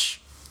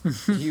much.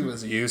 He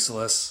was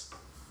useless.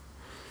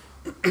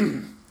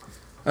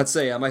 I'd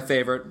say my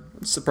favorite,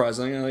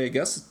 surprisingly, I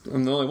guess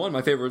I'm the only one.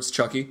 My favorite was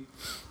Chucky.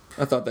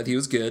 I thought that he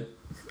was good.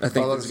 I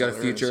think that he's was got a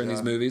future in hilarious,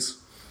 these movies.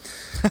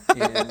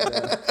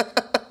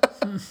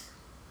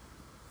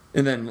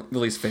 And then the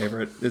least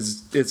favorite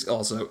is it's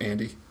also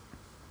Andy.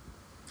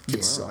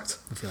 He sucked.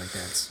 I feel like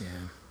that's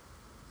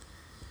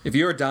If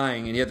you were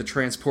dying and you had to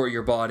transport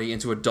your body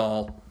into a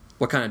doll,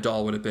 what kind of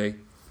doll would it be?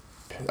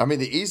 I mean,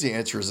 the easy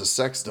answer is a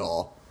sex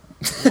doll.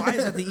 Why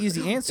is that the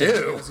easy answer?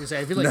 I was gonna say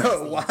I feel like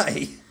No, why?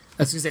 I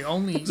was gonna say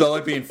only It's all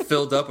like being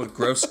filled up with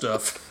gross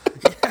stuff.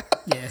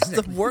 yeah.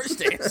 The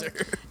worst answer.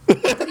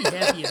 Pretty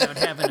happy about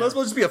having Might as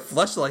well just be a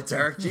fleshlight,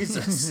 Derek.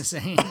 Jesus.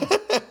 saying.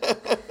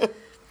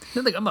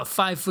 Like I'm a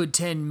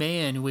 5'10"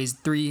 man who weighs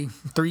 3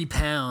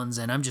 pounds,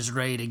 and I'm just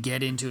ready to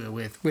get into it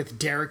with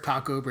Derek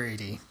Paco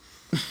Brady.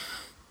 I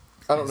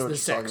don't know what the you're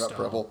talking sex about, doll.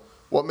 Preble.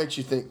 What makes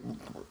you think...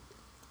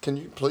 Can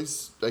you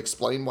please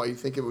explain why you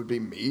think it would be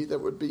me that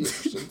would be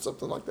interested in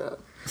something like that?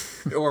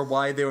 Or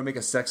why they would make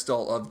a sex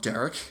doll of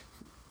Derek.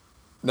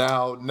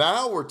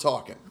 Now we're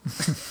talking.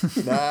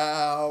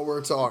 Now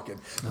we're talking.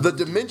 The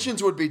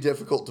dimensions would be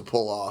difficult to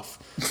pull off,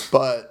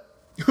 but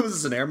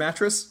Was this an air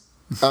mattress?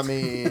 I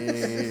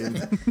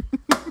mean,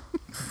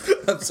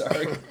 I'm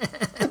sorry.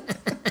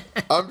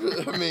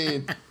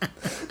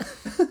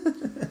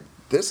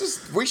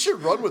 we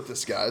should run with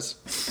this, guys.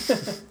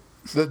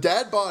 The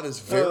dad bod is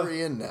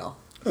very in now.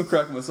 I'm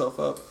cracking myself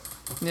up.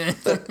 Yeah.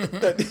 That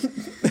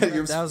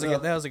was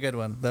a good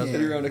one. That was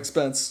At your own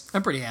expense.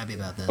 I'm pretty happy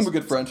about this. I'm a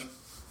good friend.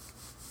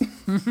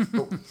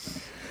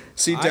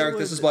 See, Derek,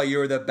 this is why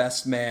you're the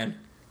best man.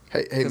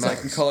 Hey, Because I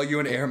can Max. call you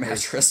an air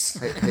mattress.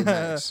 Hey,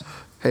 Max.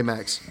 Hey,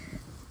 Max.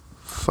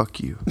 Fuck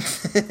you.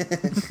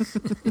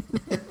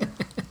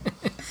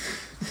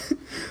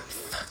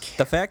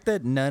 The fact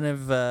that none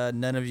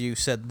of you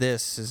said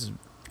this is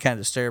kind of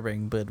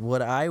disturbing. But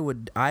what I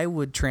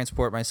would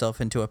transport myself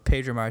into a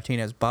Pedro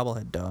Martinez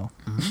bobblehead doll.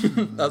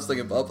 I was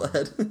thinking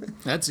bobblehead.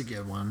 That's a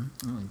good one.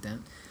 I like that.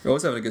 You're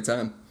always having a good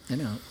time. I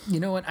know. You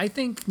know what? I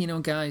think,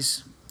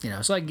 guys,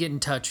 so I can get in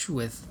touch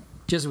with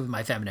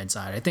my feminine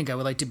side. I think I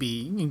would like to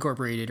be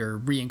incorporated or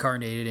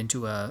reincarnated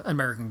into a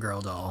American Girl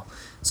doll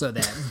so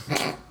that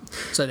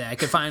I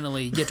could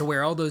finally get to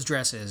wear all those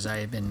dresses I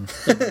have been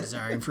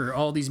desiring for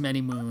all these many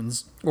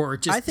moons. Or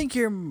just I think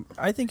you're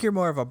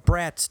more of a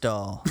Bratz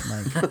doll,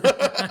 Mike.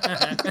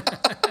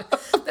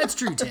 that's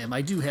true, Tim.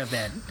 I do have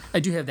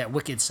that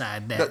wicked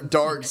side, That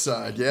dark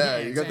side. Yeah,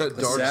 you got that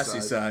exactly. dark Sassy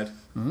side. side.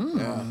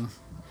 Yeah.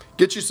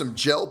 Get you some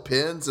gel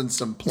pens and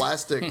some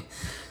plastic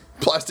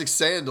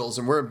sandals,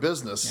 and we're in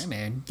business. Yeah,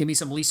 man. Give me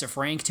some Lisa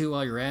Frank too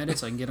while you're at it,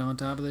 so I can get on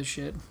top of this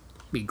shit.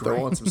 Be great.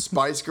 Throw on some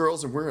Spice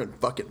Girls, and we're in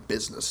fucking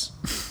business.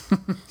 We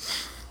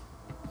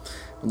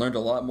learned a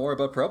lot more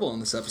about Preble in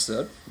this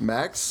episode.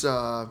 Max,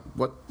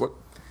 what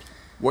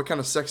kind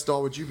of sex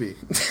doll would you be?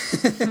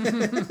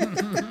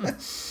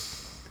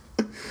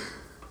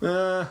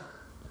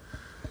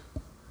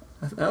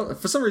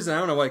 For some reason, I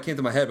don't know why it came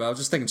to my head, but I was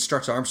just thinking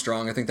Stretch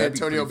Armstrong. I think that'd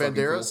Antonio be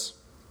pretty fucking Banderas?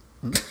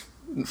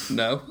 cool.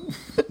 No.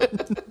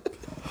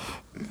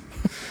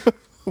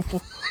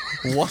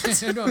 What?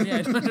 I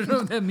don't know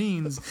what that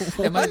means.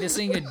 Am I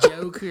missing a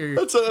joke or?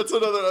 That's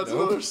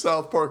another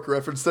South Park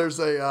reference. There's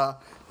an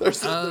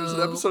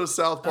episode of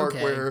South Park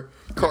okay. where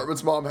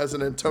Cartman's mom has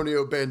an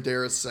Antonio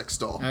Banderas sex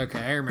doll. Okay,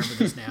 I remember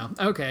this now.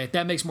 Okay,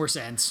 that makes more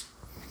sense.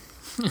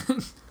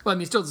 Well, I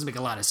mean, it still doesn't make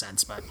a lot of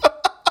sense, but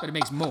it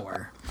makes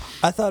more.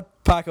 I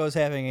thought Paco was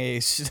having a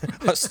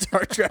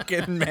Star Trek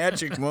and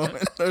magic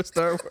moment, or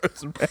Star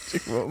Wars and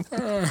magic moment.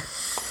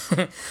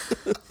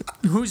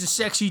 Who's a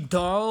sexy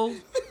doll?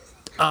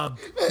 A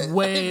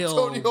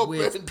whale Antonio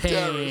with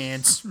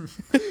Banderas. pants.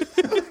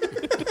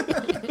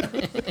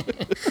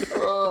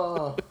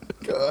 Oh,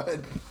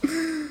 God.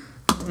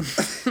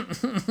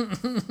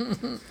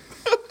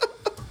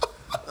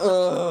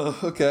 Oh,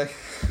 okay.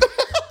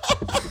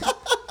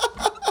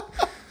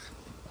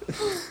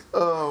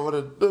 Oh,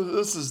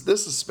 this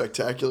is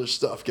spectacular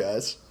stuff,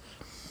 guys.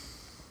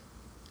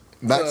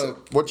 Max,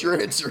 what's your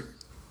answer?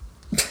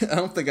 I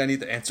don't think I need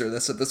to answer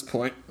this at this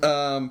point.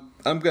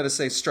 I'm gonna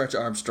say Stretch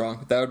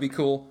Armstrong. That would be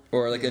cool.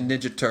 Or like a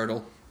Ninja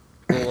Turtle.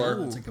 Or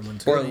That's a good one,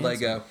 too. or a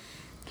Lego.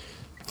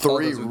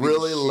 Three those would be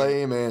really shit.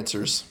 lame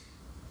answers.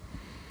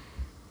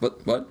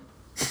 What?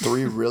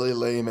 3 really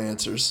lame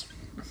answers.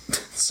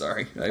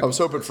 Sorry. I was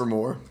hoping for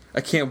more.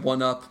 I can't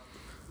one up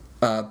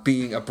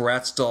being a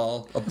Bratz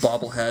doll, a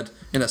bobblehead,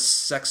 and a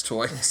sex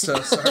toy. So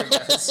sorry,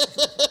 guys.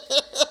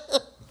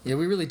 Yeah,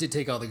 we really did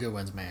take all the good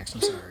ones, Max.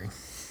 I'm sorry.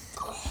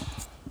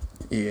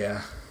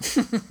 Yeah.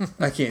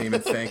 I can't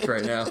even think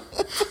right now.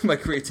 My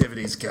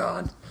creativity's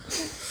gone.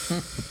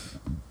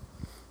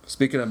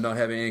 Speaking of not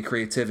having any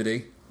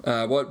creativity,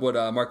 what would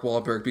Mark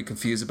Wahlberg be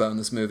confused about in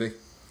this movie?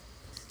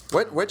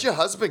 Where'd your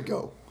husband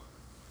go?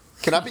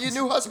 Can I be your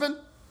new husband?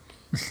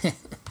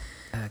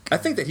 I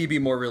think that he'd be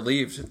more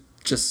relieved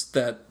just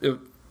that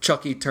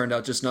Chucky turned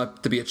out just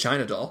not to be a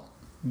China doll.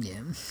 Yeah.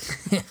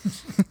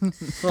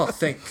 Oh,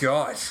 thank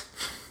God.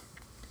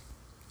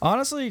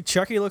 Honestly,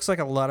 Chucky looks like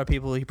a lot of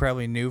people he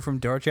probably knew from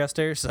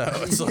Dorchester, so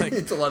it's like,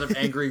 It's a lot of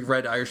angry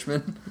red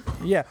Irishmen.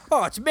 yeah.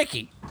 Oh, it's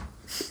Mickey.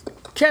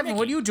 Kevin,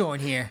 what are you doing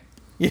here?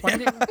 Yeah.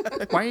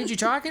 Why aren't you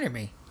talking to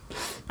me?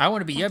 I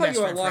want to be your thought best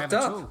you were friend locked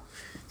forever, up.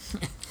 too.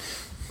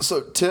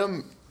 So,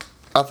 Tim,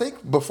 I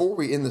think before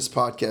we end this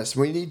podcast,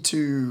 we need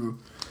to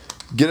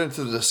get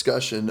into the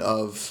discussion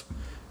of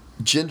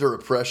gender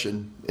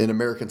oppression in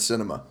American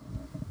cinema.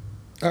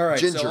 All right,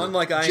 Ginger. so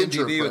unlike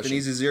Ginger IMDb with an oppression.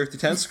 easy 0 to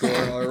 10 score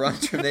on Rotten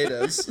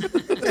Tomatoes,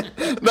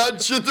 Not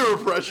gender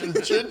oppression,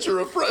 ginger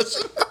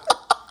oppression.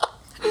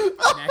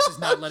 Max is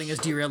not letting us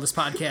derail this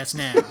podcast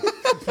now.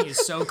 He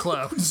is so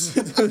close.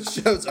 the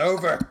show's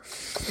over.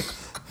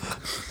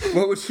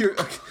 What would your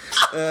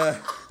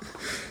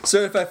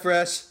certified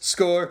fresh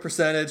score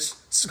percentage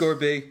score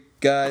be,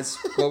 guys?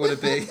 What would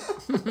it be?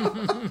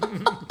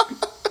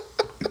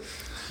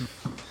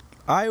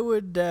 I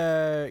would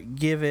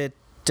give it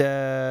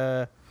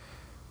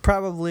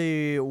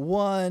probably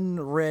 1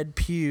 red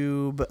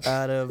pube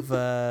out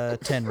of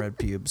 10 red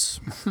pubes.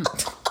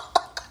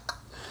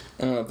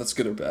 I don't know if that's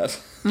good or bad.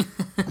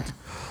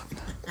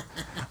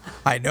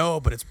 I know,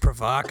 but it's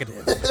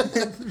provocative.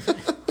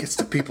 Gets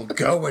the people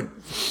going.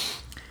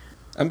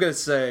 I'm gonna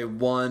say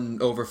 1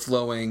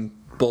 overflowing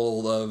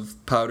bowl of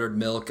powdered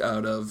milk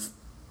out of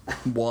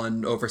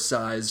 1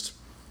 oversized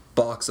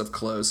box of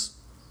clothes.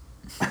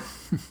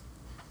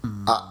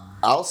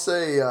 I'll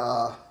say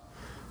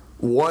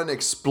 1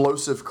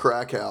 explosive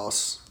crack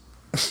house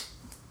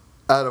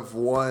out of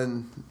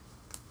 1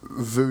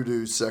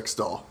 voodoo sex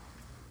doll.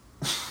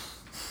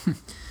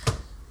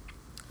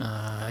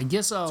 I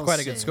guess I'll It's quite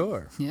a say- good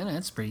score. Yeah,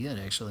 that's pretty good,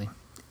 actually.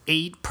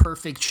 8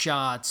 perfect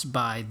shots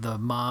by the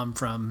mom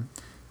from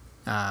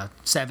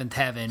Seventh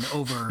Heaven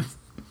over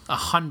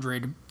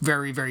 100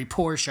 very, very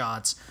poor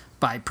shots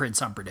by Prince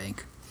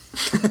Humperdinck.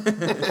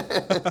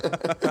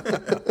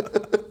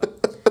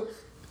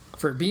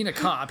 For being a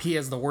cop, he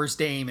has the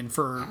worst aim, and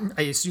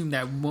I assume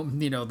that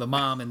the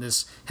mom in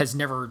this has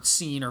never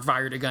seen or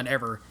fired a gun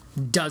ever,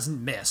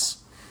 doesn't miss,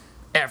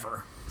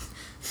 ever.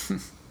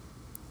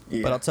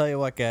 Yeah. But I'll tell you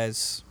what,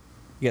 guys.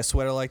 You got a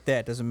sweater like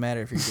that, doesn't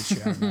matter if you're a good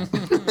shot or not.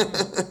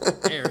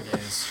 There it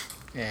is.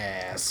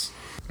 Yes.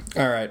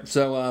 All right,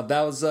 so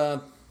that was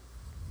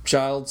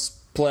Child's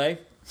Play,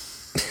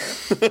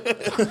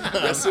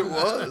 Yes, it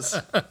was.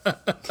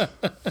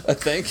 I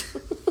think.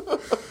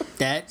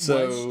 That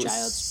So was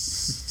Child's.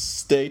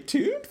 Stay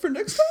tuned for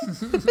next time.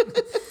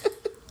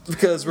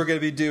 Because we're going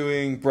to be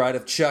doing Bride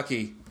of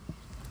Chucky.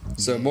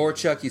 So more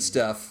Chucky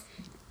stuff.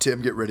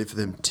 Tim, get ready for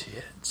them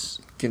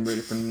tits. Getting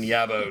ready for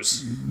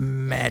Yabos.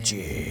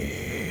 Magic.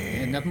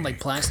 And nothing like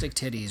plastic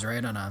titties,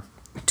 right, on a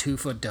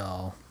 2-foot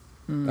doll.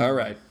 All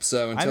right,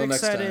 so until I'm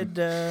next excited.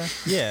 time.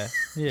 Yeah.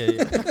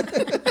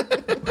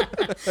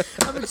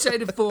 I'm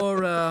excited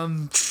for,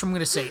 I'm going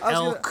to say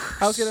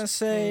elk. I was gonna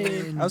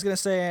say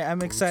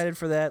I'm excited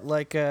for that,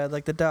 like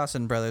the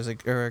Dawson brothers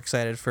are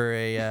excited for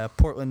a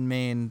Portland,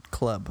 Maine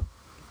club.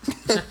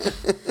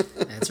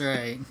 That's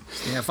right.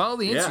 Yeah, follow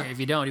the Instagram Yeah. if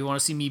you don't. You want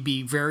to see me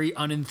be very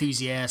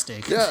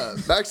unenthusiastic. Yeah,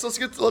 Max, let's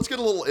get a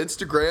little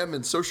Instagram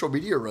and social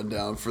media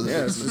rundown for the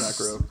Dudes in the Back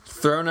Row.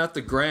 Throwing out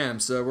the gram.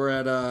 So we're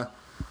at,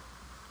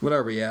 what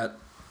are we at?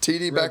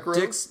 TD Back Row.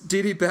 Dick's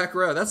DD Back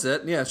Row. That's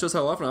it. Yeah, it shows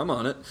how often I'm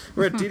on it.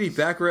 We're at DD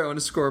Back Row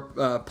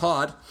 _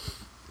 pod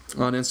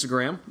on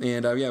Instagram.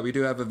 And yeah, we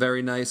do have a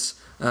very nice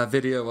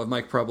video of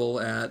Mike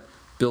Preble at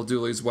Bill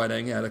Dooley's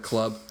wedding at a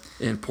club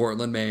in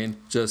Portland, Maine.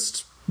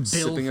 Just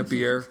sipping a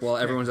beer while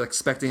everyone's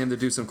expecting him to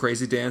do some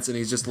crazy dance, and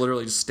he's just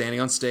literally just standing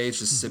on stage,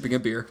 just sipping a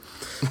beer,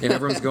 and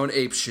everyone's going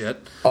ape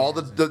shit. All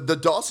the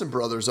Dawson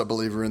brothers, I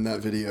believe, are in that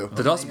video.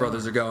 The Dawson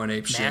brothers are going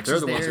ape shit. Max They're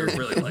is the ones who there.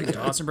 really like The it.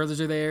 Dawson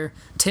brothers are there.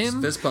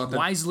 Tim, Fist pumping.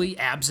 wisely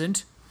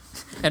absent.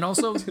 And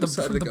also, side of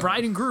the the gun.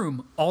 bride and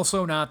groom,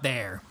 also not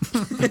there.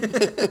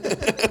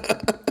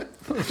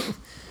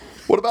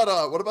 What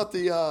about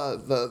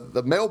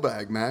the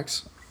mailbag,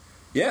 Max?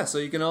 Yeah, so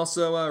you can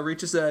also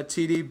reach us at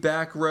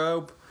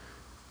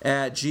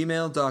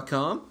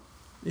tdbackrobe@gmail.com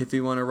if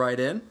you want to write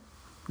in.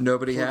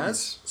 Nobody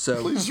has,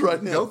 so Please write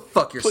in. go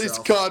fuck yourself. Please,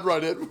 God,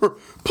 write in.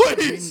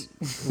 Please.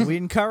 We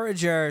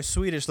encourage our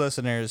Swedish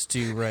listeners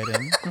to write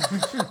in.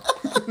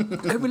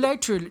 I would like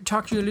to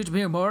talk to you a little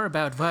bit more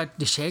about what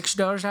the sex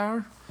dolls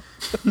are.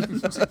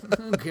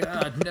 Oh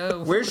God,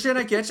 no. Where should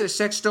I get a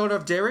sex doll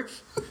of Derek?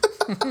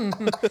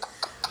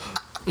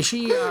 Is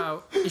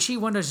she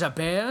one of the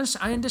bears?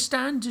 I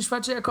understand is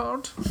what they're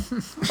called.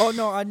 Oh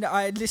no,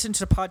 I listen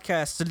to the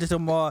podcast a little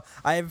more.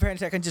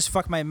 Apparently I can just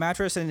fuck my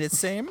mattress and it's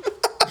same.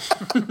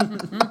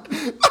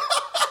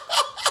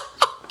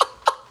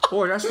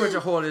 Oh, that's where the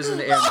hole is in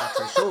the air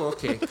mattress. Oh,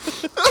 okay.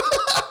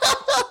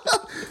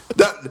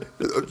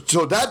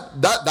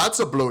 That's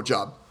a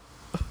blowjob.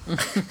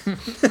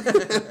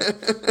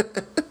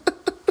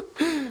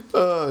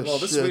 Oh, Well,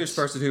 this shit. Swedish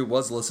person who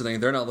was listening,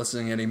 they're not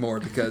listening anymore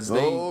because they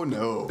Oh,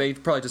 no. they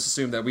probably just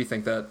assume that we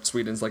think that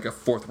Sweden's like a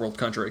fourth world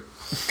country.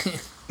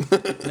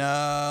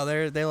 No,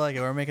 they like it.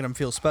 We're making them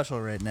feel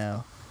special right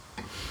now.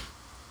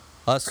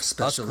 Us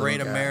Special great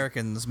little guy.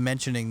 Americans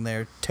mentioning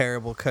their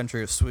terrible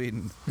country of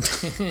Sweden.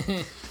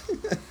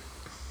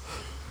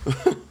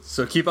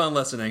 So keep on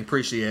listening.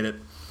 Appreciate it.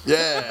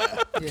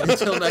 Yeah.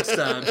 Until next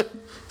time,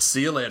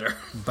 see you later.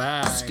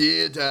 Bye.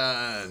 Spear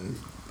done.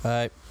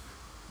 Bye.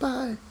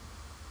 Bye.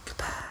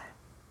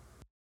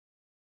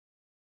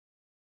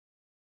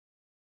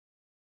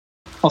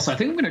 Also, I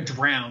think I'm going to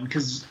drown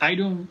because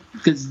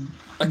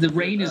the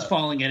rain is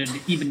falling at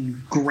an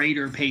even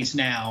greater pace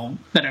now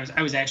that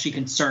I was actually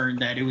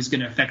concerned that it was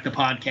going to affect the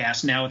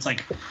podcast. Now it's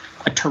like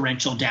a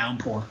torrential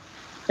downpour.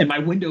 And my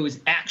window is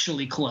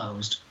actually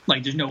closed.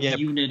 Like there's no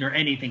unit or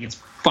anything. It's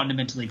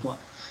fundamentally closed.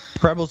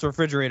 Preble's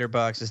refrigerator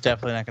box is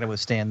definitely not going to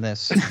withstand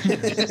this.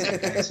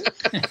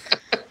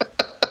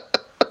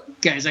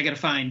 Guys, I gotta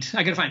find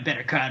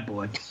better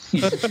cardboard.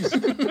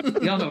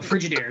 Y'all know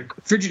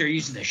Frigidaire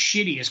uses the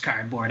shittiest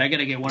cardboard. I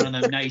gotta get one of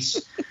them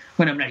nice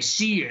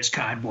Sears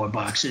cardboard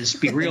boxes.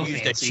 Be real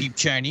Use fancy. that cheap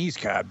Chinese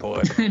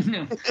cardboard.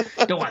 No,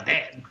 don't want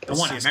that. I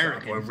want Sears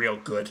American. cardboard, real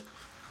good.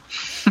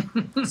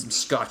 Some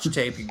Scotch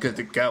tape, you're good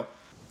to go.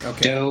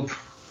 Okay. Dope.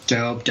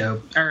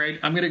 All right,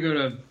 I'm gonna go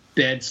to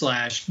bed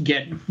 /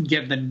 get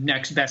the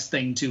next best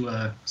thing to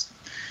a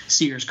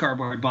Sears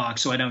cardboard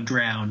box so I don't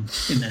drown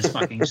in this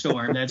fucking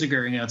storm that's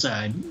occurring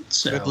outside.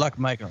 So Good luck,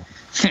 Michael.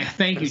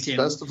 thank you, Tim.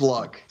 Best of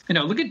luck. I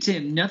know. Look at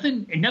Tim.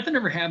 Nothing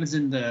ever happens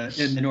in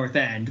the North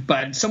End,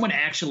 but someone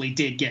actually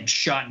did get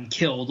shot and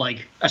killed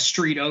like a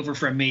street over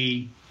from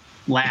me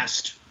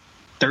last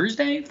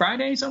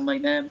Friday, something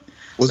like that.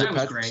 Was So it that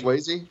was Patrick great.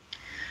 Swayze?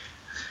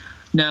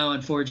 No,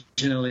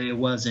 unfortunately, it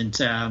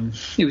wasn't.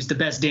 It was the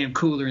best damn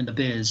cooler in the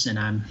biz, and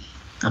I'm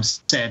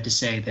sad to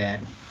say that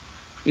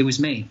it was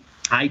me.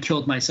 I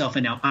killed myself,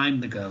 and now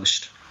I'm the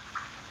ghost.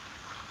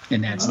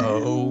 And that's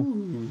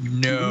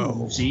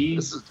No. See,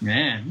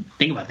 man,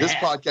 think about This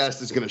that.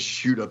 podcast is going to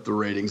shoot up the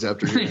ratings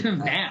after hearing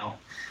that. Now,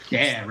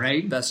 yeah,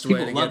 right. Best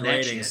People way to love get that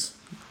ratings.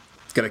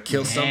 It's gonna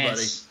kill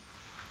somebody. Yes.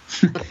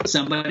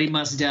 Somebody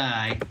must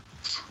die.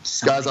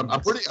 Guys, I'm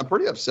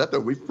pretty upset though.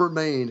 We're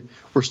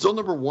still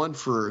number 1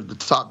 for the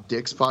Top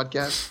Dicks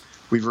podcast.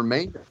 We've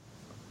remained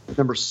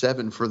number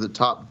 7 for the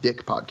Top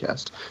Dick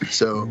podcast.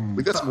 So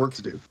we got some work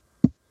to do.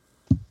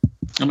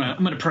 I'm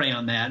gonna pray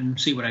on that and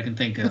see what I can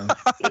think of.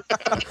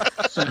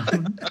 So,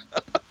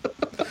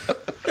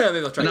 Yeah,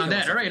 maybe they'll try and to on kill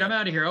that, all right, I'm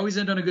out of here. Always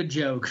end on a good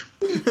joke.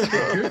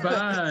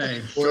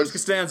 Goodbye. George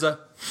Costanza.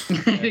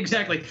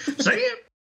 Exactly. See ya.